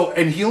 16. So,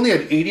 and he only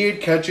had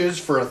 88 catches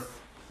for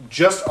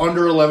just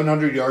under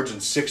 1,100 yards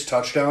and 6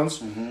 touchdowns.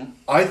 Mm-hmm.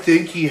 I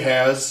think he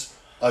has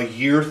a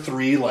year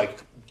 3,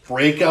 like,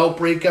 breakout.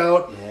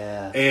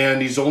 Yeah.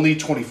 And he's only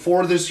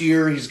 24 this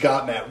year. He's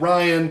got Matt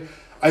Ryan.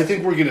 I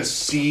think we're going to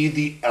see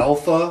the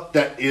alpha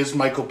that is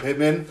Michael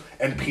Pittman,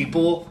 and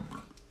people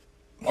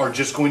are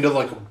just going to,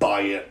 like,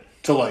 buy it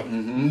to, like,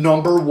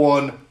 number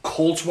 1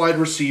 Colts wide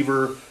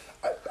receiver.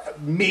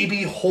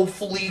 Maybe,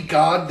 hopefully,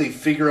 God, they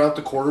figure out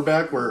the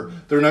quarterback where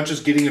they're not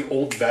just getting an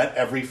old vet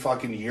every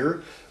fucking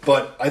year.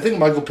 But I think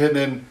Michael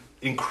Pittman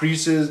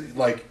increases,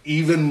 like,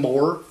 even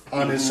more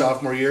on his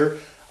sophomore year.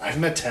 I have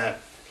him at 10.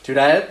 Dude,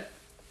 I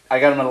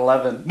got him at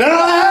 11. Nice!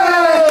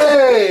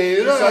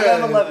 So I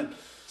got him 11.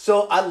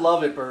 So I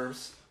love it,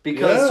 Burbs.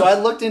 Because so I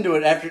looked into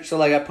it after. So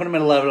like I put him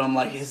at 11. I'm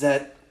like, is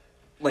that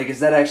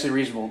actually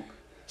reasonable?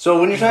 So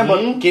when you're talking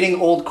about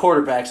getting old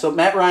quarterbacks, so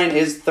Matt Ryan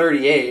is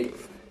 38.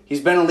 He's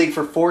been in the league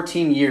for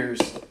 14 years.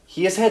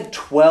 He has had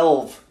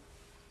 12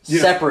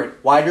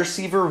 separate wide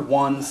receiver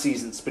 1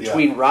 seasons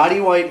between Roddy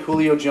White,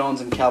 Julio Jones,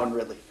 and Calvin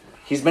Ridley.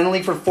 He's been in the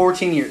league for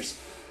 14 years.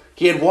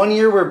 He had 1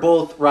 year where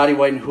both Roddy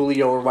White and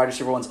Julio were wide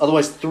receiver 1s.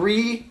 Otherwise,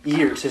 3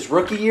 years. His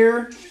rookie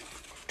year,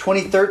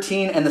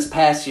 2013, and this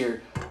past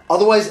year.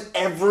 Otherwise,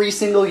 every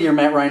single year,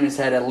 Matt Ryan has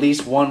had at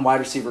least 1 wide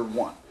receiver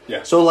 1.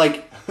 Yeah. So,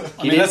 like...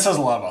 that says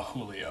a lot about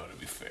Julio, to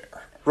be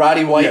fair.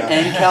 Roddy White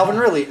and Calvin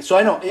Ridley. So,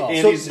 I know.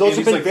 Those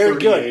have been like very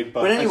good.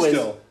 But anyways,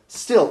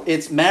 still,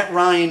 it's Matt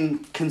Ryan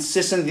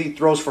consistently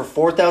throws for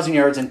 4,000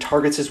 yards and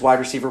targets his wide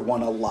receiver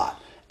 1 a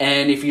lot.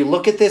 And if you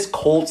look at this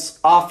Colts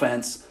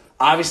offense,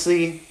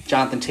 obviously,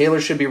 Jonathan Taylor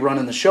should be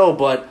running the show,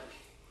 but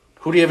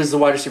who do you have as the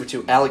wide receiver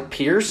 2? Alec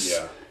Pierce?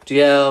 Yeah. Do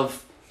you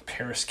have...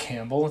 Paris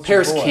Campbell.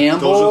 Paris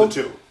Campbell. Those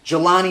are the 2.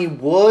 Jelani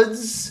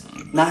Woods,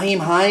 Naheem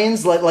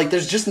Hines. Like,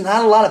 there's just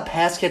not a lot of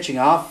pass-catching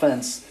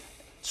offense.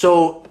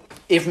 So,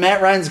 if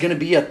Matt Ryan's going to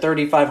be a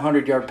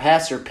 3,500-yard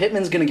passer,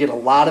 Pittman's going to get a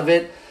lot of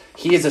it.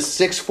 He is a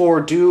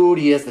 6'4 dude.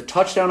 He has the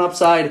touchdown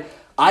upside.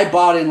 I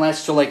bought in last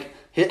year. So, like,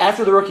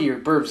 after the rookie year,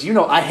 Burbs, you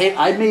know,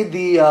 I made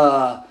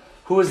the...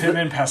 who was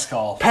Pittman,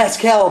 Pascal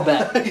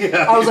bet.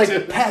 I was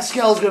like,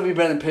 Pascal's going to be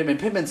better than Pittman.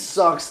 Pittman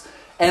sucks.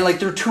 And, like,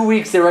 through 2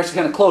 weeks, they were actually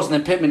kind of close, and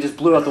then Pittman just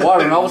blew out the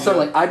water. And all of a sudden,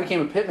 like, I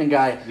became a Pittman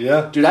guy.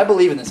 Yeah. Dude, I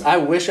believe in this. I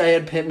wish I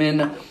had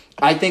Pittman.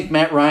 I think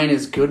Matt Ryan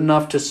is good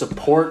enough to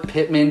support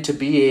Pittman to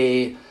be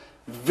a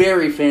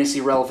very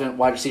fantasy-relevant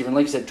wide receiver. And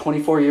like you said,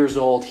 24 years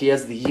old. He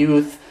has the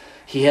youth.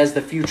 He has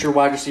the future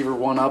wide receiver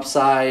 1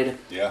 upside.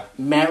 Yeah.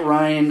 Matt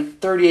Ryan,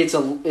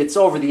 38's it's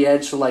over the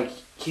edge, so, like,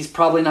 he's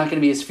probably not going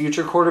to be his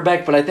future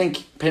quarterback, but I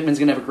think Pittman's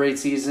going to have a great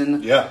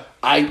season. Yeah.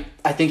 I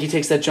think he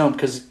takes that jump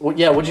because,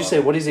 what'd you say?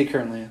 What is he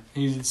currently?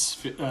 He's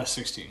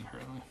 16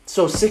 currently.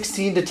 So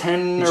 16 to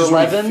 10 Which or is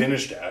what he 11?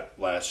 finished at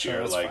last year.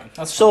 That's like, fine.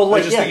 That's So, fine.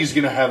 like, I just think he's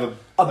going to have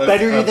a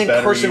better year than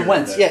better Carson year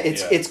Wentz. than-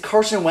 It's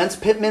Carson Wentz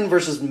Pittman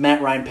versus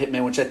Matt Ryan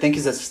Pittman, which I think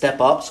is a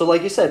step up. So,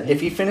 like you said, if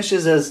he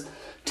finishes as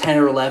 10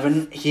 or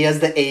 11, he has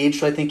the age,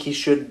 so I think he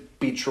should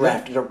be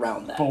drafted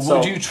around that. But So-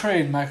 would you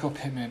trade Michael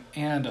Pittman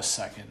and a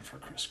second for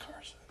Chris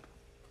Carson?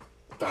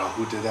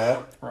 Who did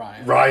that?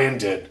 Ryan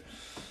did.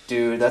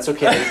 Dude, that's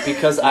okay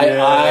because I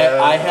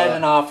had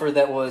an offer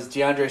that was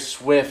DeAndre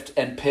Swift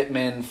and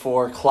Pittman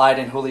for Clyde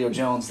and Julio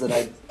Jones that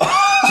I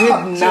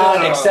did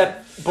not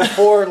accept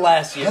before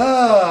last year.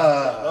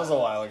 That was a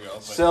while ago.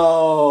 But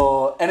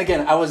So, and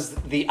again, I was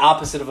the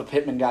opposite of a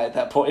Pittman guy at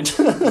that point.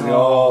 We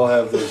all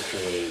have those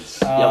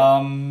trades.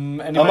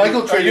 anybody-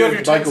 Michael you traded have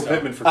your 10 Michael still?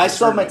 Pittman for I Chris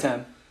still have my Herman.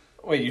 10.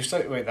 Wait, you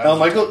still wait? That No, was-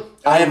 Michael.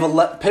 I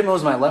have Pittman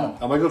was my 11.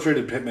 Michael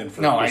traded Pittman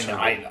for No, I Chris know.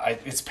 Herman.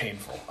 It's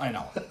painful. I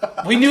know.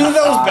 We knew that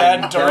was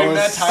bad during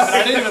that was- time, and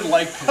I didn't even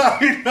like Pittman.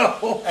 I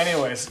know.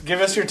 Anyways,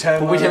 give us your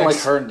 10. But we didn't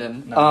like Lennox.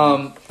 Herndon.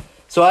 No.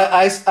 So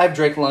I have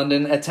Drake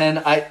London at 10.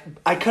 I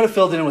could have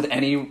filled in with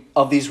any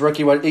of these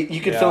rookie wide. You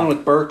could fill in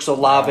with Burks,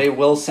 Olave,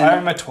 Wilson. I have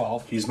him at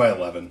 12. He's my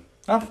 11.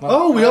 Oh,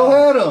 Oh, we all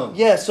had him.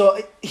 Yeah, so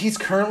he's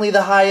currently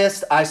the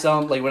highest. I saw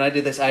him, like, when I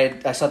did this,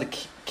 I saw the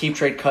keep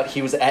trade cut.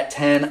 He was at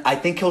 10. I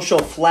think he'll show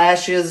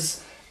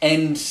flashes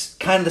and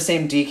kind of the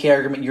same DK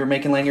argument you were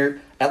making, Langer.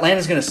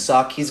 Atlanta's going to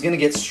suck. He's going to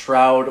get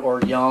Stroud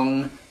or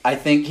Young. I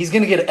think he's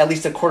going to get at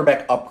least a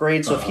quarterback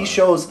upgrade. So if he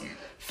shows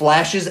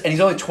flashes, and he's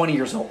only 20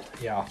 years old.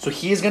 Yeah. So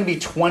he is going to be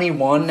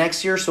 21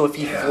 next year. So if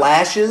he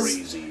flashes,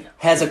 crazy.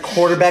 has a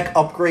quarterback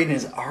upgrade, and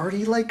is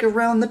already like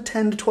around the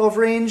 10 to 12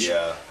 range,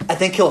 Yeah. I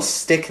think he'll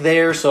stick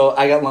there. So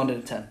I got London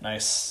at 10.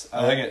 Nice.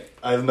 I like it.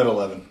 I have him at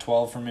 11.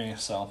 12 for me.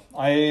 So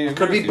I agree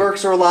Could be with you.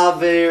 Burks or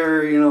Olave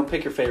or,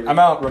 pick your favorite. I'm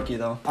out. Rookie,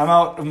 though. I'm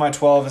out of my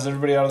 12. Is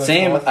everybody out of their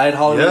Same. 12? I had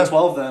Hollywood Yeah. at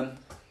 12 then.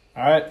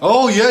 All right.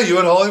 Oh, yeah, you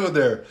had Hollywood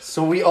there.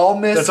 So we all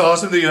missed That's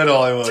awesome that you had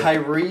Hollywood.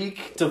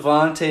 Tyreek,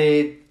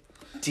 Devontae,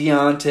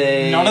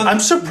 Deontay. None of I'm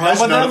surprised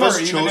none none of them us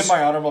are even chose- in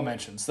my honorable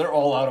mentions. They're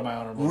all out of my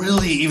honorable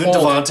Really? Even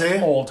mentions.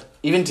 Devontae? Old.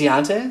 Even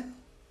Deontay?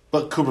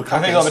 But Cooper Cup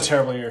I think he'll have a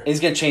terrible year. He's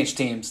going to change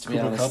teams, to be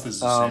Cooper honest. Cup is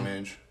the same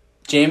age.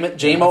 J-Mo I or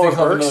think he'll have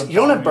Burks? another You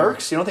don't have down year.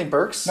 Burks? You don't think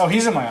Burks? No,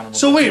 he's in my honorable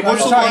So wait, mentions.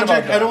 what's I'm the talking about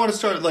logic? I that. don't want to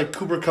start like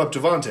Cooper Cup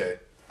Devontae.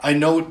 I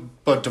know,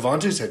 but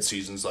Devontae's had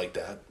seasons like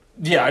that.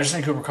 Yeah, I just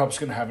think Cooper Cup's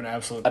going to have an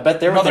absolute. I bet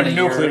they're another within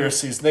a year. nuclear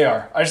season. They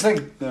are. I just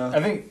think. Yeah. I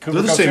think Cooper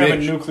They're the Cup's same going to have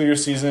a age. nuclear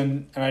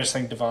season, and I just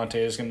think Devontae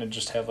is going to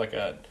just have like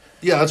a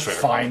Yeah, that's fair.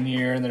 fine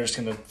year, and they're just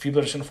going to people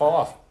are just going to fall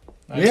off.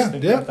 I Yeah, just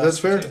think yeah, that that's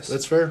the fair. case.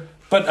 That's fair.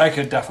 But I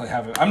could definitely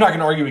have him. I'm not going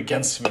to argue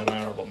against him in my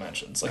honorable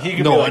mentions. Like he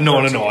could No, be like no,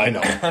 Burks. I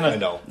know. I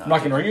know. I'm not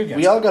going to argue against.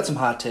 We him. all got some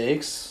hot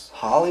takes.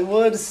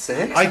 Hollywood,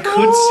 6? I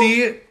could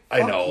see it. I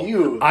Fuck know.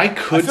 you. I I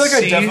could feel like see.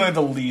 I definitely have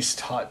the least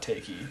hot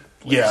takey.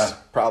 Yeah,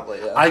 Probably,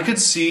 yeah. I could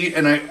see,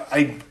 and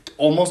I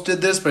almost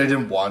did this, but I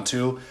didn't want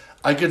to.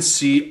 I could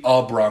see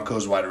a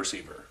Broncos wide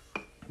receiver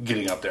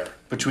getting up there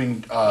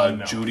between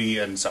Judy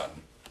and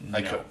Sutton.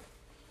 I could.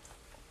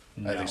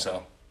 I think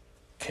so.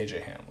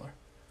 KJ Hamler.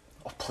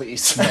 Oh,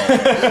 please.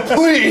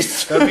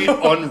 Please. That'd be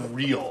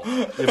unreal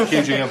if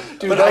KJ Hamler.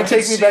 Dude, that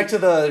take me back to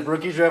the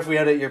rookie draft we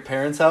had at your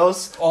parents'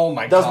 house. Oh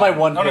my god. That was my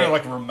one I pick. don't even,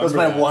 like, remember that was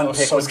my one That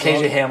pick so was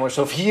KJ good. Hamler.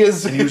 So if he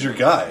is... And he was your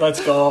guy.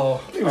 Let's go.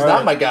 He was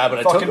not my guy, but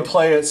I took Fucking him.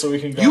 play it so we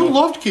can go. You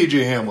loved KJ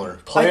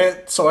Hamler. Play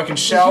it so I can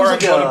He shower was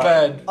and go to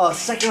bed. A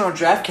second-round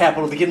draft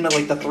capital to get him at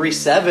like the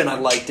 3-7. I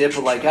liked it,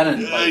 but like I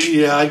didn't. Like,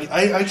 Yeah,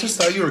 I just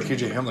thought you were a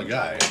KJ Hamler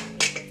guy.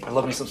 I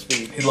love me some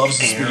speed. He loves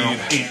the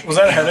speed. Was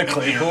that ahead of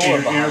Claypool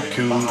or behind?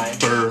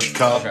 Cooper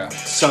Cup. Okay.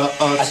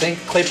 I think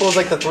Claypool was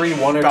like the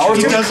 3-1 or Bauer's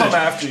 2. gonna doesn't. come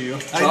after you.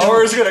 I know.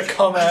 Bauer's gonna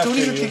come I after don't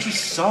even you. think he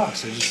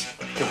sucks. I just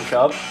Cooper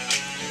Cup.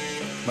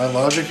 my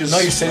logic is No,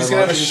 you said he's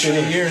gonna have a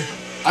shitty year. year.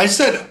 I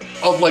said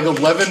of like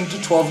 11 to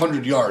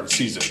 1,200 yard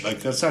season. Like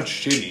that's not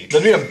shitty.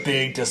 That'd be a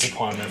big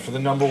disappointment for the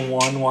number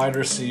one wide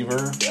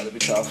receiver. Yeah, that'd be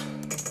tough.